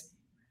because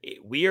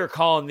we are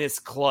calling this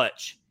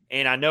clutch.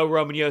 And I know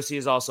Roman Josi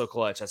is also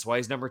clutch. That's why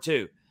he's number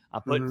 2.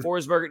 I'm putting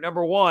Forsberg at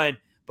number 1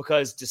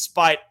 because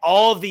despite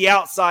all of the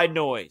outside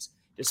noise,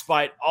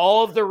 despite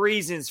all of the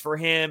reasons for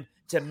him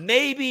to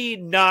maybe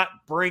not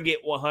bring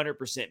it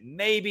 100%.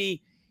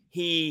 Maybe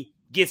he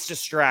gets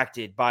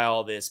distracted by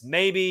all this.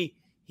 Maybe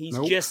he's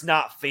just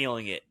not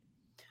feeling it.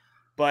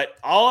 But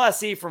all I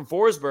see from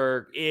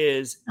Forsberg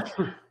is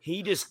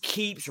he just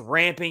keeps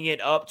ramping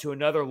it up to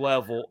another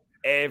level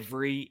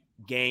every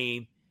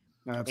game.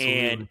 Absolutely.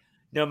 And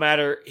no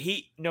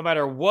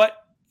matter what,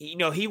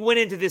 he went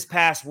into this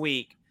past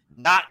week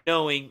not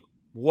knowing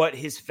what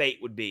his fate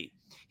would be.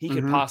 He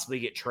could possibly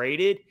get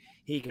traded.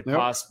 He could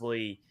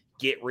possibly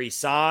get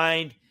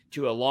re-signed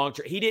to a long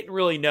term. He didn't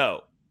really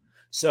know.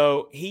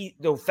 So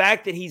the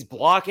fact that he's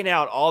blocking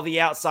out all the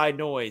outside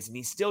noise and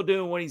he's still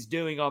doing what he's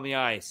doing on the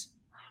ice,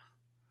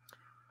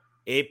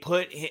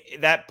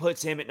 that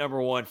puts him at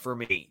number one for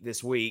me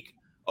this week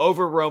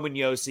over Roman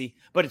Josi.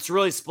 But it's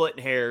really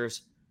splitting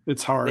hairs.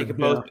 It's hard. They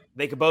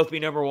could both be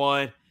number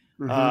one.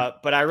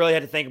 But I really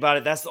had to think about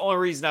it. That's the only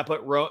reason I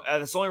put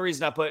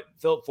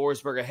Philip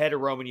Forsberg ahead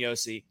of Roman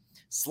Josi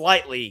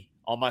slightly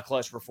on my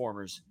clutch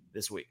performers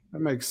this week. That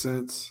makes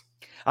sense.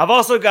 I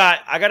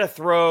got to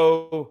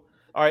throw.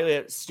 All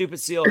right, Stupid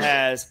Seal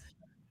has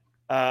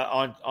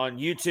on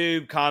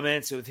YouTube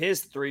comments with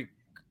his 3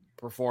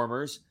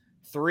 performers.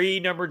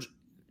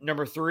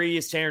 Number 3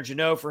 is Tanner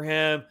Jeannot for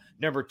him.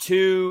 Number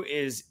 2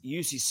 is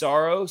UC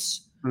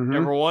Saros.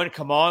 Number 1,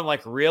 come on,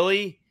 like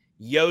really?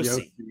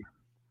 Josi.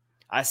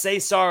 I say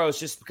Saros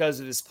just because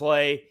of his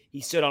play.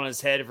 He stood on his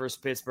head versus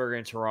Pittsburgh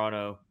and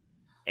Toronto.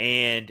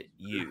 And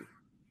you.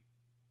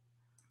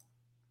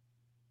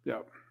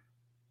 Yep.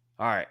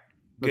 All right.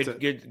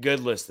 Good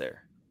list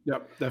there.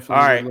 Yep, definitely.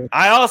 All right.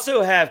 I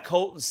also have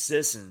Colton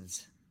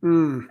Sissons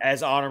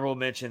as honorable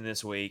mention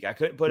this week. I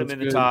couldn't put him in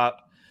the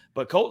top,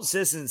 but Colton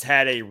Sissons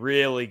had a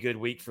really good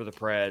week for the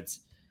Preds.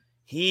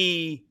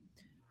 He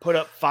put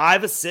up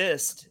 5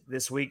 assists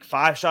this week,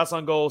 5 shots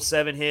on goal,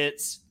 7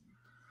 hits.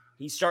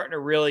 He's starting to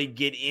really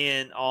get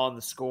in on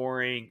the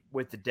scoring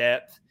with the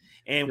depth.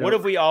 And what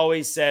have we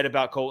always said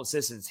about Colton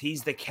Sissons?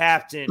 He's the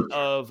captain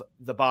of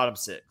the bottom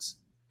 6.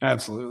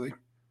 Absolutely.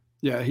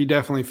 Yeah, he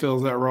definitely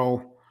fills that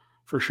role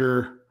for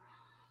sure.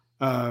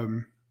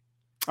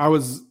 I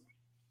was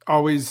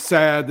always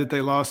sad that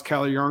they lost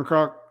Calle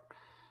Yarncroc,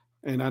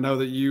 and I know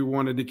that you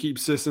wanted to keep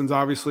Sissons,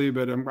 obviously,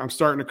 but I'm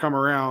starting to come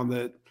around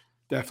that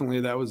definitely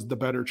that was the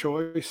better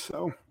choice.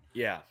 So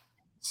yeah,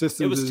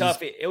 Sissons it was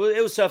tough. It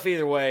was tough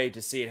either way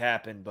to see it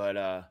happen, but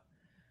all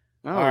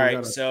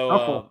right.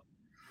 So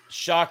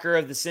shocker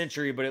of the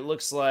century, but it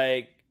looks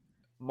like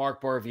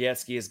Mark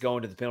Borowiecki is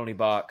going to the penalty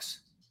box.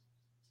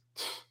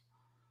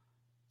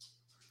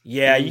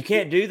 Yeah, you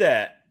can't do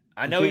that.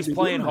 I know he's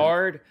playing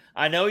hard.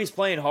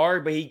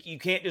 But you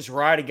can't just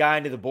ride a guy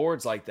into the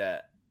boards like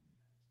that.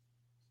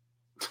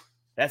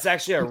 That's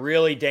actually a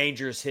really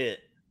dangerous hit.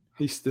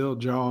 He's still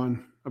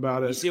jawing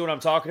about it. You see what I'm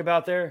talking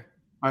about there?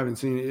 I haven't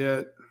seen it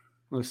yet.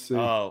 Let's see.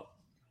 Oh,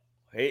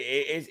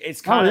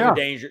 it's kind of a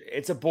danger.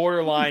 It's a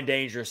borderline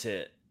dangerous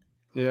hit.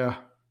 Yeah.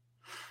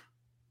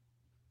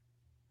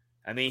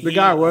 I mean, the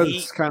guy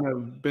was kind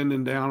of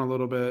bending down a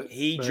little bit.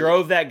 He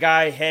drove that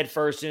guy head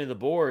first into the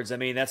boards. I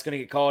mean, that's going to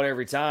get called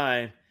every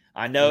time.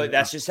 I know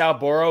that's just how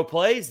Boro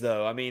plays,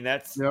 though. I mean,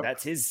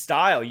 that's his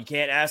style. You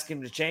can't ask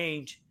him to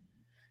change.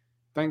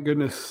 Thank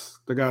goodness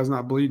the guy's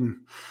not bleeding.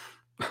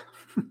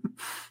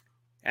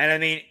 And I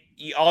mean,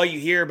 all you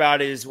hear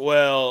about is,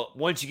 well,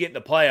 once you get in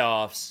the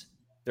playoffs,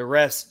 the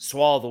refs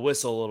swallow the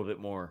whistle a little bit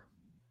more.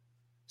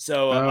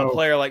 So a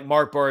player like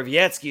Mark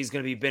Borowiecki is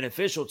going to be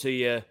beneficial to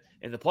you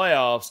in the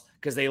playoffs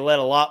because they let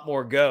a lot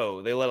more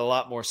go. They let a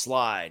lot more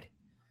slide.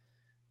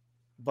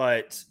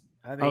 But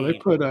I mean, they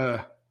put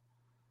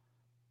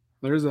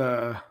there's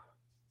a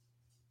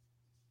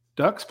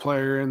Ducks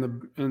player in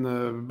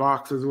the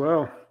box as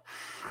well.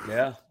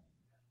 Yeah.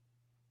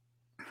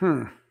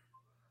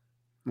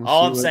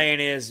 All I'm saying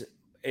is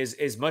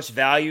as much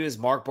value as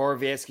Mark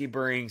Borowiecki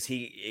brings,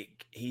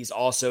 he's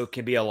also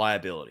can be a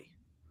liability.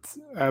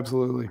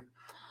 Absolutely.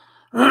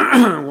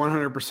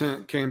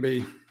 100% can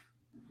be.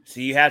 So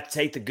you have to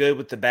take the good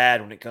with the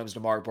bad when it comes to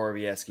Mark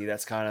Borowiecki.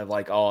 That's kind of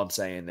like all I'm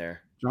saying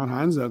there. John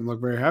Hines doesn't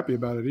look very happy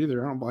about it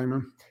either. I don't blame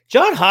him.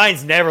 John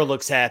Hines never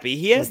looks happy.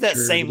 He has that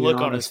same look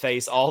on his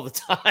face all the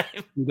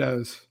time. He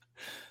does.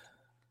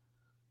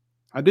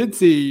 I did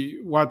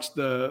watch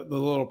the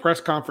little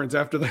press conference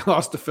after they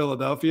lost to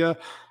Philadelphia,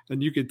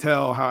 and you could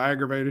tell how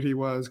aggravated he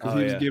was because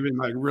he was giving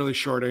like really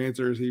short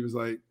answers. He was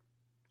like,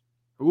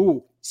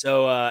 ooh.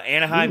 So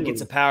Anaheim gets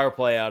a power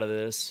play out of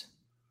this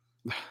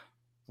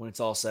when it's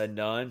all said and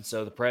done.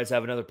 So the Preds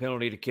have another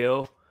penalty to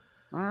kill.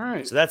 All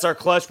right. So that's our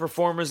clutch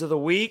performers of the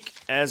week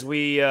as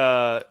we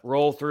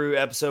roll through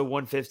episode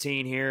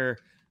 115 here.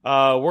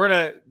 We're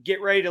going to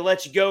get ready to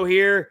let you go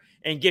here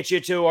and get you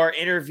to our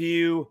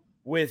interview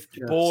with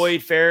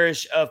Boyd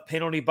Farish of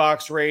Penalty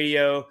Box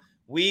Radio.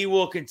 We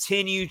will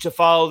continue to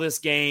follow this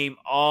game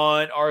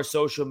on our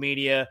social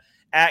media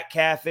at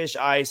Catfish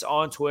Ice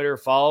on Twitter.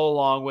 Follow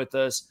along with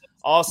us.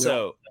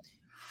 Also,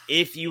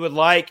 if you would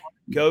like,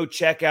 go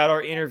check out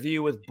our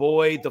interview with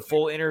Boyd, the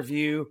full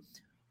interview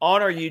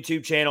on our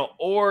YouTube channel,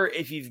 or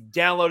if you've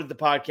downloaded the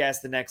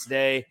podcast the next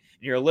day and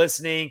you're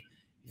listening,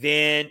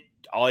 then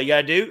all you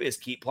got to do is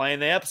keep playing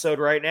the episode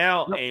right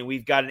now. Yep. And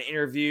we've got an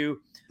interview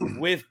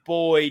with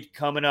Boyd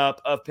coming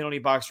up of Penalty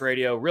Box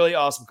Radio. Really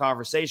awesome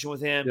conversation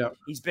with him. Yep,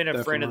 He's been a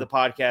definitely. friend of the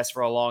podcast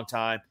for a long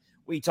time.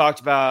 We talked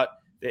about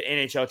the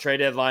NHL trade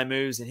deadline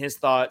moves and his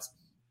thoughts.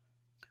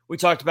 We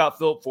talked about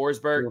Philip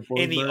Forsberg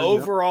and the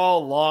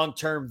overall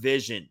long-term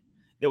vision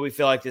that we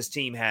feel like this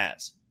team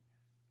has.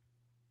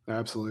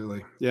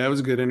 Absolutely. Yeah, it was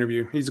a good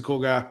interview. He's a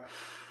cool guy.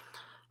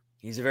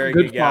 He's a very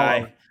good guy.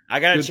 Follow. I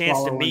got a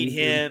chance to meet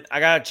him. I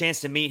got a chance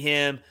to meet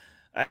him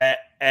at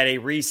a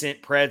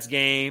recent Preds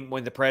game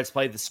when the Preds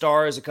played the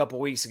Stars a couple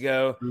weeks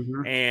ago.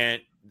 Mm-hmm.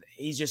 And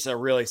he's just a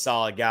really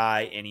solid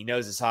guy, and he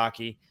knows his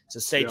hockey. So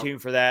stay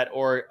tuned for that.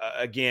 Or,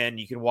 again,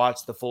 you can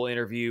watch the full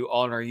interview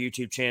on our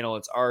YouTube channel.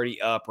 It's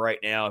already up right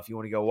now if you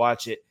want to go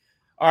watch it.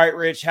 All right,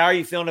 Rich, how are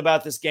you feeling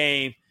about this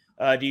game?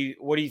 What do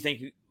you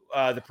think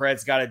the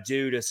Preds got to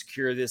do to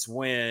secure this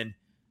win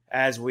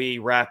as we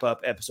wrap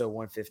up episode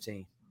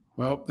 115?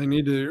 Well, they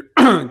need to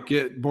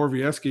get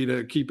Borowiecki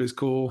to keep his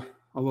cool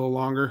a little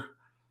longer,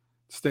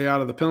 stay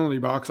out of the penalty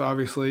box,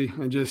 obviously,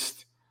 and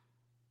just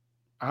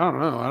I don't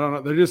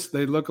know.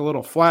 They look a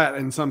little flat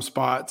in some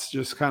spots.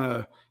 Just kind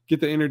of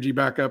get the energy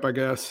back up, I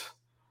guess.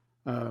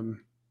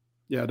 Don't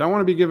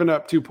want to be giving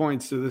up 2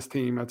 points to this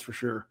team. That's for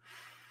sure.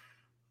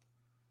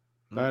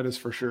 That is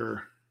for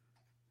sure.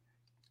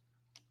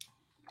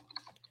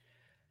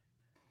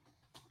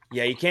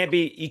 Yeah, you can't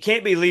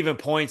be leaving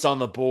points on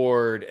the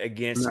board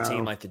against a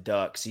team like the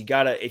Ducks. You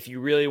gotta, if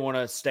you really want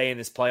to stay in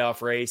this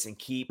playoff race and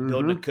keep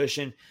building a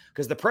cushion,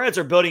 because the Preds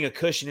are building a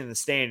cushion in the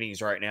standings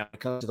right now. When it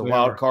comes to the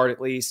wild card, at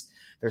least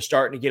they're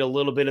starting to get a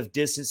little bit of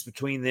distance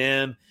between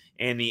them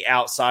and the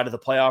outside of the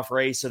playoff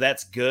race, so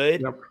that's good.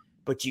 Yep.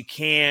 But you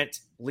can't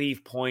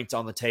leave points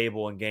on the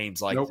table in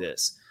games like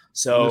this.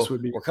 So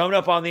we're coming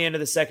up on the end of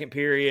the second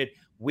period.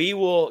 We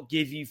will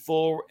give you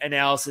full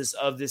analysis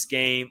of this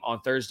game on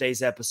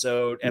Thursday's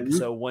episode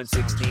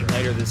 116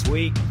 later this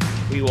week.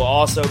 We will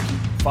also keep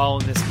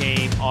following this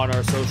game on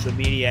our social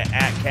media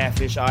at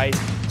Catfish Ice,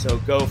 so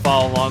go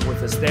follow along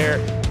with us there.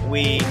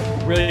 We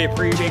really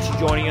appreciate you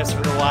joining us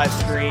for the live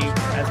stream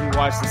as we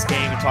watch this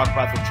game and talk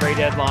about the trade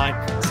deadline.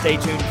 Stay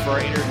tuned for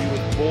our interview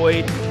with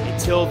Boyd.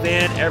 Until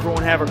then,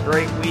 everyone have a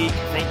great week.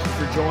 Thank you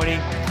for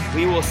joining.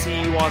 We will see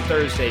you on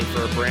Thursday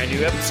for a brand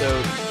new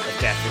episode of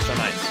Catfish on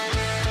Ice.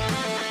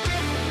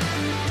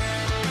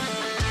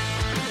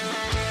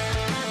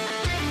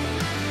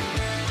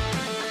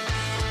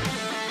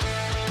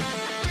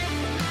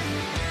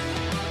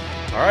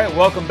 All right,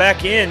 welcome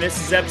back in. This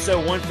is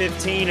episode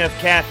 115 of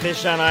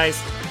Catfish on Ice.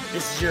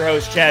 This is your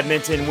host, Chad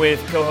Minton,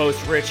 with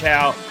co-host Rich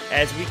Howe,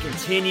 as we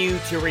continue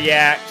to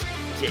react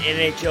to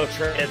NHL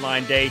Trade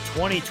Deadline Day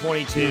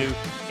 2022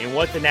 and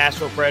what the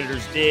Nashville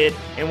Predators did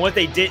and what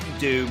they didn't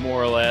do,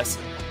 more or less.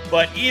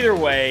 But either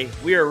way,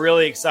 we are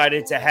really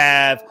excited to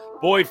have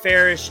Boyd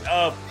Farish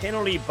of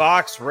Penalty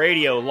Box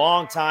Radio.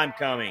 Long time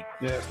coming.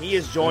 Yes, he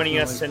is joining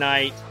us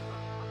tonight.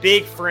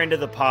 Big friend of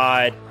the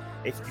pod.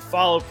 If you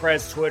follow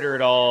Preds Twitter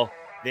at all,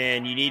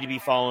 then you need to be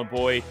following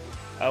Boyd.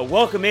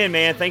 Welcome in,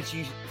 man. Thank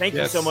you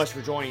so much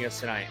for joining us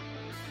tonight.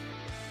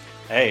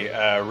 Hey,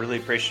 really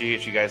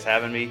appreciate you guys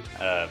having me.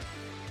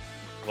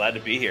 Glad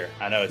to be here.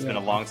 I know it's been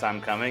a long time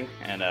coming,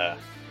 and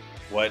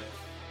what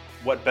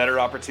better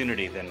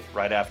opportunity than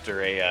right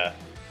after a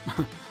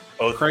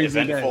both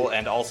eventful day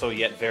and also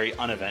yet very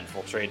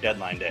uneventful trade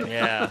deadline day.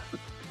 Yeah,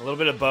 a little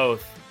bit of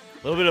both.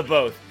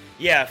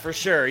 Yeah, for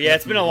sure. Yeah,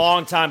 it's been a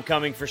long time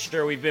coming for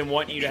sure. We've been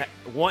wanting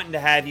to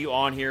have you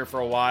on here for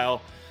a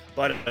while,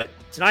 but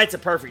tonight's a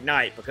perfect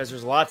night because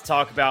there's a lot to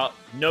talk about.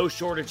 No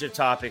shortage of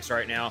topics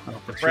right now.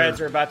 The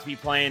Preds are about to be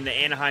playing the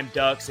Anaheim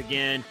Ducks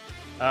again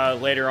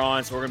later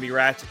on, so we're going to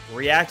be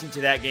reacting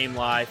to that game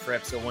live for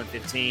episode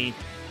 115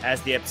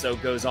 as the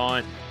episode goes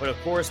on. But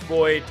of course,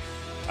 Boyd,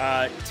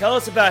 tell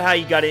us about how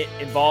you got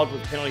involved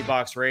with Penalty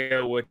Box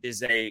Radio, which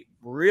is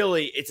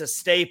it's a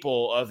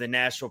staple of the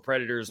Nashville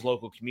Predators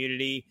local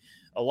community.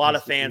 A lot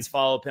of fans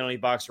follow Penalty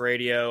Box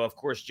Radio. Of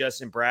course,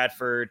 Justin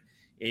Bradford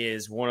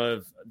is one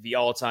of the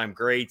all-time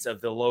greats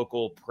of the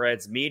local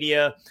Preds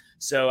media.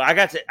 So I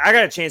got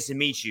a chance to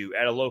meet you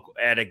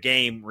at a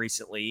game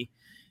recently.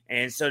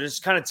 And so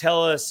just kind of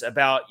tell us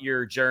about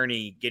your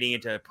journey getting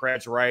into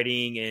Preds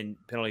writing and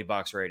Penalty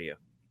Box Radio.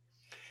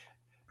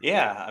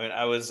 Yeah, I mean,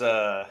 I was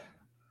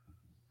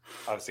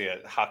obviously a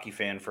hockey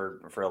fan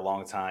for a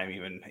long time,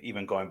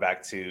 even going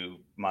back to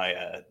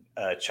my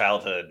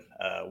childhood,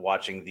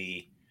 watching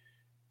the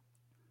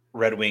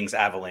Red Wings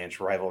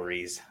Avalanche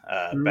rivalries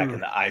back in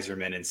the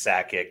Yzerman and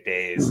Sakic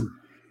days,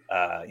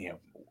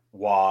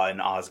 Waugh and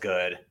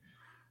Osgood.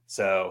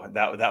 So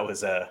that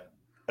was a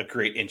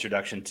great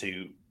introduction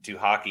to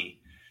hockey.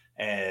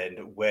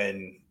 And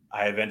when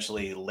I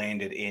eventually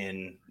landed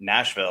in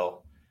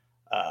Nashville,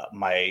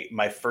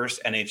 my first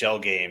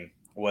NHL game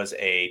was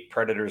a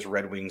Predators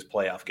Red Wings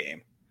playoff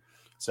game.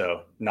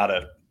 So not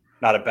a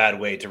bad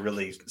way to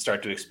really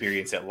start to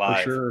experience it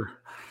live. For sure.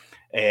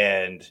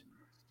 And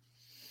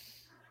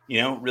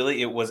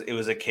really it was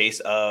a case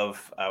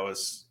of I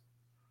was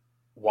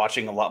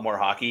watching a lot more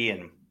hockey,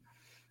 and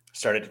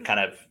started kind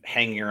of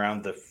hanging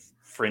around the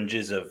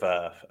fringes of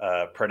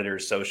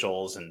Predators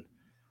socials and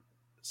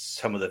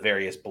some of the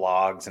various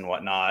blogs and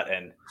whatnot.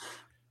 And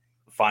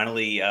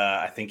finally,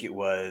 I think it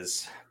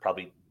was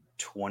probably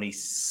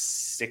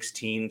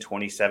 2016,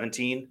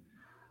 2017,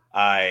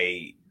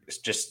 I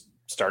just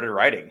started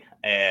writing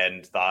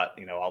and thought,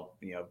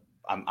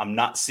 I'm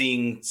not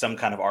seeing some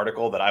kind of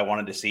article that I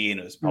wanted to see. And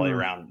it was probably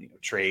around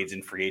trades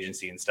and free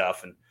agency and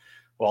stuff. And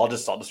well, I'll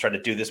just try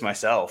to do this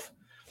myself,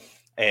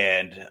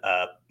 and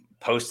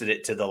posted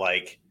it to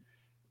the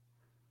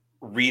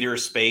reader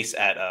space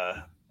at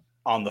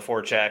on the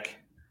forecheck.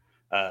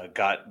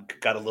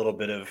 Got a little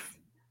bit of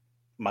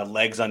my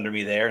legs under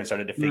me there and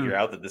started to figure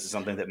out that this is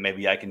something that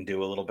maybe I can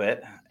do a little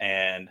bit.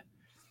 And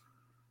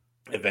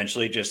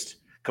eventually, just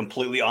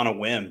completely on a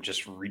whim,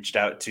 just reached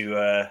out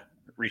to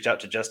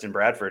Justin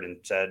Bradford and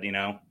said,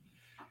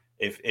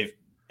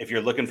 if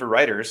you're looking for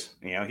writers,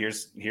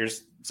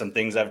 here's some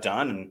things I've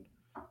done, and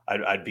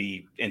I'd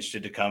be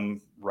interested to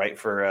come write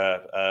for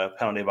a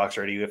Penalty Box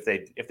Radio if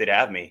they'd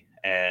have me.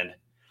 And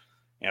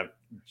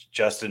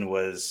Justin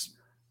was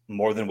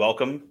more than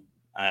welcoming.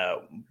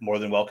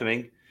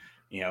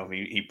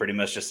 He pretty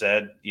much just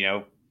said,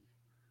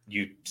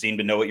 you seem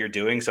to know what you're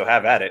doing, so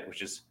have at it,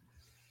 which is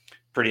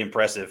pretty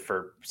impressive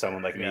for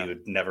someone like me who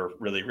had never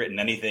really written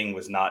anything,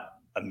 was not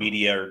a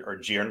media or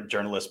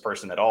journalist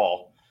person at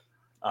all.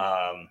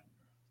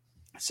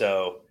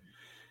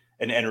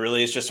 And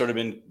really it's just sort of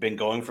been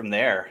going from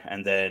there.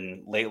 And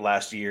then late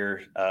last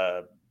year,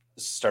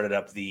 started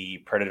up the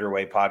Predator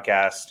Way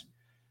podcast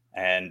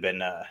and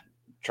been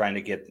trying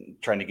to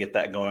get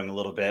that going a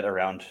little bit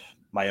around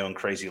my own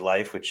crazy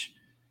life, which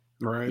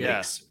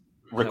makes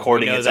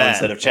recording its own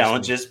set of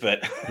challenges,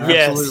 but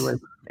yes,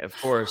 of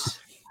course.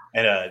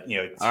 And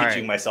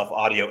teaching myself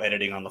audio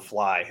editing on the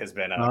fly has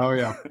been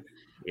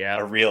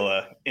a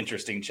real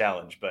interesting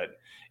challenge. But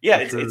yeah,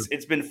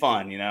 it's been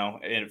fun, in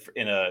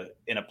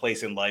a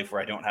place in life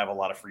where I don't have a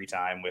lot of free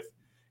time with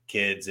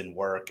kids and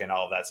work and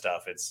all of that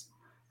stuff. It's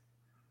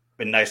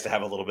been nice to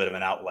have a little bit of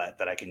an outlet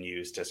that I can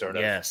use to sort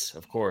of, yes,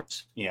 of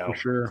course, for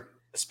sure,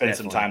 spend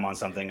some time on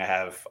something I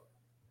have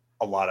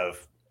a lot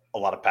of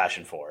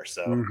passion for.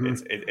 So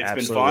it's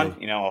been fun,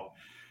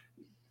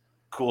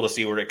 cool to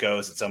see where it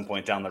goes at some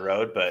point down the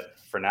road. But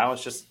for now,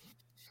 it's just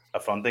a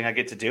fun thing I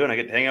get to do, and I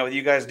get to hang out with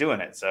you guys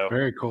doing it. So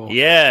very cool.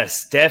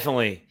 Yes,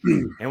 definitely.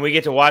 And we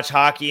get to watch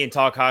hockey and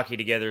talk hockey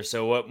together.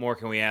 So what more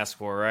can we ask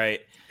for, right?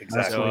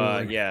 Exactly.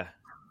 So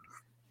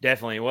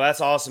definitely. Well,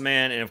 that's awesome,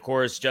 man. And of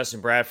course,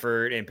 Justin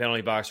Bradford and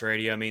Penalty Box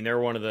Radio. I mean, they're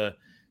one of the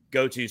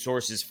go-to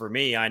sources for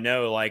me. I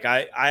know,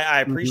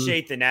 I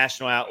appreciate the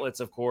national outlets,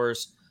 of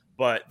course,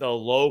 but the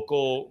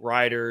local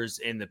writers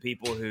and the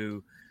people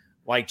who,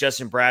 like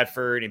Justin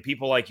Bradford and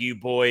people like you,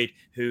 Boyd,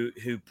 who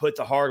put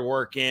the hard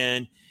work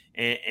in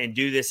and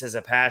do this as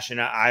a passion.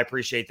 I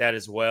appreciate that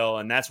as well.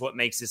 And that's what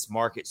makes this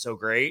market so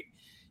great,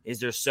 is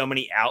there's so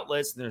many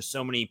outlets and there's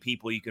so many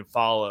people you can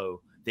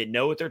follow that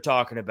know what they're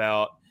talking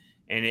about.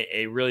 And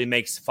it really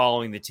makes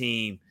following the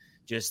team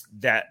just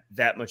that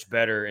much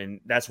better.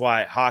 And that's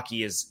why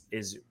hockey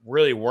is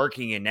really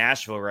working in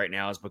Nashville right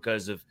now, is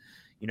because of,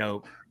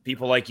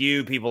 people like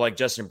you, people like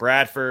Justin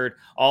Bradford,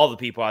 all the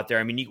people out there.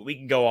 I mean, we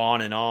can go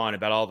on and on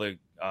about all the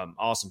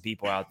awesome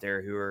people out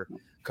there who are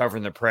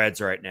covering the Preds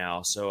right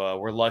now. So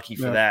we're lucky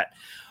for that.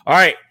 All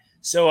right.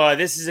 So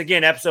this is,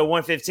 again, episode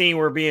 115.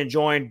 We're being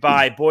joined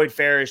by Boyd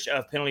Farish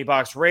of Penalty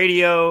Box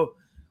Radio.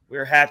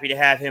 We're happy to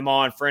have him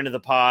on, friend of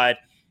the pod.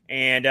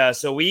 And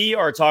so we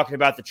are talking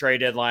about the trade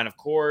deadline, of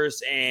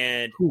course.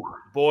 And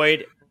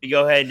Boyd, you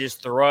go ahead and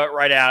just throw it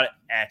right out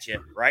at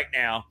you right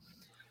now.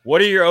 What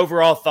are your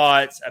overall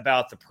thoughts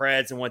about the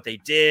Preds and what they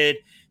did?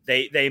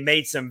 They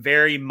made some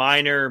very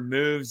minor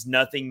moves,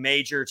 nothing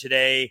major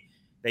today.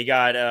 They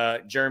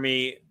got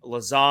Jeremy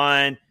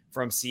Lauzon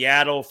from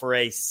Seattle for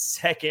a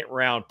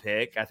second-round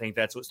pick. I think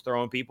that's what's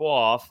throwing people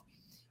off.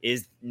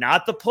 Is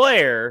not the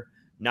player.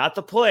 The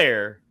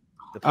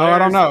player I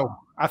don't know.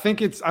 I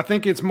think it's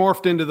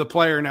morphed into the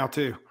player now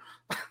too.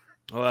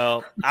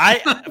 Well,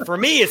 for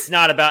me, it's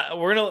not about.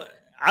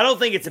 I don't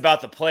think it's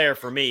about the player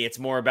for me. It's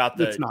more about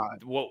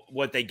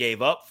what they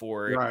gave up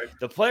for it. Right.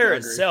 The player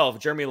itself,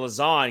 Jeremy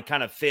Lauzon,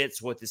 kind of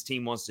fits what this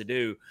team wants to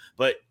do.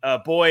 But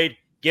Boyd,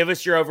 give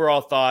us your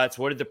overall thoughts.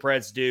 What did the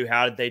Preds do?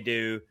 How did they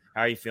do?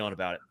 How are you feeling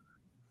about it?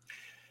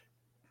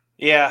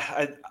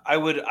 Yeah, I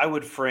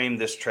would frame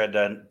this trade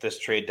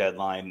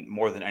deadline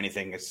more than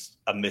anything as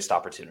a missed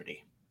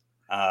opportunity.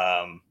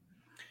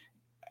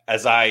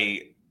 As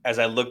I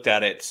looked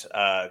at it,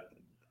 kind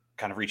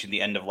of reaching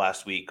the end of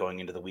last week, going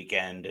into the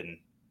weekend, and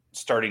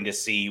starting to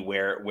see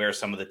where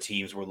some of the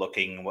teams were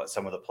looking and what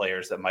some of the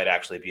players that might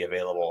actually be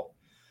available,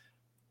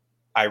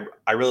 I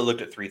really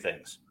looked at three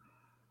things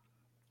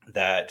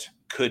that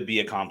could be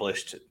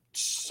accomplished,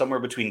 somewhere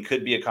between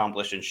could be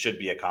accomplished and should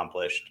be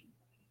accomplished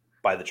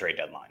by the trade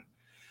deadline.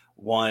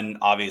 One,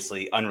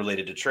 obviously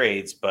unrelated to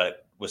trades,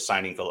 but was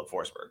signing Philip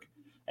Forsberg.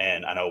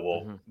 And I know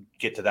we'll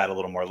get to that a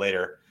little more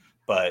later,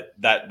 but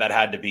that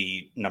had to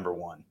be number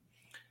one.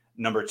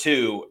 Number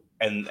two,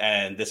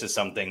 and this is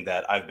something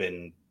that I've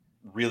been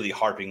really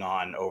harping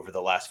on over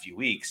the last few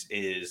weeks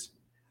is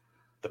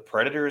the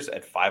Predators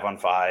at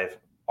 5-on-5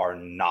 are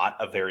not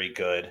a very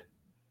good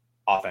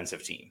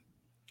offensive team.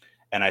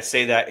 And I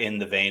say that in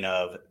the vein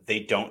of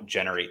they don't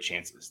generate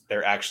chances.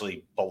 They're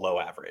actually below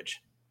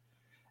average.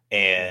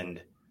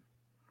 And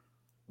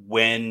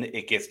when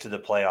it gets to the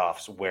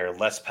playoffs where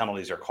less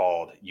penalties are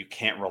called, you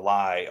can't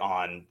rely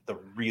on the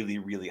really,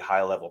 really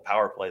high level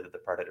power play that the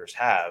Predators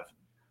have.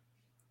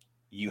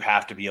 You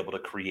have to be able to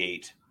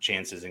create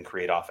chances and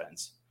create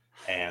offense.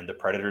 And the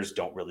Predators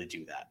don't really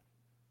do that.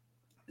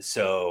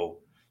 So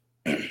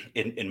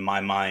in my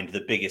mind,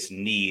 the biggest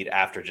need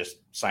after just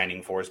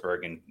signing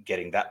Forsberg and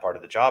getting that part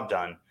of the job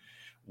done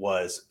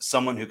was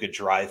someone who could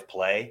drive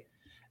play,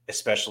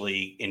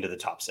 especially into the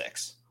top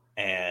six.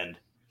 And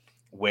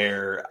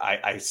where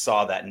I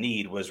saw that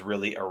need was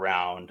really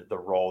around the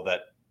role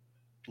that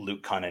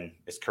Luke Kunin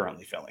is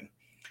currently filling.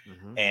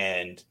 Mm-hmm.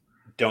 And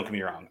don't get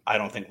me wrong, I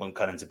don't think Luke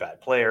Kunin's a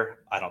bad player.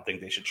 I don't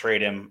think they should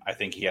trade him. I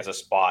think he has a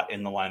spot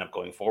in the lineup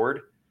going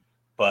forward,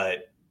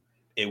 but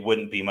it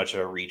wouldn't be much of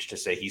a reach to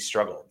say he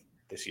struggled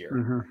this year.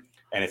 Mm-hmm.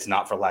 And it's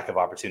not for lack of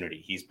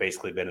opportunity. He's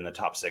basically been in the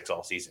top six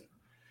all season.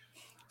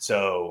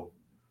 So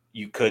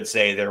you could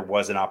say there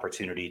was an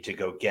opportunity to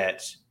go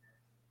get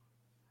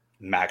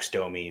Max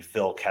Domi,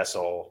 Phil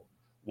Kessel,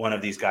 one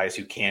of these guys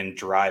who can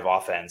drive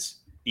offense,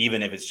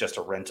 even if it's just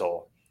a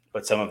rental,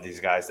 but some of these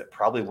guys that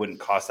probably wouldn't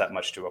cost that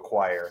much to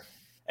acquire,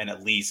 and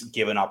at least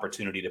give an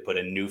opportunity to put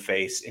a new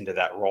face into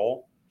that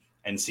role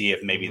and see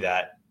if maybe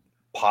that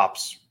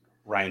pops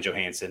Ryan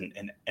Johansson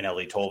and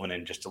Ellie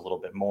Tolvanen just a little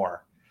bit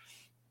more.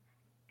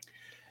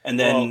 And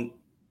then,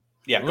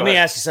 let me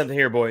ask you something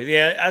here, boy.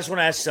 Yeah, I just want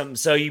to ask you something.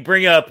 So you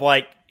bring up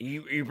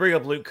you bring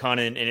up Luke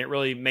Kunin, and it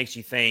really makes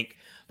you think,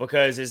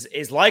 because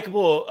as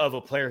likable of a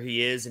player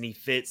he is, and he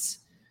fits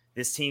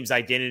this team's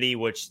identity,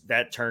 which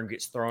that term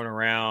gets thrown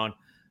around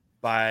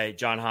by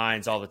John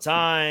Hines all the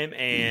time,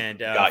 and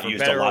for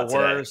better or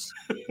worse,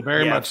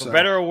 very much for so.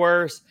 better or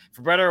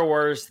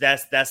worse,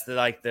 that's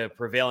the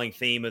prevailing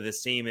theme of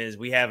this team is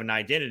we have an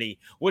identity,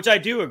 which I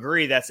do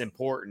agree that's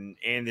important,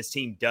 and this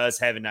team does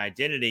have an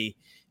identity,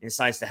 and it's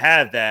nice to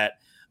have that.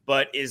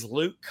 But is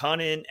Luke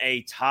Kunin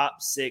a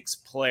top six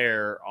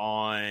player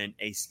on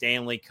a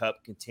Stanley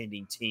Cup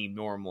contending team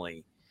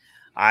normally?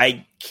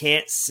 I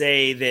can't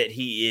say that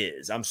he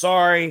is. I'm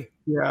sorry.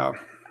 Yeah.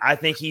 I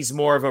think he's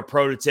more of a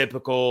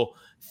prototypical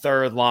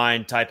third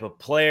line type of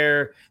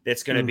player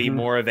that's going to be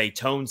more of a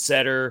tone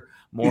setter,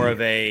 more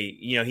of a,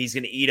 he's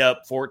going to eat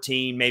up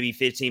 14, maybe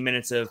 15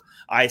 minutes of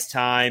ice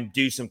time,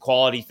 do some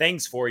quality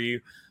things for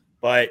you.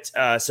 But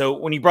so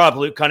when you brought up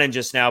Luke Kunin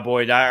just now,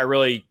 Boyd, I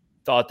really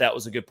thought that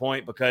was a good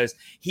point, because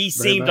he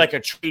seemed like a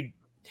trade.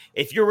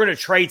 If you're going to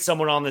trade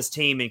someone on this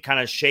team and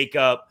kind of shake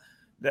up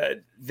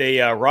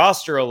the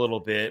roster a little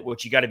bit,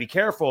 which you got to be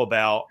careful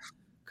about,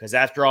 because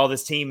after all,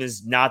 this team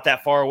is not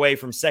that far away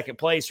from second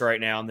place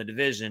right now in the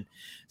division.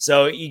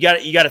 So you got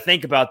to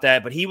think about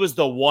that. But he was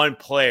the one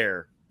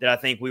player that I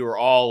think we were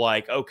all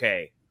like,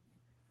 okay,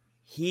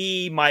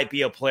 he might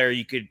be a player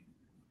you could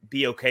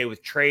be okay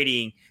with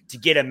trading to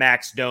get a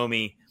Max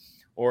Domi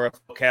or a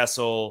Phil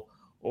Kessel,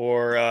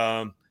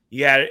 or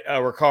you had a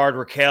Ricard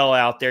Raquel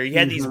out there. You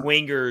had these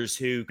wingers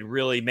who could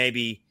really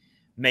maybe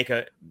make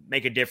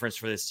a difference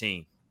for this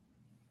team.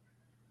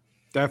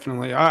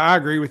 Definitely. I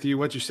agree with you.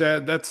 What you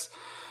said, that's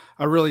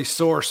a really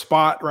sore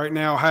spot right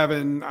now,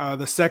 having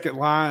the second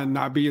line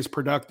not be as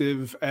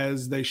productive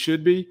as they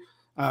should be.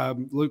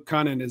 Luke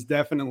Kunin is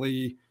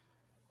definitely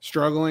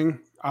struggling.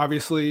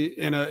 Obviously,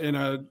 in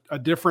a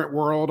different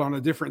world, on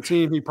a different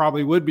team, he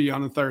probably would be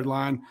on the third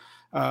line,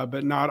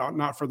 but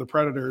not for the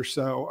Predators.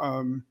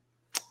 So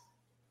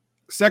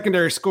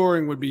secondary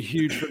scoring would be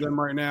huge for them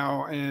right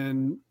now.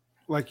 And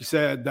like you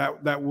said,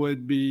 that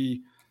would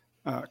be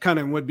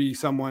Kunin would be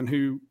someone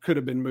who could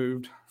have been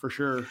moved for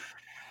sure.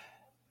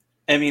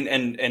 I mean,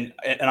 and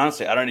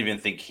honestly, I don't even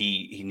think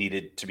he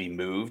needed to be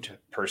moved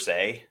per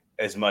se,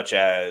 as much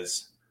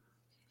as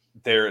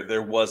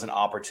there was an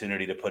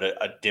opportunity to put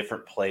a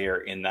different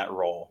player in that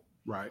role.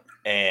 Right.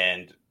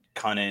 And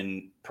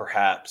Kunin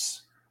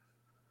perhaps,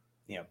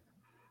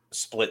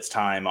 splits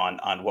time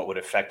on what would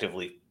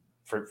effectively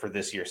for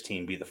this year's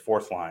team be the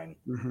fourth line.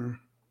 Mm-hmm.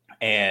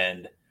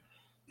 And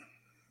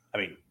I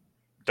mean,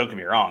 don't get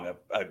me wrong,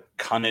 a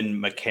Kunin,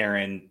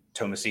 McCarron,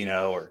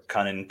 Tomasino, or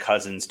Kunin,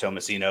 Cousins,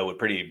 Tomasino would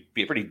be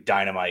a pretty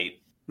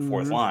dynamite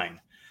fourth line.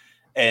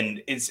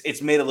 And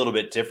it's made a little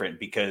bit different,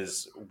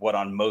 because what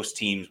on most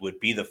teams would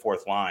be the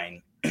fourth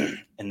line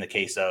in the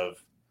case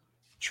of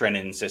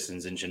Trennan,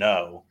 Sissons, and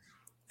Jeannot,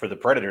 for the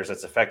Predators,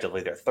 that's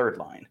effectively their third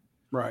line.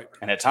 Right.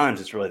 And at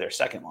times it's really their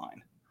second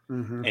line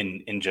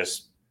in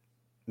just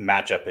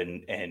matchup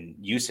and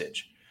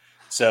usage.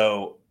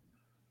 So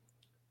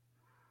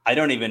I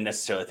don't even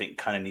necessarily think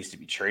Kunin needs to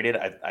be traded.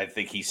 I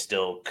think he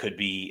still could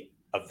be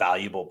a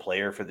valuable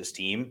player for this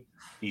team.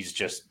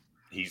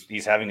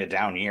 He's having a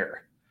down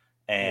year.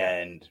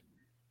 And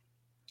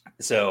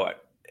so,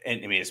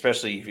 and I mean,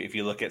 especially if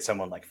you look at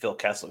someone like Phil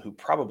Kessel, who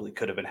probably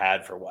could have been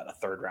had for a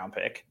third round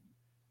pick.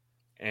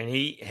 And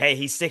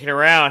he's sticking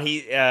around. So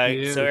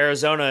is.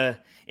 Arizona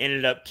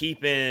ended up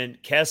keeping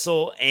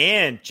Kessel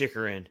and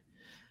Chikrin.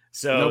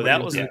 So Nobody that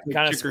was was gonna take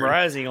kind of Chikrin.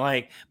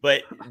 surprising.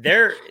 But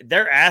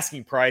their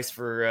asking price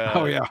for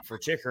for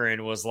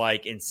Chikrin was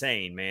like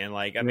insane, man.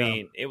 I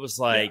mean, it was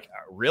like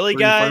really,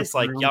 3 guys, first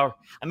like round. y'all.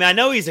 I mean, I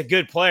know he's a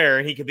good player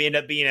and he could end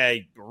up being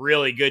a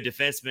really good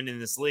defenseman in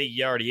this league.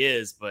 He already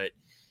is, but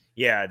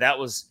yeah, that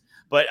was.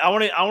 But I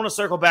want to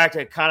circle back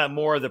to kind of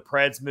more of the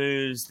Preds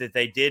moves that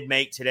they did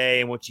make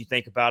today and what you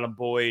think about them,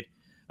 Boyd.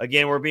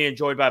 Again, we're being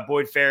joined by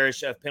Boyd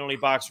Farish of Penalty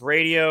Box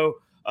Radio.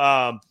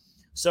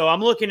 So I'm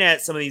looking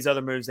at some of these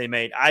other moves they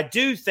made. I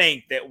do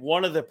think that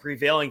one of the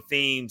prevailing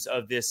themes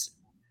of this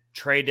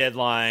trade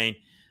deadline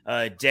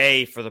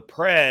day for the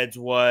Preds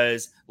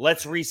was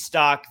let's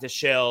restock the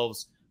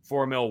shelves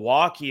for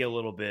Milwaukee a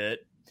little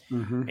bit.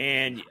 Mm-hmm.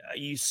 And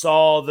you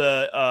saw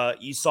the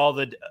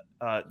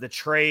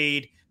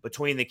trade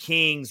between the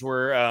Kings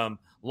where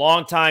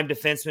longtime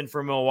defenseman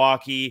for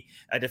Milwaukee,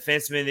 a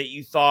defenseman that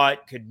you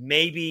thought could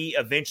maybe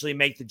eventually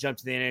make the jump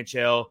to the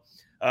NHL,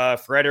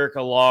 Frederick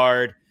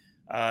Allard,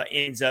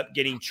 ends up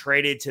getting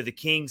traded to the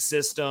Kings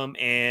system,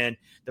 and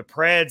the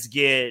Preds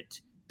get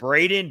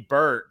Braden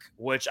Burke,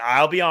 which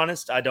I'll be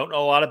honest, I don't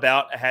know a lot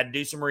about. I had to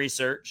do some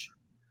research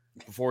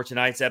before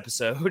tonight's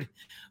episode.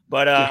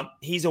 But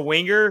he's a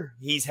winger.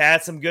 He's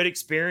had some good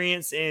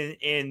experience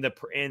in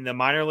the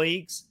minor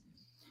leagues.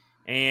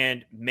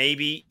 And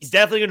maybe he's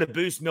definitely going to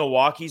boost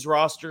Milwaukee's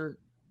roster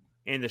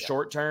in the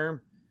short term.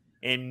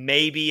 And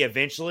maybe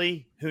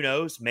eventually, who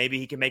knows, maybe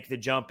he can make the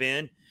jump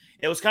in.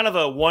 It was kind of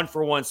a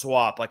 1-for-1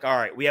 swap. Like, all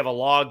right, we have a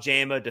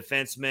logjam of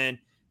defenseman,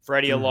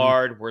 Freddie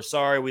Allard. We're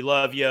sorry, we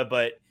love you,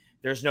 but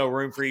there's no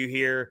room for you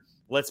here.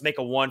 Let's make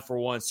a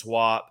 1-for-1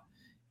 swap.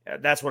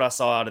 That's what I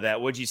saw out of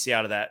that. What did you see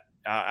out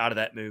of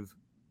that move,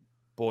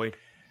 Boyd?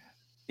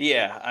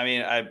 Yeah, I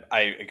mean, I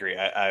agree.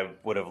 I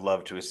would have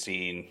loved to have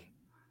seen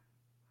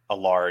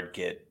Allard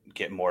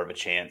get more of a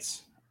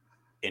chance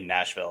in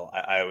Nashville.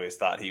 I always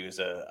thought he was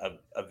a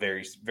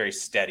very, very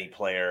steady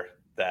player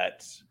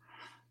that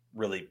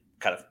really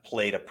kind of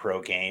played a pro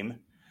game,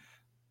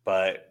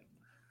 but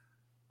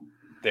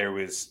there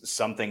was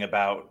something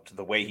about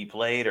the way he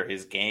played or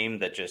his game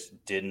that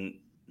just didn't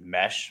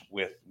mesh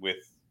with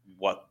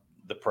what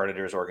the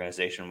Predators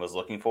organization was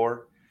looking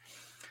for.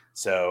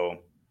 So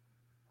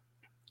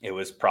it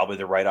was probably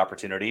the right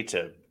opportunity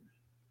to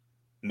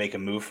make a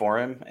move for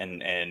him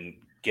and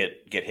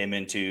get him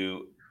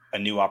into a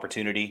new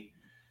opportunity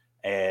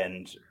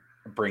and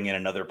bring in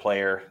another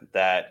player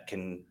that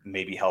can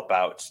maybe help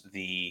out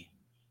the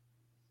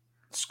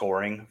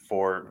scoring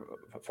for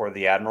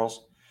the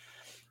Admirals.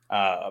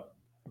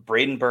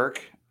 Braden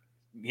Burke,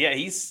 yeah,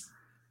 he's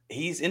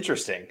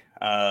interesting.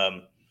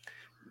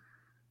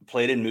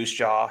 Played in Moose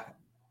Jaw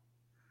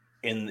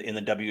in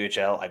the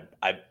WHL.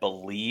 I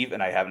believe,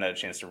 and I haven't had a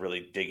chance to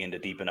really dig into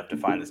deep enough to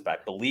find this, but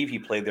I believe he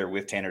played there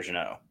with Tanner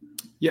Jeannot.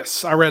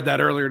 Yes, I read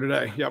that earlier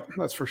today. Yep,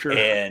 that's for sure.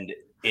 And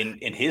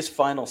in his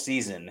final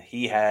season,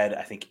 he had,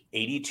 I think,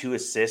 82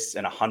 assists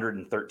and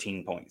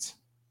 113 points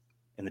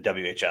in the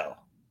WHL.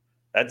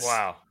 That's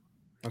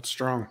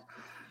strong.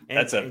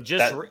 That's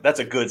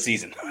a good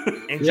season.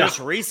 And just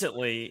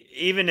recently,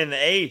 even in the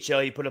AHL,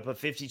 he put up a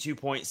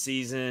 52-point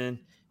season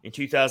in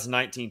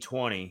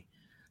 2019-20.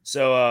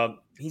 So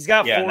he's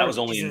got 4 and that was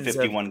only in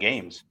 51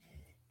 games.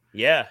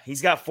 Yeah,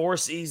 he's got 4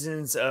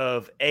 seasons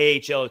of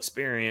AHL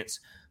experience.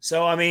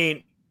 So, I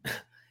mean,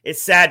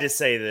 it's sad to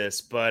say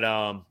this,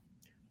 but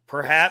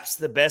perhaps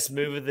the best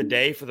move of the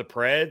day for the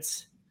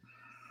Preds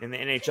in the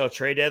NHL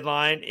trade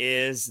deadline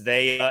is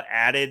they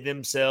added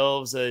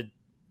themselves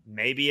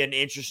maybe an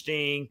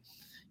interesting,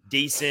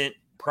 decent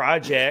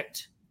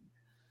project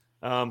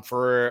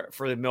for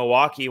the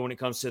Milwaukee when it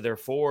comes to their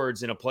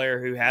forwards and a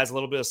player who has a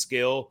little bit of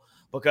skill,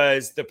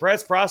 because the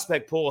Preds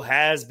prospect pool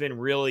has been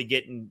really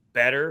getting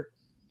better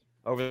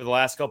over the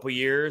last couple of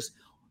years.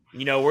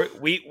 You know,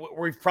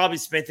 we've probably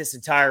spent this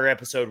entire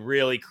episode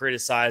really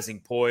criticizing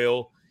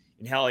Poyle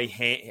and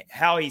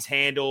how he's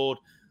handled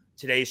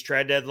today's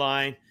trade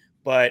deadline,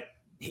 but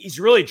he's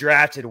really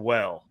drafted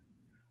well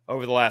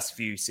over the last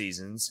few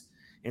seasons.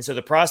 And so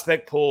the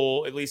prospect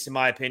pool, at least in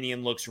my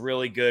opinion, looks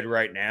really good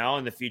right now,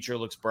 and the future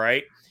looks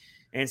bright.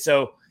 And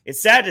so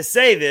it's sad to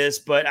say this,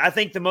 but I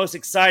think the most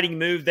exciting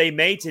move they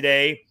made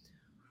today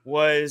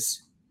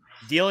was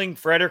dealing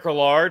Frederick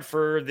Allard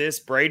for this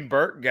Braden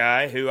Burke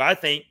guy, who I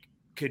think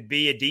could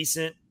be a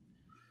decent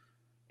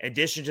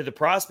addition to the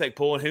prospect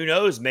pool. And who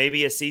knows,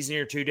 maybe a season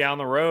or two down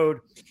the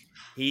road,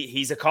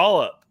 he's a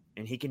call-up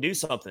and he can do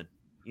something.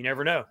 You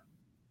never know.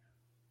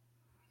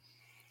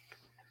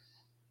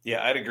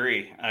 Yeah, I'd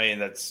agree. I mean,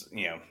 that's,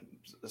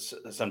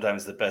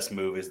 sometimes the best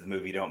move is the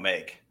move you don't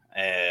make.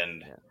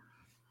 And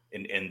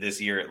in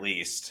this year, at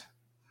least,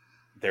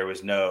 there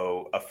was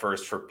a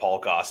first for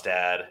Paul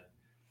Gostad.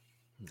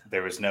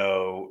 There was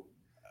no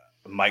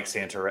Mike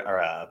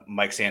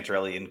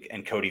Santorelli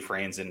and Cody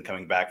Franzen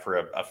coming back for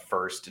a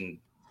first, and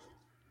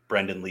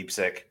Brendan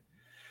Leipsic.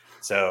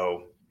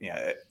 So,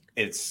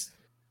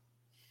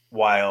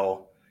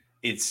 while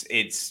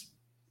it's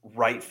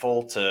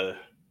rightful to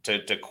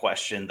to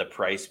question the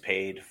price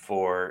paid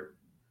for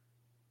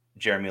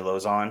Jeremy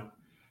Lauzon,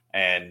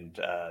 and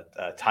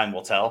time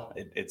will tell.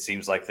 It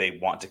seems like they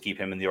want to keep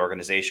him in the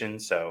organization,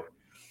 so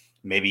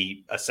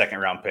maybe a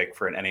second-round pick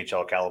for an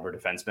NHL caliber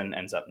defenseman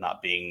ends up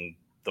not being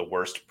the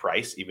worst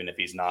price, even if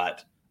he's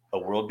not a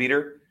world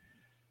beater.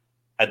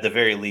 At the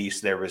very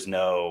least, there was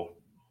no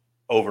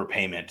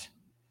overpayment,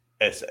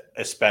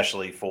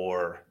 especially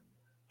for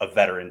a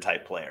veteran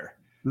type player.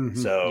 Mm-hmm.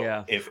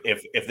 So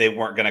if they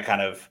weren't going to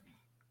kind of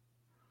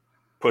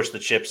push the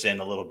chips in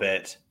a little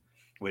bit,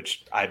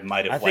 which I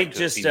might have liked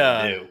to see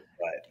them do,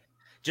 but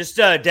just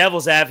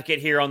devil's advocate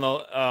here on the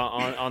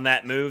on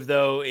that move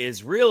though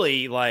is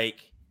really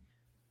like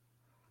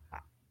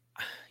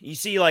you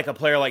see like a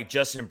player like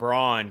Justin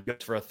Braun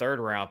goes for a 3rd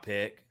round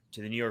pick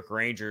to the New York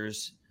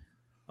Rangers,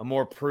 a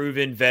more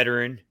proven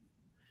veteran.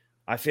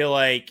 I feel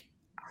like,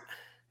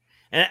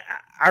 and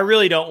I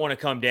really don't want to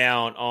come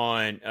down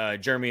on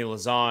Jeremy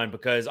Lauzon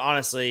because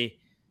honestly,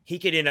 he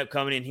could end up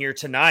coming in here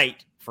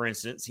tonight. For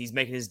instance, he's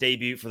making his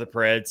debut for the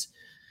Preds.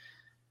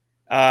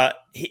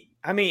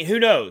 Who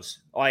knows?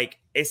 Like,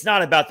 it's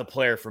not about the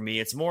player for me.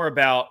 It's more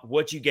about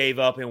what you gave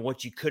up and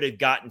what you could have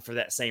gotten for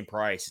that same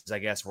price is, I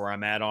guess, where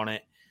I'm at on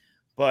it.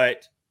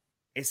 But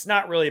it's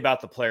not really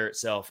about the player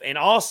itself. And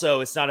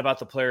also, it's not about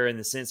the player in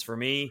the sense for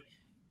me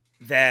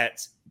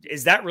that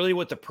is that really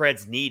what the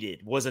Preds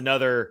needed was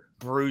another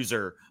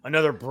bruiser,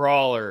 another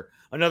brawler,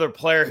 another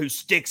player who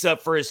sticks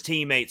up for his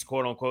teammates,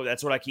 quote unquote.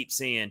 That's what I keep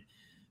seeing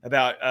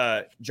about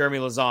Jeremy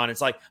Lauzon.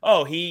 It's like,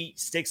 oh, he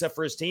sticks up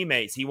for his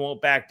teammates. He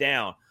won't back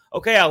down.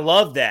 Okay, I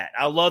love that.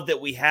 I love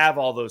that we have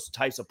all those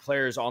types of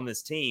players on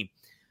this team.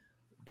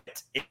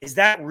 Is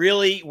that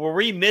really – were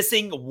we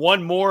missing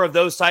one more of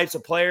those types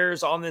of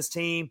players on this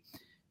team?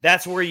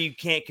 That's where you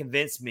can't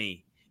convince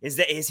me.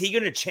 Is he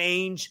going to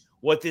change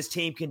what this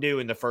team can do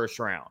in the first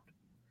round?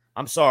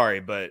 I'm sorry,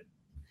 but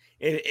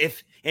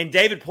if and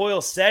David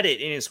Poyle said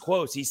it in his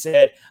quotes. He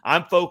said,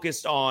 I'm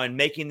focused on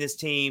making this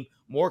team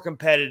more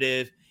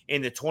competitive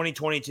in the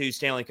 2022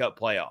 Stanley Cup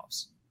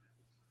playoffs.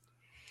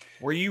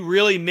 Were you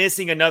really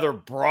missing another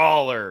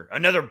brawler,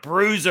 another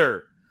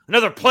bruiser,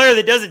 another player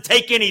that doesn't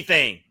take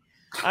anything?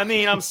 I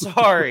mean, I'm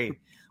sorry.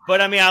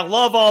 But, I mean, I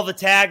love all the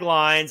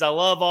taglines. I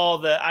love all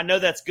the – I know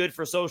that's good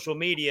for social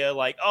media.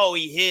 Like, oh,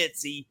 he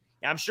hits.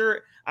 I'm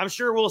sure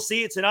we'll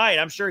see it tonight.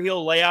 I'm sure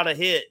he'll lay out a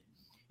hit,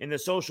 and the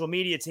social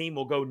media team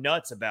will go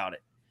nuts about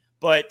it.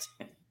 But,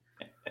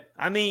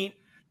 I mean,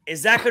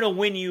 is that going to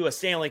win you a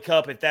Stanley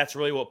Cup if that's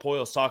really what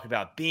Poyle's talking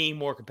about, being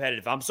more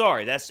competitive? I'm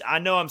sorry. I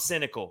know I'm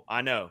cynical.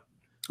 I know.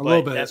 A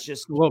little bit. That's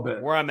just a little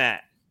bit where I'm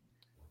at.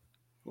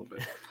 A little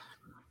bit.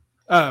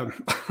 I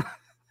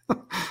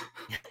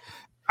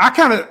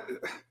kind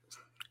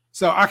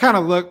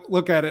of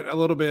look at it a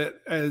little bit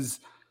as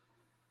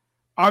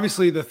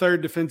obviously the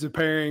third defensive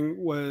pairing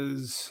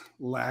was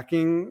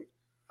lacking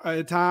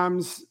at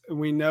times.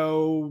 We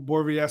know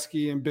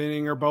Borowiecki and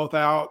Benning are both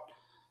out.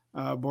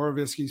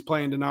 Borowiecki's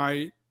playing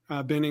tonight.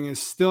 Benning is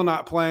still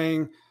not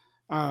playing.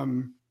 I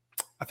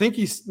think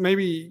he's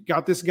maybe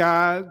got this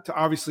guy to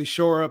obviously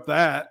shore up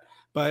that,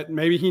 but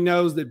maybe he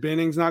knows that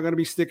Benning's not going to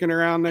be sticking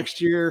around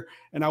next year.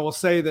 And I will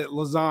say that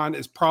Lauzon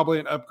is probably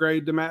an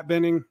upgrade to Matt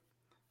Benning.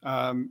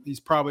 He's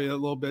probably a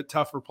little bit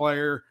tougher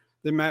player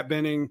than Matt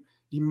Benning.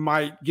 You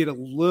might get a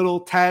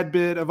little tad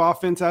bit of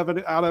offense out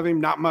of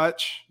him. Not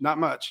much,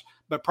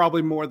 but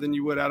probably more than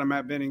you would out of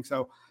Matt Benning.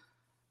 So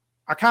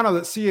I kind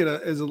of see it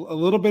as a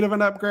little bit of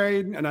an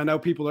upgrade. And I know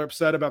people are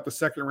upset about the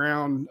second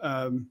round,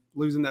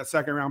 losing that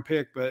second round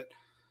pick, but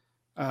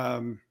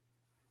I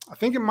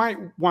think it might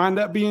wind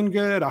up being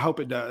good. I hope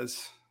it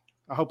does.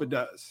 I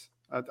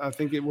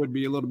think it would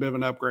be a little bit of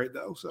an upgrade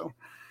though.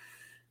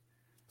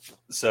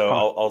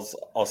 So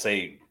I'll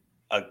say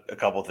a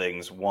couple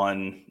things.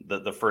 One,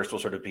 the first will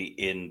sort of be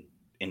in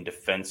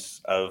defense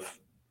of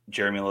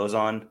Jeremy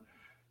Lauzon,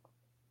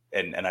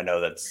 and I know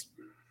that's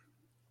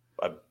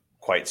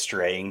quite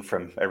straying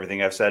from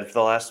everything I've said for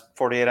the last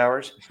 48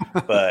 hours,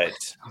 but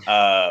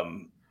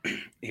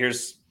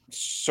here's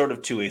sort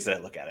of two ways that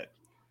I look at it.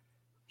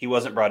 He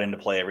wasn't brought in to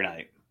play every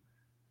night.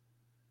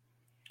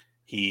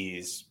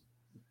 He's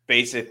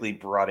basically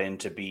brought in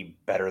to be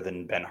better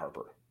than Ben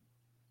Harper.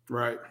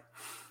 Right.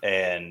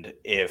 And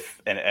I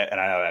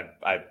know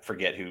I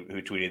forget who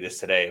tweeted this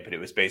today, but it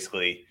was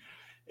basically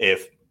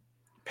if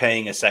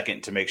paying a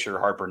second to make sure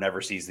Harper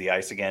never sees the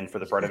ice again for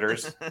the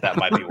Predators, that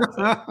might be worth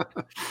it.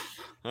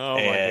 Oh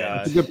my God.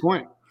 That's a good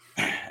point.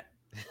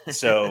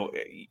 So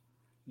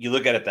you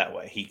look at it that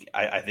way.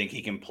 I think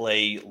he can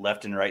play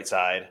left and right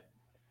side.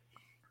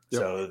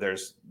 Yep. So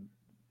there's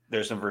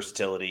some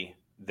versatility.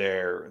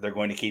 They're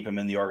going to keep him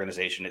in the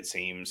organization, it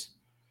seems.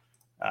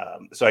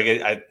 So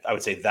I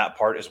would say that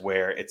part is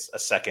where it's a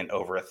second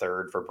over a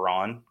third for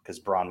Braun, because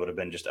Braun would have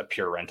been just a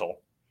pure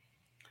rental.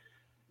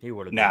 He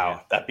would have.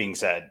 Now, that being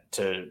said,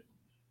 to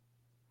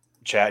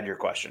Chad, your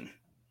question,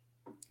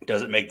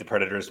 does it make the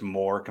Predators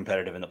more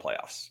competitive in the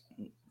playoffs?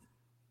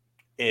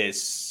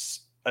 Is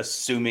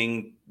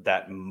assuming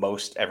that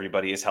most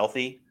everybody is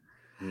healthy?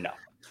 No,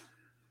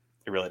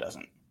 it really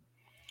doesn't.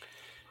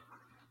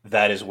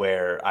 that is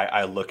where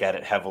I look at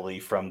it heavily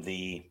from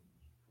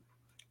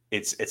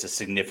it's a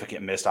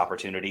significant missed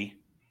opportunity.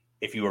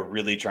 If you were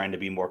really trying to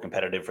be more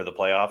competitive for the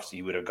playoffs,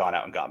 you would have gone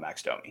out and got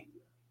Max Domi.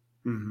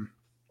 Mm-hmm.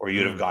 Or you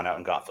would have gone out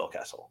and got Phil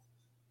Kessel,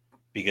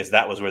 because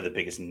that was where the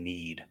biggest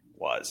need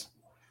was.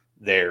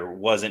 There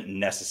wasn't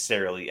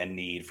necessarily a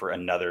need for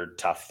another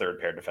tough third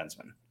pair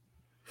defenseman,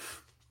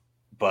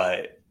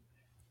 but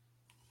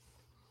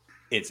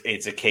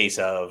it's a case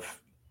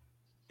of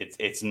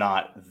it's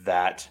not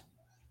that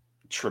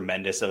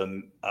tremendous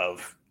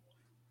of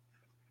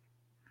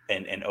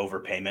an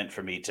overpayment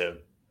for me to,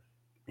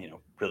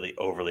 really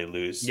overly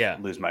lose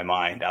my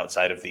mind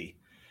outside of the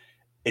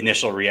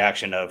initial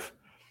reaction of,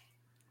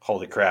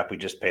 holy crap, we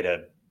just paid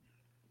a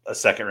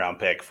second round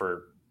pick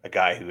for a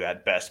guy who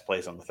at best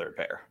plays on the third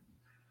pair.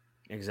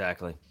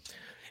 Exactly.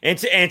 And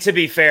to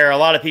be fair, a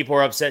lot of people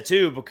are upset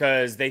too,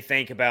 because they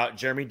think about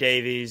Jeremy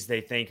Davies.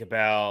 They think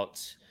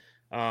about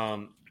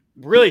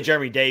really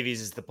Jeremy Davies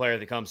is the player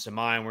that comes to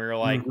mind where you're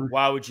like,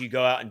 why would you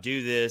go out and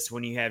do this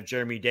when you have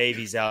Jeremy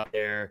Davies out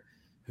there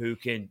who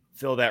can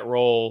fill that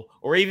role?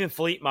 Or even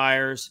Fleet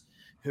Myers,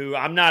 who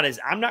I'm not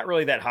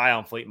really that high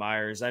on Fleet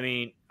Myers. I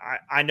mean,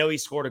 I know he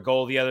scored a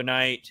goal the other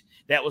night.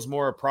 That was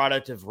more a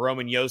product of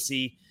Roman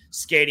Josi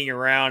skating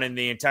around and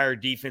the entire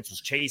defense was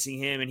chasing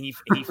him, and he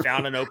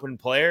found an open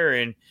player,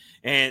 and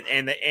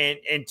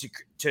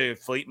to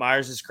Fleet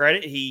Myers'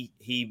 credit,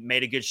 he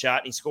made a good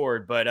shot and he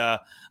scored. But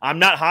I'm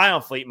not high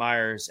on Fleet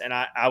Myers, and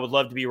I would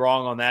love to be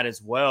wrong on that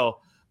as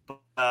well.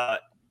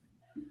 But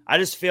I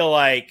just feel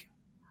like,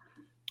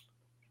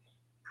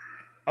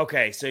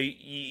 okay, so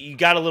you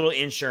got a little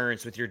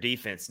insurance with your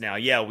defense now.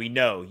 Yeah, we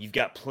know you've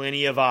got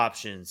plenty of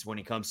options when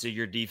it comes to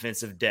your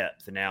defensive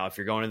depth. Now, if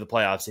you're going to the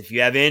playoffs, if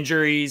you have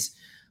injuries,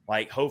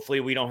 like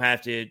hopefully we don't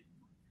have to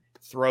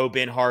throw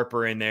Ben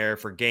Harper in there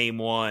for game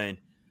one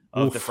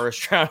of the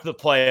first round of the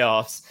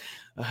playoffs.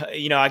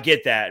 I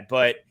get that.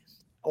 But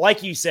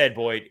like you said,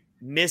 Boyd,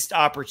 missed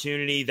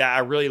opportunity. That I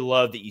really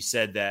love that you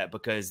said that,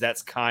 because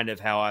that's kind of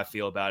how I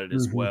feel about it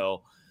as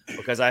well.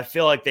 Because I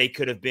feel like they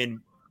could have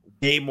been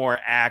way more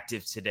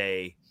active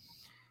today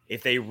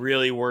if they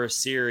really were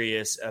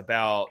serious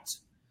about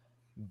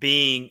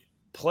being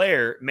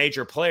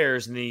major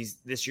players in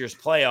this year's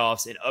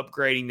playoffs and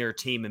upgrading their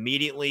team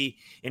immediately.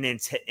 And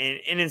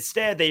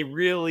instead they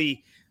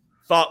really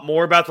thought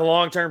more about the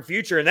long-term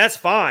future, and that's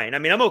fine. I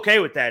mean, I'm okay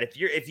with that.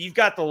 If you've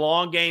got the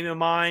long game in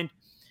mind,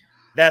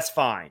 that's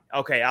fine.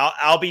 Okay,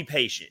 I'll be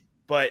patient.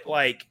 But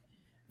like,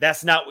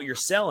 that's not what you're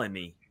selling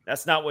me.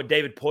 That's not what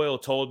David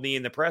Poile told me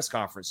in the press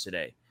conference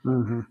today.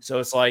 So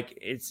it's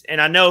like, and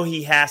I know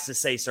he has to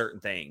say certain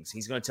things.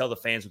 He's going to tell the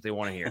fans what they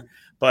want to hear.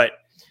 But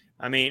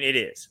I mean, it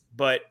is.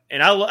 But,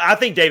 and I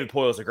think David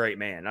Poile is a great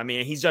man. I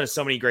mean, he's done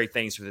so many great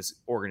things for this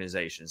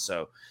organization.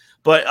 So,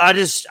 but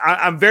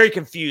I'm very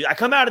confused. I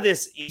come out of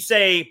this, you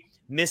say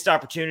missed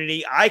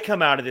opportunity. I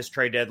come out of this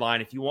trade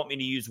deadline, if you want me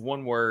to use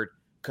one word,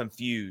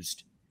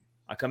 confused.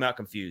 I come out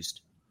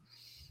confused.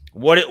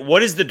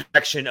 What is the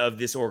direction of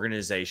this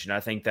organization? I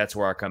think that's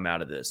where I come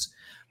out of this,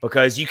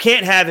 because you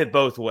can't have it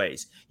both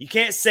ways. You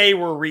can't say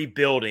we're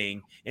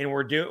rebuilding and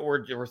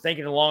we're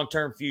thinking a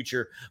long-term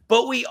future,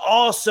 but we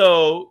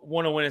also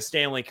want to win a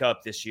Stanley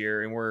Cup this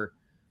year. And we're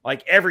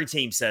like, every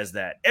team says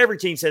that. Every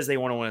team says they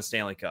want to win a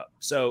Stanley Cup.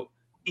 So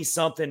give me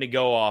something to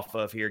go off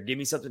of here. Give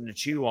me something to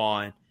chew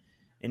on.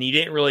 And you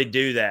didn't really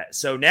do that.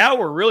 So now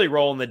we're really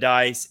rolling the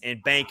dice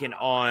and banking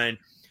on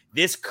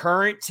this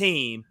current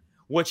team,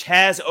 which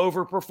has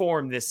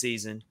overperformed this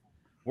season.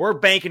 We're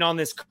banking on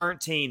this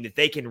current team that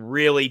they can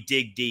really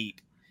dig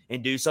deep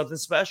and do something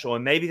special.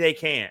 And maybe they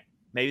can't.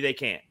 Maybe they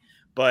can't.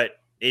 But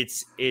it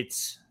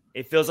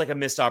feels like a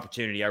missed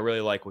opportunity. I really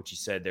like what you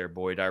said there,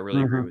 Boyd. I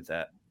really agree with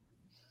that.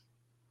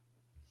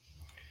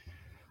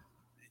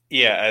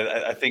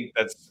 Yeah, I think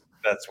that's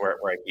where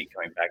I keep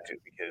coming back to,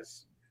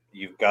 because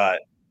you've got,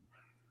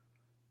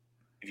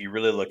 if you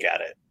really look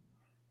at it,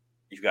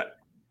 you've got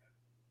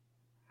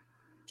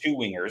two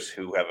wingers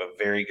who have a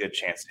very good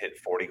chance to hit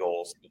 40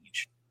 goals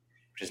each,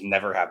 which has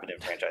never happened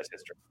in franchise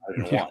history.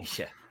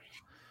 Yeah.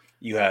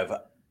 You have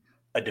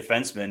a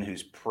defenseman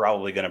who's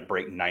probably going to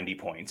break 90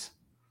 points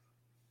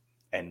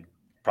and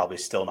probably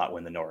still not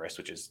win the Norris,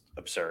 which is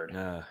absurd.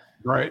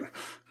 Right.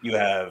 You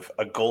have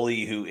a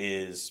goalie who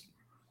is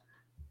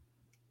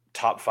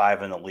top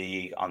 5 in the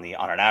league on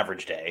an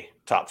average day,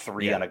 top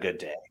 3 on a good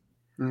day.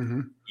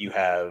 You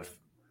have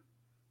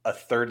a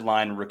third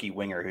line rookie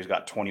winger who's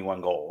got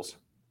 21 goals.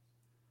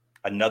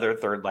 Another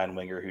third line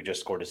winger who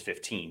just scored his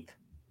 15th.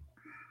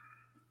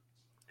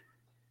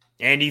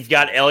 And you've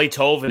got Eli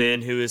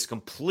Tolvanen, who is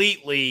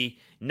completely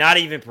not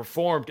even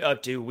performed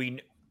up to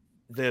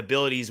the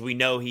abilities we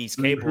know he's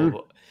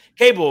capable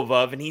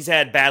of, and he's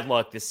had bad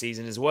luck this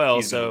season as well.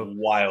 He's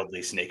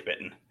wildly snake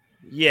bitten.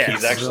 Yeah,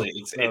 he's actually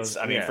it's.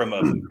 I mean,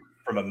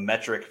 from a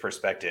metric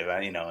perspective,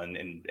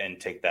 and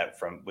take that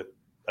with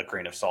a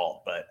grain of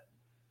salt, but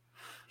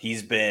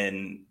he's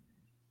been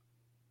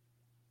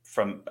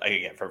from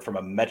a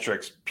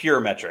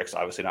pure metrics,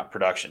 obviously not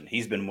production.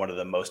 He's been one of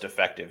the most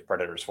effective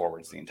Predators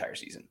forwards the entire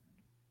season.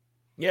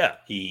 Yeah,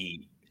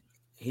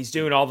 He's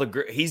doing all the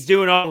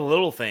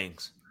little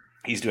things.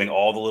 He's doing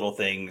all the little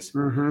things.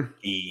 Mm-hmm.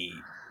 He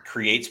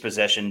creates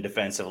possession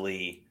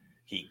defensively.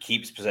 He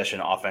keeps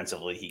possession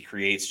offensively. He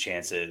creates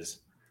chances.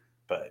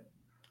 But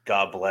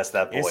God bless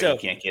that boy. He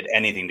can't get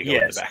anything to go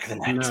in the back of the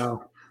net.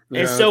 No.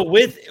 Yeah, and so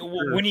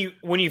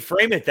when you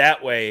frame it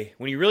that way,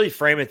 when you really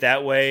frame it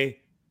that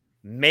way,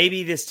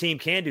 maybe this team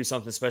can do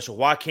something special.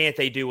 Why can't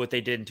they do what they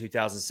did in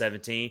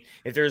 2017?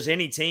 If there's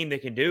any team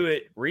that can do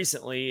it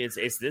recently,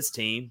 it's this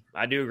team.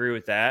 I do agree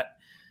with that.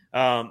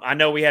 I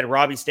know we had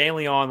Robbie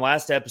Stanley on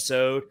last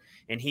episode,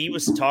 and he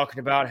was talking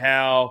about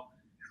how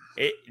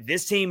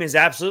this team is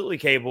absolutely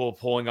capable of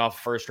pulling off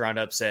a first-round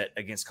upset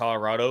against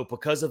Colorado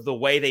because of the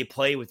way they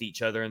play with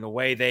each other and the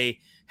way they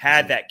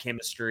had that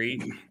chemistry.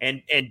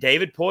 And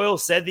David Poile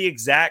said the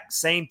exact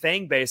same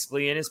thing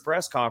basically in his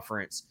press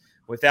conference.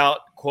 Without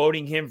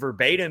quoting him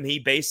verbatim, he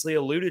basically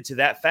alluded to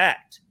that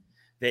fact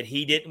that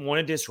he didn't want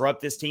to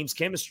disrupt this team's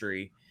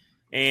chemistry.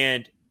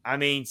 And I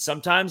mean,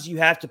 sometimes you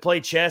have to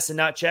play chess and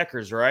not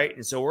checkers, right?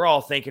 And so we're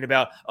all thinking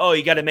about, oh,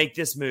 you got to make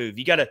this move.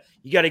 You got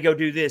to go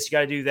do this. You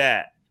got to do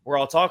that. We're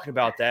all talking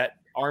about that.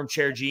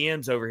 Armchair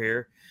GMs over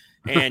here.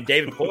 And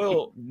David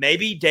Poile,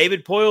 maybe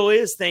David Poile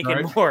is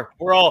thinking more.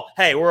 We're all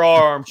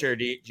armchair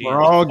GMs.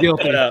 We're all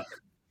guilty.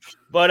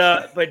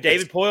 But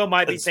David Poile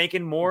might be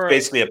thinking more. It's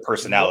basically a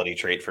personality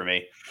trait for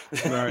me.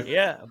 Right.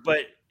 Yeah,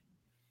 but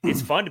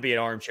it's fun to be an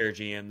armchair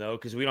GM though,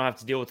 because we don't have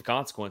to deal with the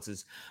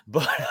consequences.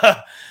 But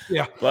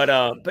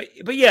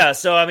yeah.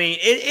 So I mean,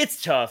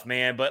 it's tough,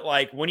 man. But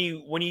like when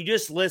you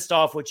just list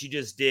off what you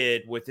just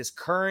did with this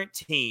current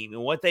team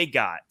and what they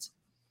got,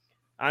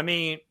 I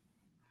mean,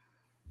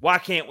 why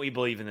can't we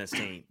believe in this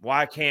team?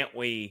 Why can't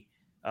we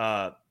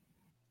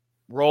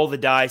roll the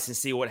dice and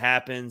see what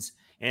happens?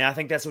 And I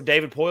think that's what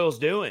David Poile's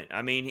doing.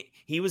 I mean,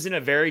 he was in a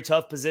very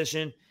tough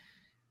position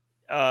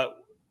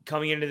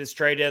coming into this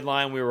trade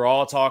deadline. We were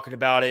all talking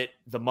about it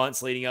the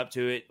months leading up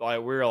to it. Like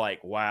we were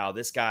like, wow,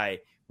 this guy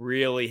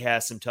really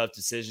has some tough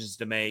decisions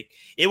to make.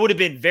 It would have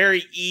been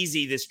very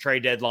easy this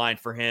trade deadline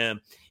for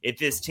him if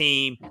this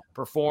team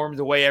performed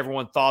the way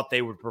everyone thought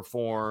they would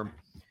perform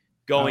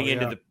going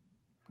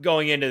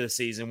into the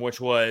season, which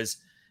was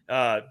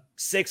 6th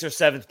or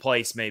 7th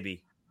place,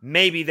 maybe.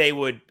 Maybe they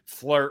would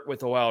flirt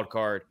with a wild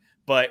card.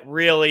 But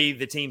really,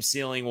 the team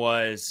ceiling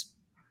was,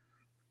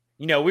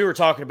 we were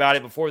talking about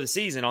it before the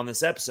season on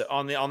this episode,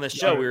 on this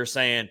show. We were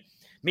saying,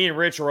 me and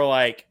Rich were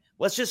like,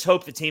 let's just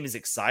hope the team is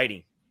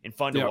exciting and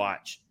fun to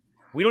watch.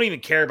 We don't even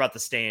care about the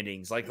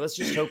standings. Like, let's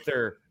just hope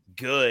they're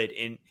good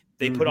and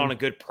they put on a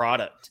good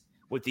product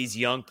with these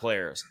young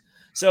players.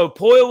 So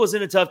Poile was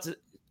in a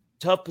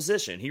tough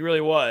position. He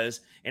really was.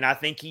 And I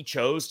think he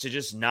chose to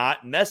just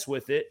not mess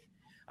with it.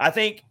 I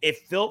think if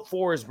Phil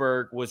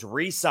Forsberg was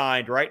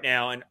re-signed right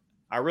now, and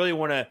I really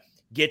want to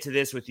get to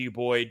this with you,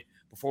 Boyd,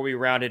 before we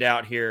round it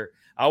out here.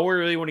 I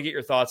really want to get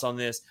your thoughts on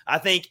this. I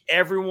think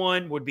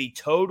everyone would be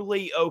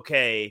totally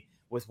okay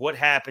with what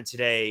happened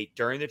today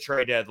during the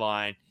trade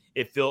deadline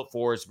if Phil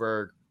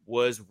Forsberg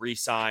was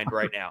re-signed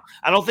right now.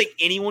 I don't think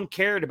anyone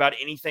cared about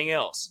anything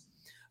else.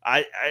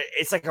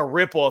 It's like a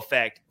ripple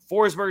effect.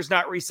 Forsberg's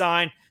not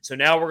re-signed, so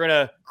now we're going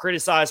to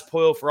criticize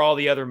Poile for all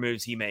the other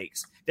moves he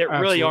makes that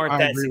really aren't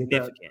that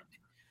significant.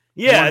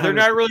 Yeah, they're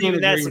not really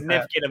even that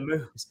significant of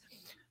moves.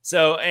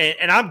 So,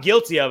 and I'm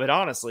guilty of it,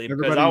 honestly,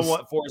 because I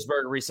want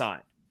Forsberg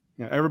re-signed.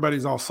 Yeah,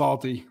 everybody's all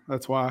salty.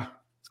 That's why.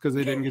 It's because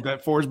they didn't get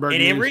that Forsberg.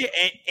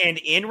 And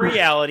in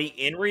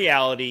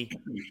reality,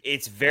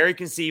 it's very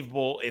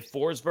conceivable if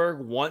Forsberg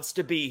wants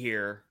to be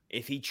here,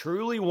 if he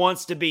truly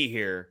wants to be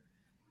here,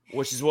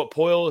 which is what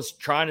Poile is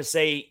trying to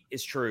say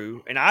is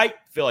true, and I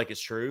feel like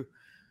it's true,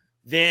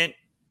 then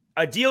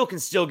a deal can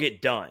still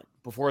get done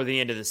before the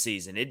end of the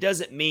season. It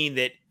doesn't mean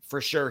that for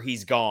sure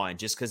he's gone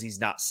just because he's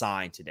not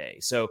signed today.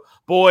 So,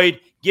 Boyd,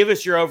 give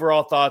us your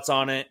overall thoughts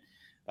on it.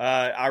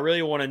 I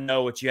really want to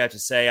know what you have to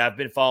say. I've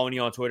been following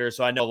you on Twitter,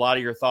 so I know a lot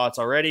of your thoughts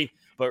already,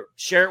 but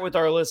share it with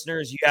our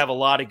listeners. You have a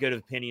lot of good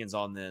opinions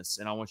on this,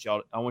 and I want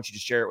you to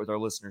share it with our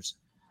listeners.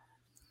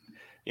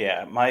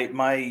 Yeah,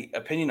 my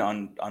opinion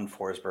on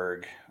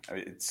Forsberg,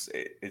 it's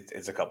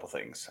a couple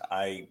things.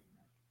 I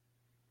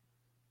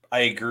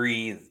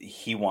agree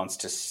he wants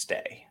to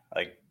stay.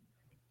 Like,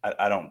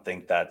 I don't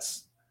think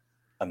that's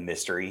a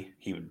mystery.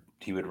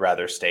 He would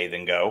rather stay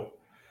than go,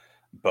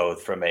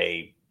 both from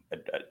a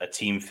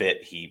team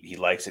fit. He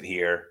likes it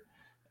here,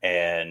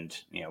 and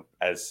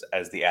as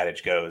the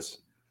adage goes,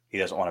 he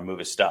doesn't want to move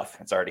his stuff.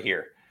 It's already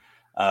here,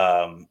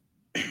 and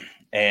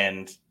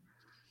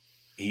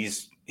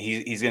he's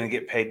going to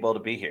get paid well to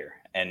be here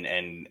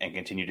and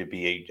continue to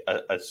be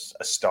a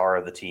star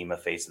of the team, a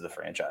face of the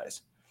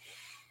franchise.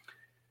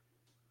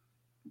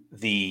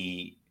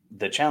 The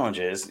challenge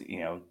is,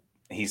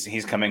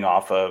 he's coming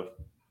off a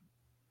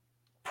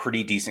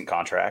pretty decent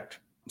contract,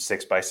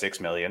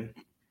 $6 million,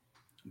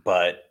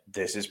 but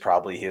this is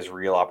probably his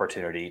real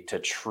opportunity to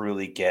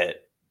truly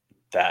get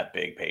that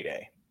big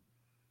payday.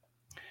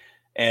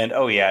 And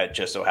it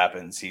just so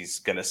happens he's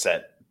going to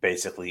set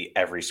basically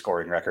every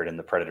scoring record in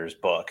the Predators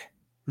book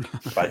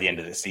by the end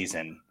of the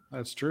season.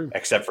 That's true.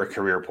 Except for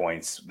career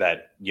points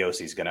that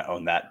Yossi's going to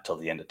own that till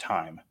the end of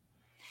time.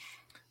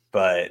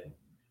 But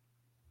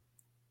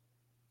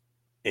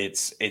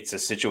it's a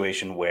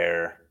situation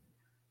where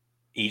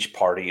each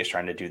party is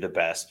trying to do the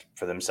best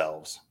for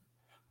themselves.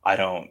 I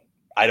don't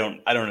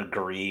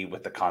agree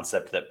with the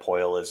concept that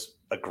Poyle is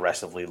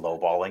aggressively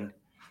lowballing.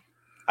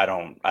 I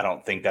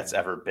don't think that's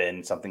ever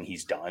been something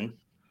he's done.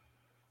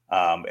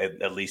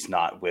 At least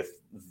not with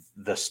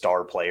the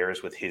star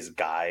players, with his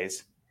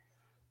guys.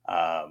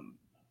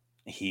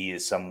 He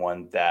is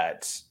someone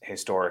that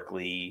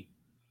historically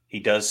he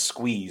does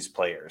squeeze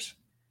players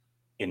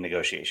in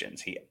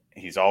negotiations.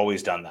 He's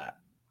always done that.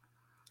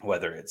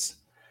 Whether it's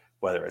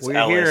Ellis,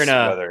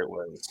 whether it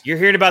was you're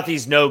hearing about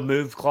these no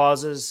move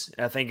clauses,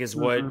 I think is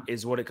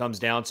what it comes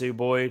down to,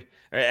 Boyd.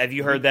 Have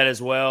you heard that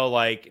as well?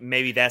 Like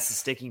maybe that's the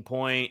sticking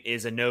point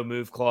is a no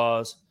move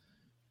clause.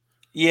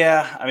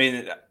 Yeah, I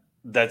mean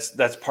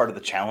that's part of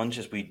the challenge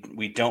is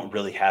we don't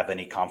really have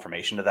any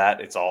confirmation of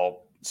that. It's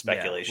all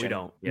speculation. Yeah, we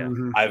don't. Yeah.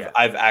 Mm-hmm.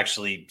 I've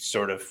actually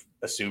sort of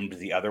assumed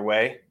the other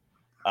way.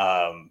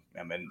 I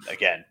mean,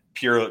 again,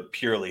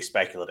 purely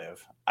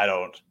speculative. I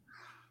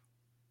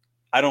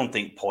don't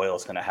think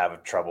Poyle's going to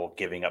have trouble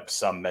giving up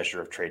some measure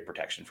of trade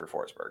protection for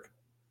Forsberg.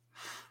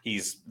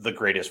 He's the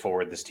greatest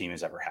forward this team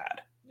has ever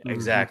had.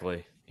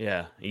 Exactly.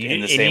 Yeah.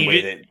 In the same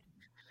way that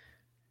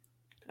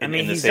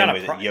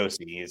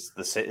Yossi is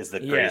the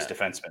greatest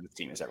defenseman the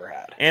team has ever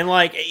had. And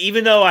like,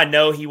 even though I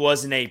know he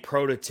wasn't a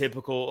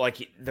prototypical,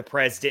 like the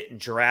Preds didn't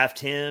draft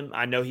him,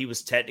 I know he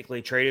was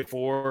technically traded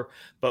for,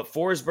 but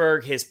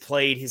Forsberg has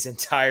played his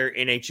entire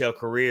NHL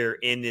career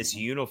in this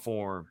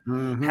uniform.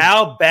 Mm-hmm.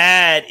 How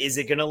bad is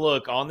it going to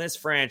look on this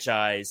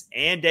franchise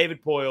and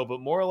David Poyle,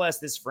 but more or less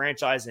this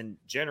franchise in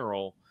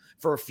general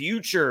for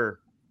future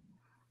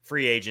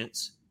free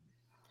agents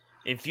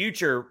and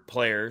future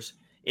players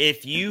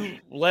if you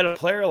let a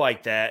player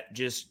like that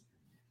just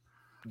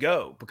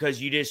go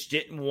because you just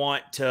didn't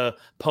want to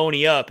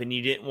pony up and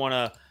you didn't want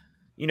to,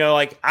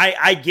 like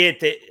I get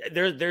that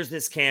there's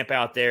this camp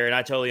out there and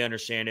I totally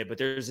understand it, but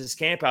there's this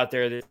camp out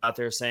there that's out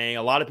there saying,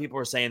 a lot of people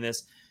are saying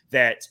this,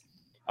 that,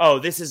 oh,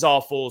 this is all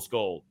fool's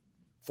gold.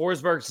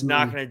 Forsberg's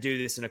not going to do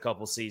this in a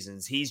couple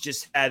seasons. He's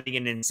just having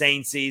an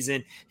insane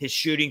season. His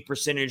shooting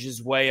percentage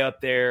is way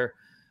up there,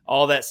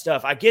 all that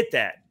stuff. I get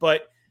that,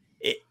 but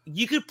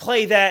you could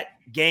play that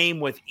game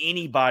with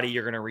anybody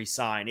you're going to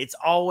re-sign. It's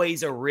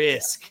always a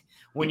risk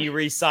when you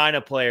re-sign a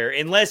player,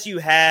 unless you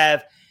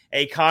have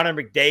a Connor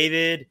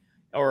McDavid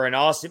or an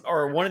Austin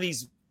or one of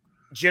these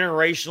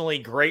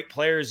generationally great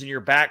players in your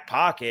back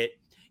pocket.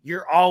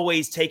 You're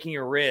always taking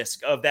a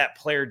risk of that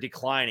player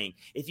declining.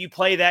 If you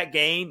play that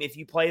game,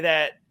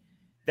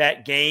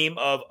 that game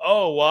of,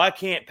 oh, well, I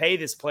can't pay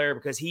this player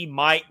because he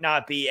might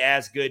not be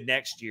as good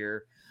next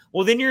year.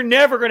 Well, then you're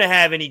never going to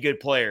have any good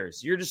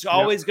players. You're just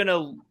always going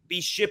to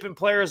be shipping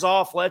players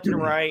off left and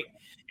right,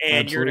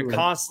 and you're going to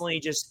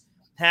constantly just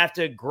have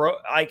to grow.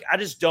 Like, I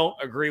just don't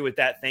agree with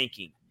that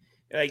thinking.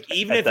 Like,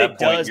 even if it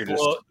does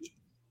blow,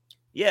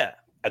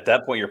 at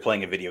that point, you're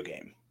playing a video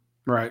game,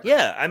 right?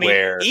 Yeah, I mean,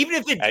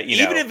 even if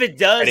it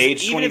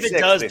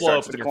does blow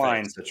up in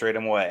decline, so trade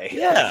him away.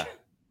 Yeah,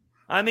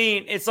 I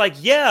mean, it's like,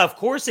 yeah, of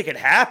course it could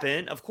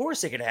happen.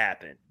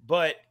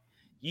 But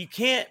you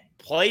can't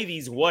play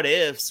these what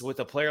ifs with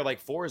a player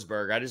like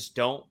Forsberg. I just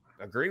don't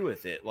agree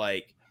with it.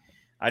 Like,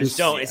 I just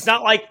don't. Yeah.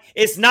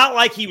 It's not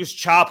like he was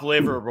chopped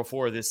liver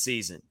before this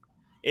season.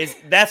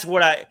 That's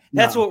what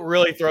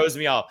really throws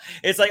me off.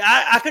 It's like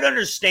I could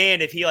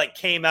understand if he like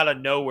came out of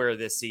nowhere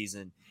this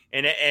season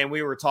and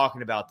we were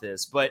talking about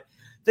this, but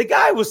the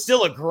guy was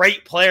still a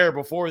great player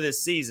before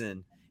this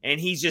season, and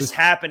he just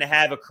happened to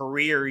have a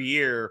career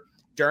year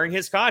during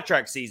his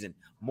contract season.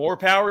 More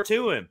power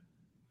to him.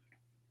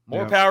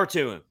 Power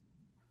to him.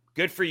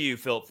 Good for you,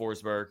 Philip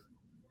Forsberg.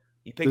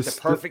 You picked the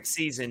perfect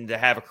season to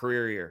have a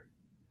career year.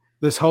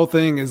 This whole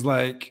thing is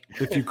like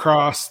if you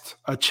crossed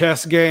a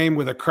chess game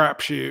with a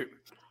crapshoot.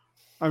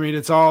 I mean,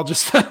 it's all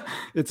just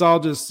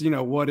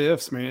what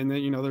ifs, man.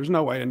 There's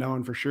no way of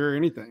knowing for sure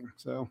anything.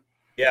 So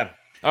yeah.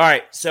 All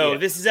right. So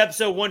this is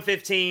episode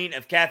 115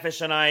 of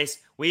Catfish on Ice.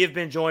 We have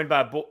been joined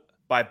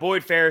by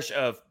Boyd Farish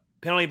of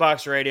Penalty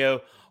Box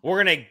Radio. We're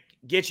gonna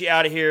get you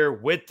out of here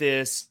with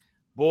this,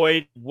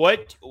 Boyd.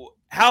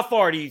 How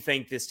far do you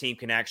think this team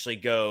can actually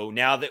go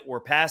now that we're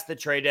past the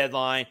trade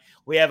deadline?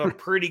 We have a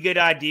pretty good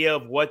idea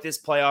of what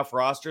this playoff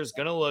roster is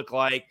going to look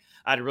like.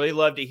 I'd really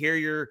love to hear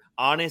your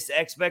honest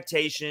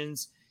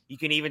expectations. You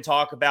can even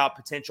talk about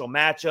potential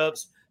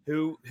matchups,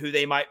 who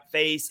they might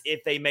face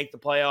if they make the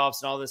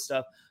playoffs and all this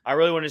stuff. I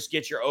really want to just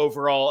get your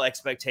overall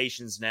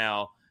expectations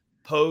now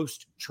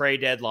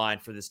post-trade deadline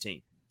for this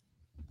team.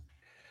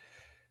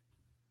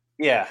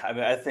 Yeah, I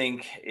mean, I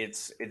think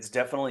it's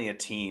definitely a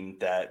team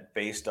that,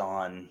 based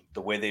on the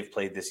way they've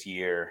played this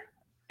year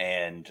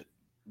and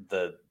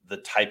the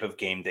type of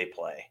game they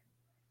play,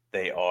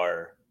 they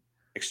are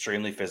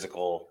extremely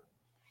physical.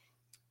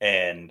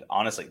 And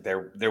honestly,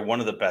 they're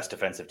one of the best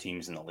defensive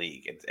teams in the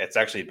league. It's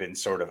actually been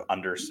sort of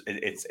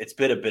it's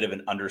been a bit of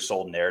an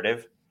undersold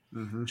narrative,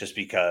 just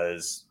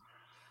because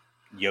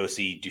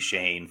Yossi,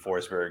 Duchesne,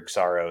 Forsberg,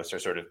 Saros are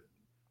sort of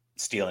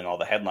stealing all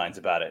the headlines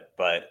about it.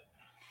 But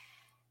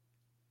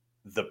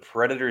the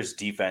Predators'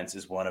 defense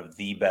is one of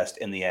the best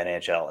in the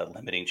NHL at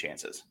limiting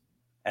chances,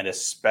 and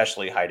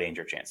especially high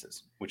danger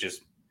chances, which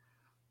is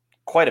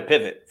quite a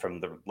pivot from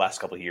the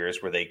last couple of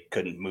years where they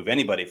couldn't move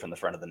anybody from the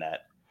front of the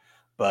net.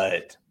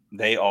 But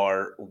they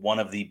are one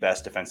of the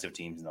best defensive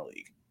teams in the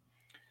league.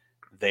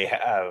 They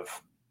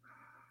have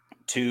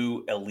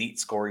 2 elite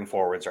scoring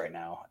forwards right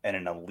now and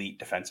an elite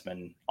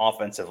defenseman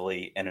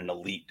offensively and an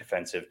elite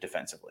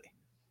defensively.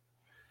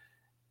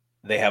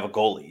 They have a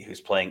goalie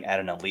who's playing at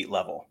an elite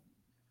level.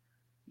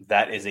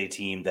 That is a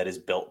team that is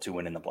built to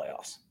win in the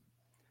playoffs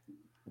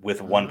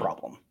with one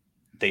problem.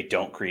 They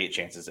don't create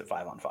chances at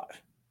 5-on-5.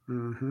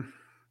 Mm-hmm.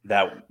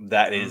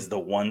 That is the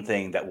one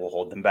thing that will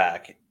hold them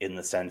back, in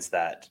the sense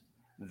that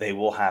they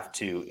will have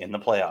to, in the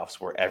playoffs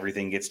where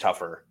everything gets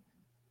tougher,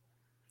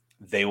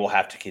 they will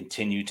have to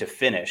continue to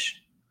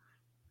finish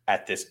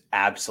at this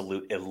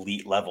absolute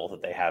elite level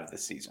that they have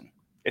this season.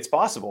 It's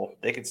possible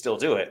they could still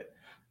do it,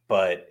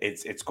 but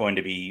it's going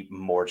to be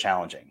more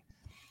challenging.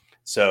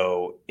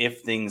 So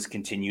if things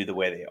continue the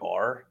way they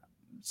are,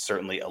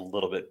 certainly a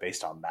little bit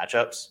based on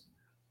matchups,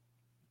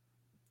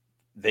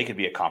 they could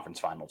be a conference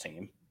final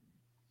team.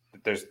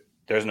 There's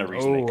no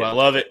reason. They couldn't. I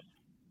love it.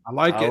 I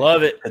like it. I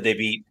love it. Could they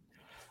beat?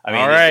 I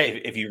mean, all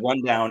right. if you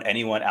run down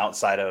anyone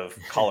outside of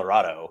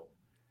Colorado,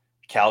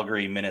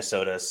 Calgary,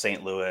 Minnesota,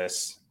 St.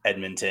 Louis,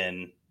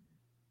 Edmonton,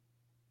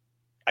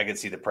 I could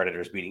see the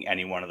Predators beating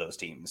any one of those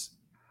teams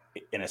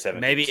in a 7.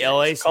 Maybe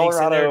LA sneaks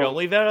in there. Don't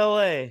leave out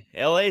LA.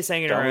 LA's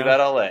hanging around. Don't leave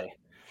out LA.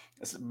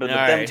 But them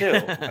right. too.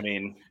 I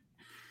mean,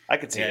 I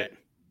could see it.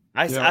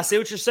 I see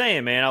what you're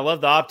saying, man. I love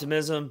the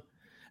optimism.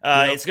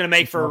 It's going to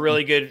make for a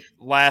really good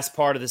last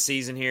part of the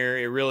season here.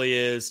 It really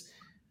is.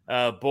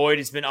 Boyd,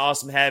 it's been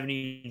awesome having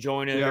you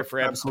join us for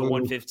episode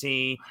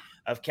 115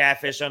 of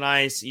Catfish on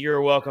Ice.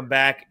 You're welcome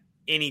back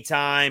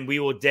anytime. We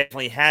will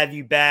definitely have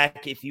you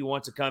back if you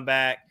want to come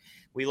back.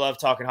 We love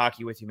talking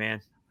hockey with you,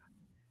 man.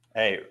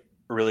 Hey,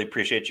 really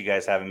appreciate you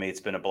guys having me. It's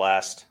been a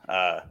blast.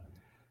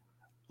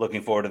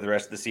 Looking forward to the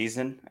rest of the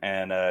season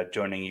and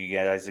joining you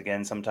guys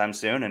again sometime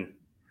soon. And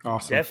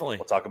awesome. Definitely.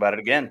 We'll talk about it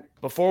again.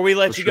 Before we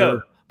let you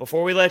go,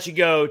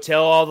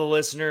 tell all the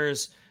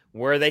listeners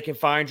where they can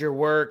find your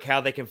work,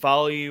 how they can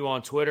follow you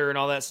on Twitter and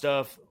all that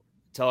stuff.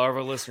 Tell all of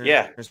our listeners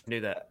to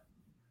do that.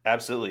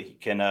 Absolutely. You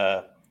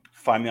can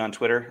find me on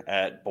Twitter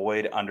at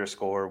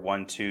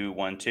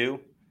Boyd_1212.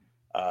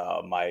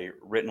 My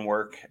written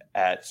work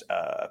at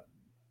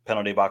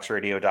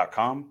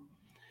penaltyboxradio.com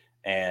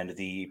and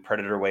the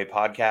Predator Way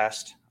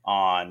podcast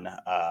on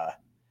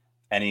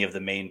any of the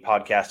main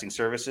podcasting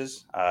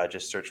services.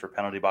 Just search for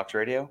Penalty Box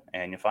Radio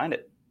and you'll find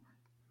it.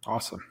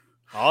 Awesome.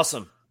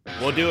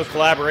 We'll do a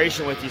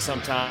collaboration with you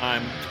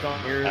sometime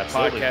on your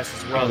podcast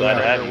as well. The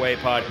Predator Way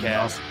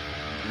podcast. Awesome.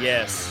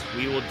 Yes,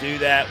 we will do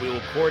that. We will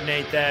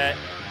coordinate that.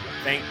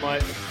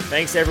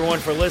 Thanks everyone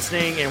for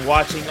listening and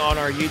watching on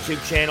our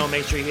YouTube channel.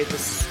 Make sure you hit the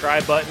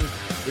subscribe button.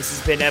 This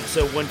has been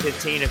episode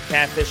 115 of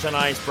Catfish on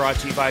Ice, brought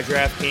to you by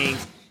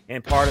DraftKings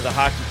and part of the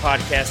Hockey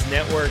Podcast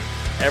Network.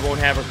 Everyone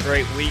have a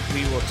great week.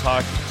 We will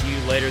talk to you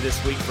later this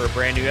week for a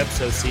brand new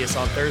episode. See us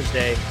on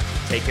Thursday.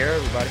 Take care,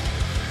 everybody.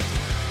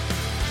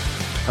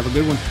 Have a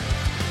good one.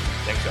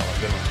 Thanks, y'all. Have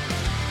a good one.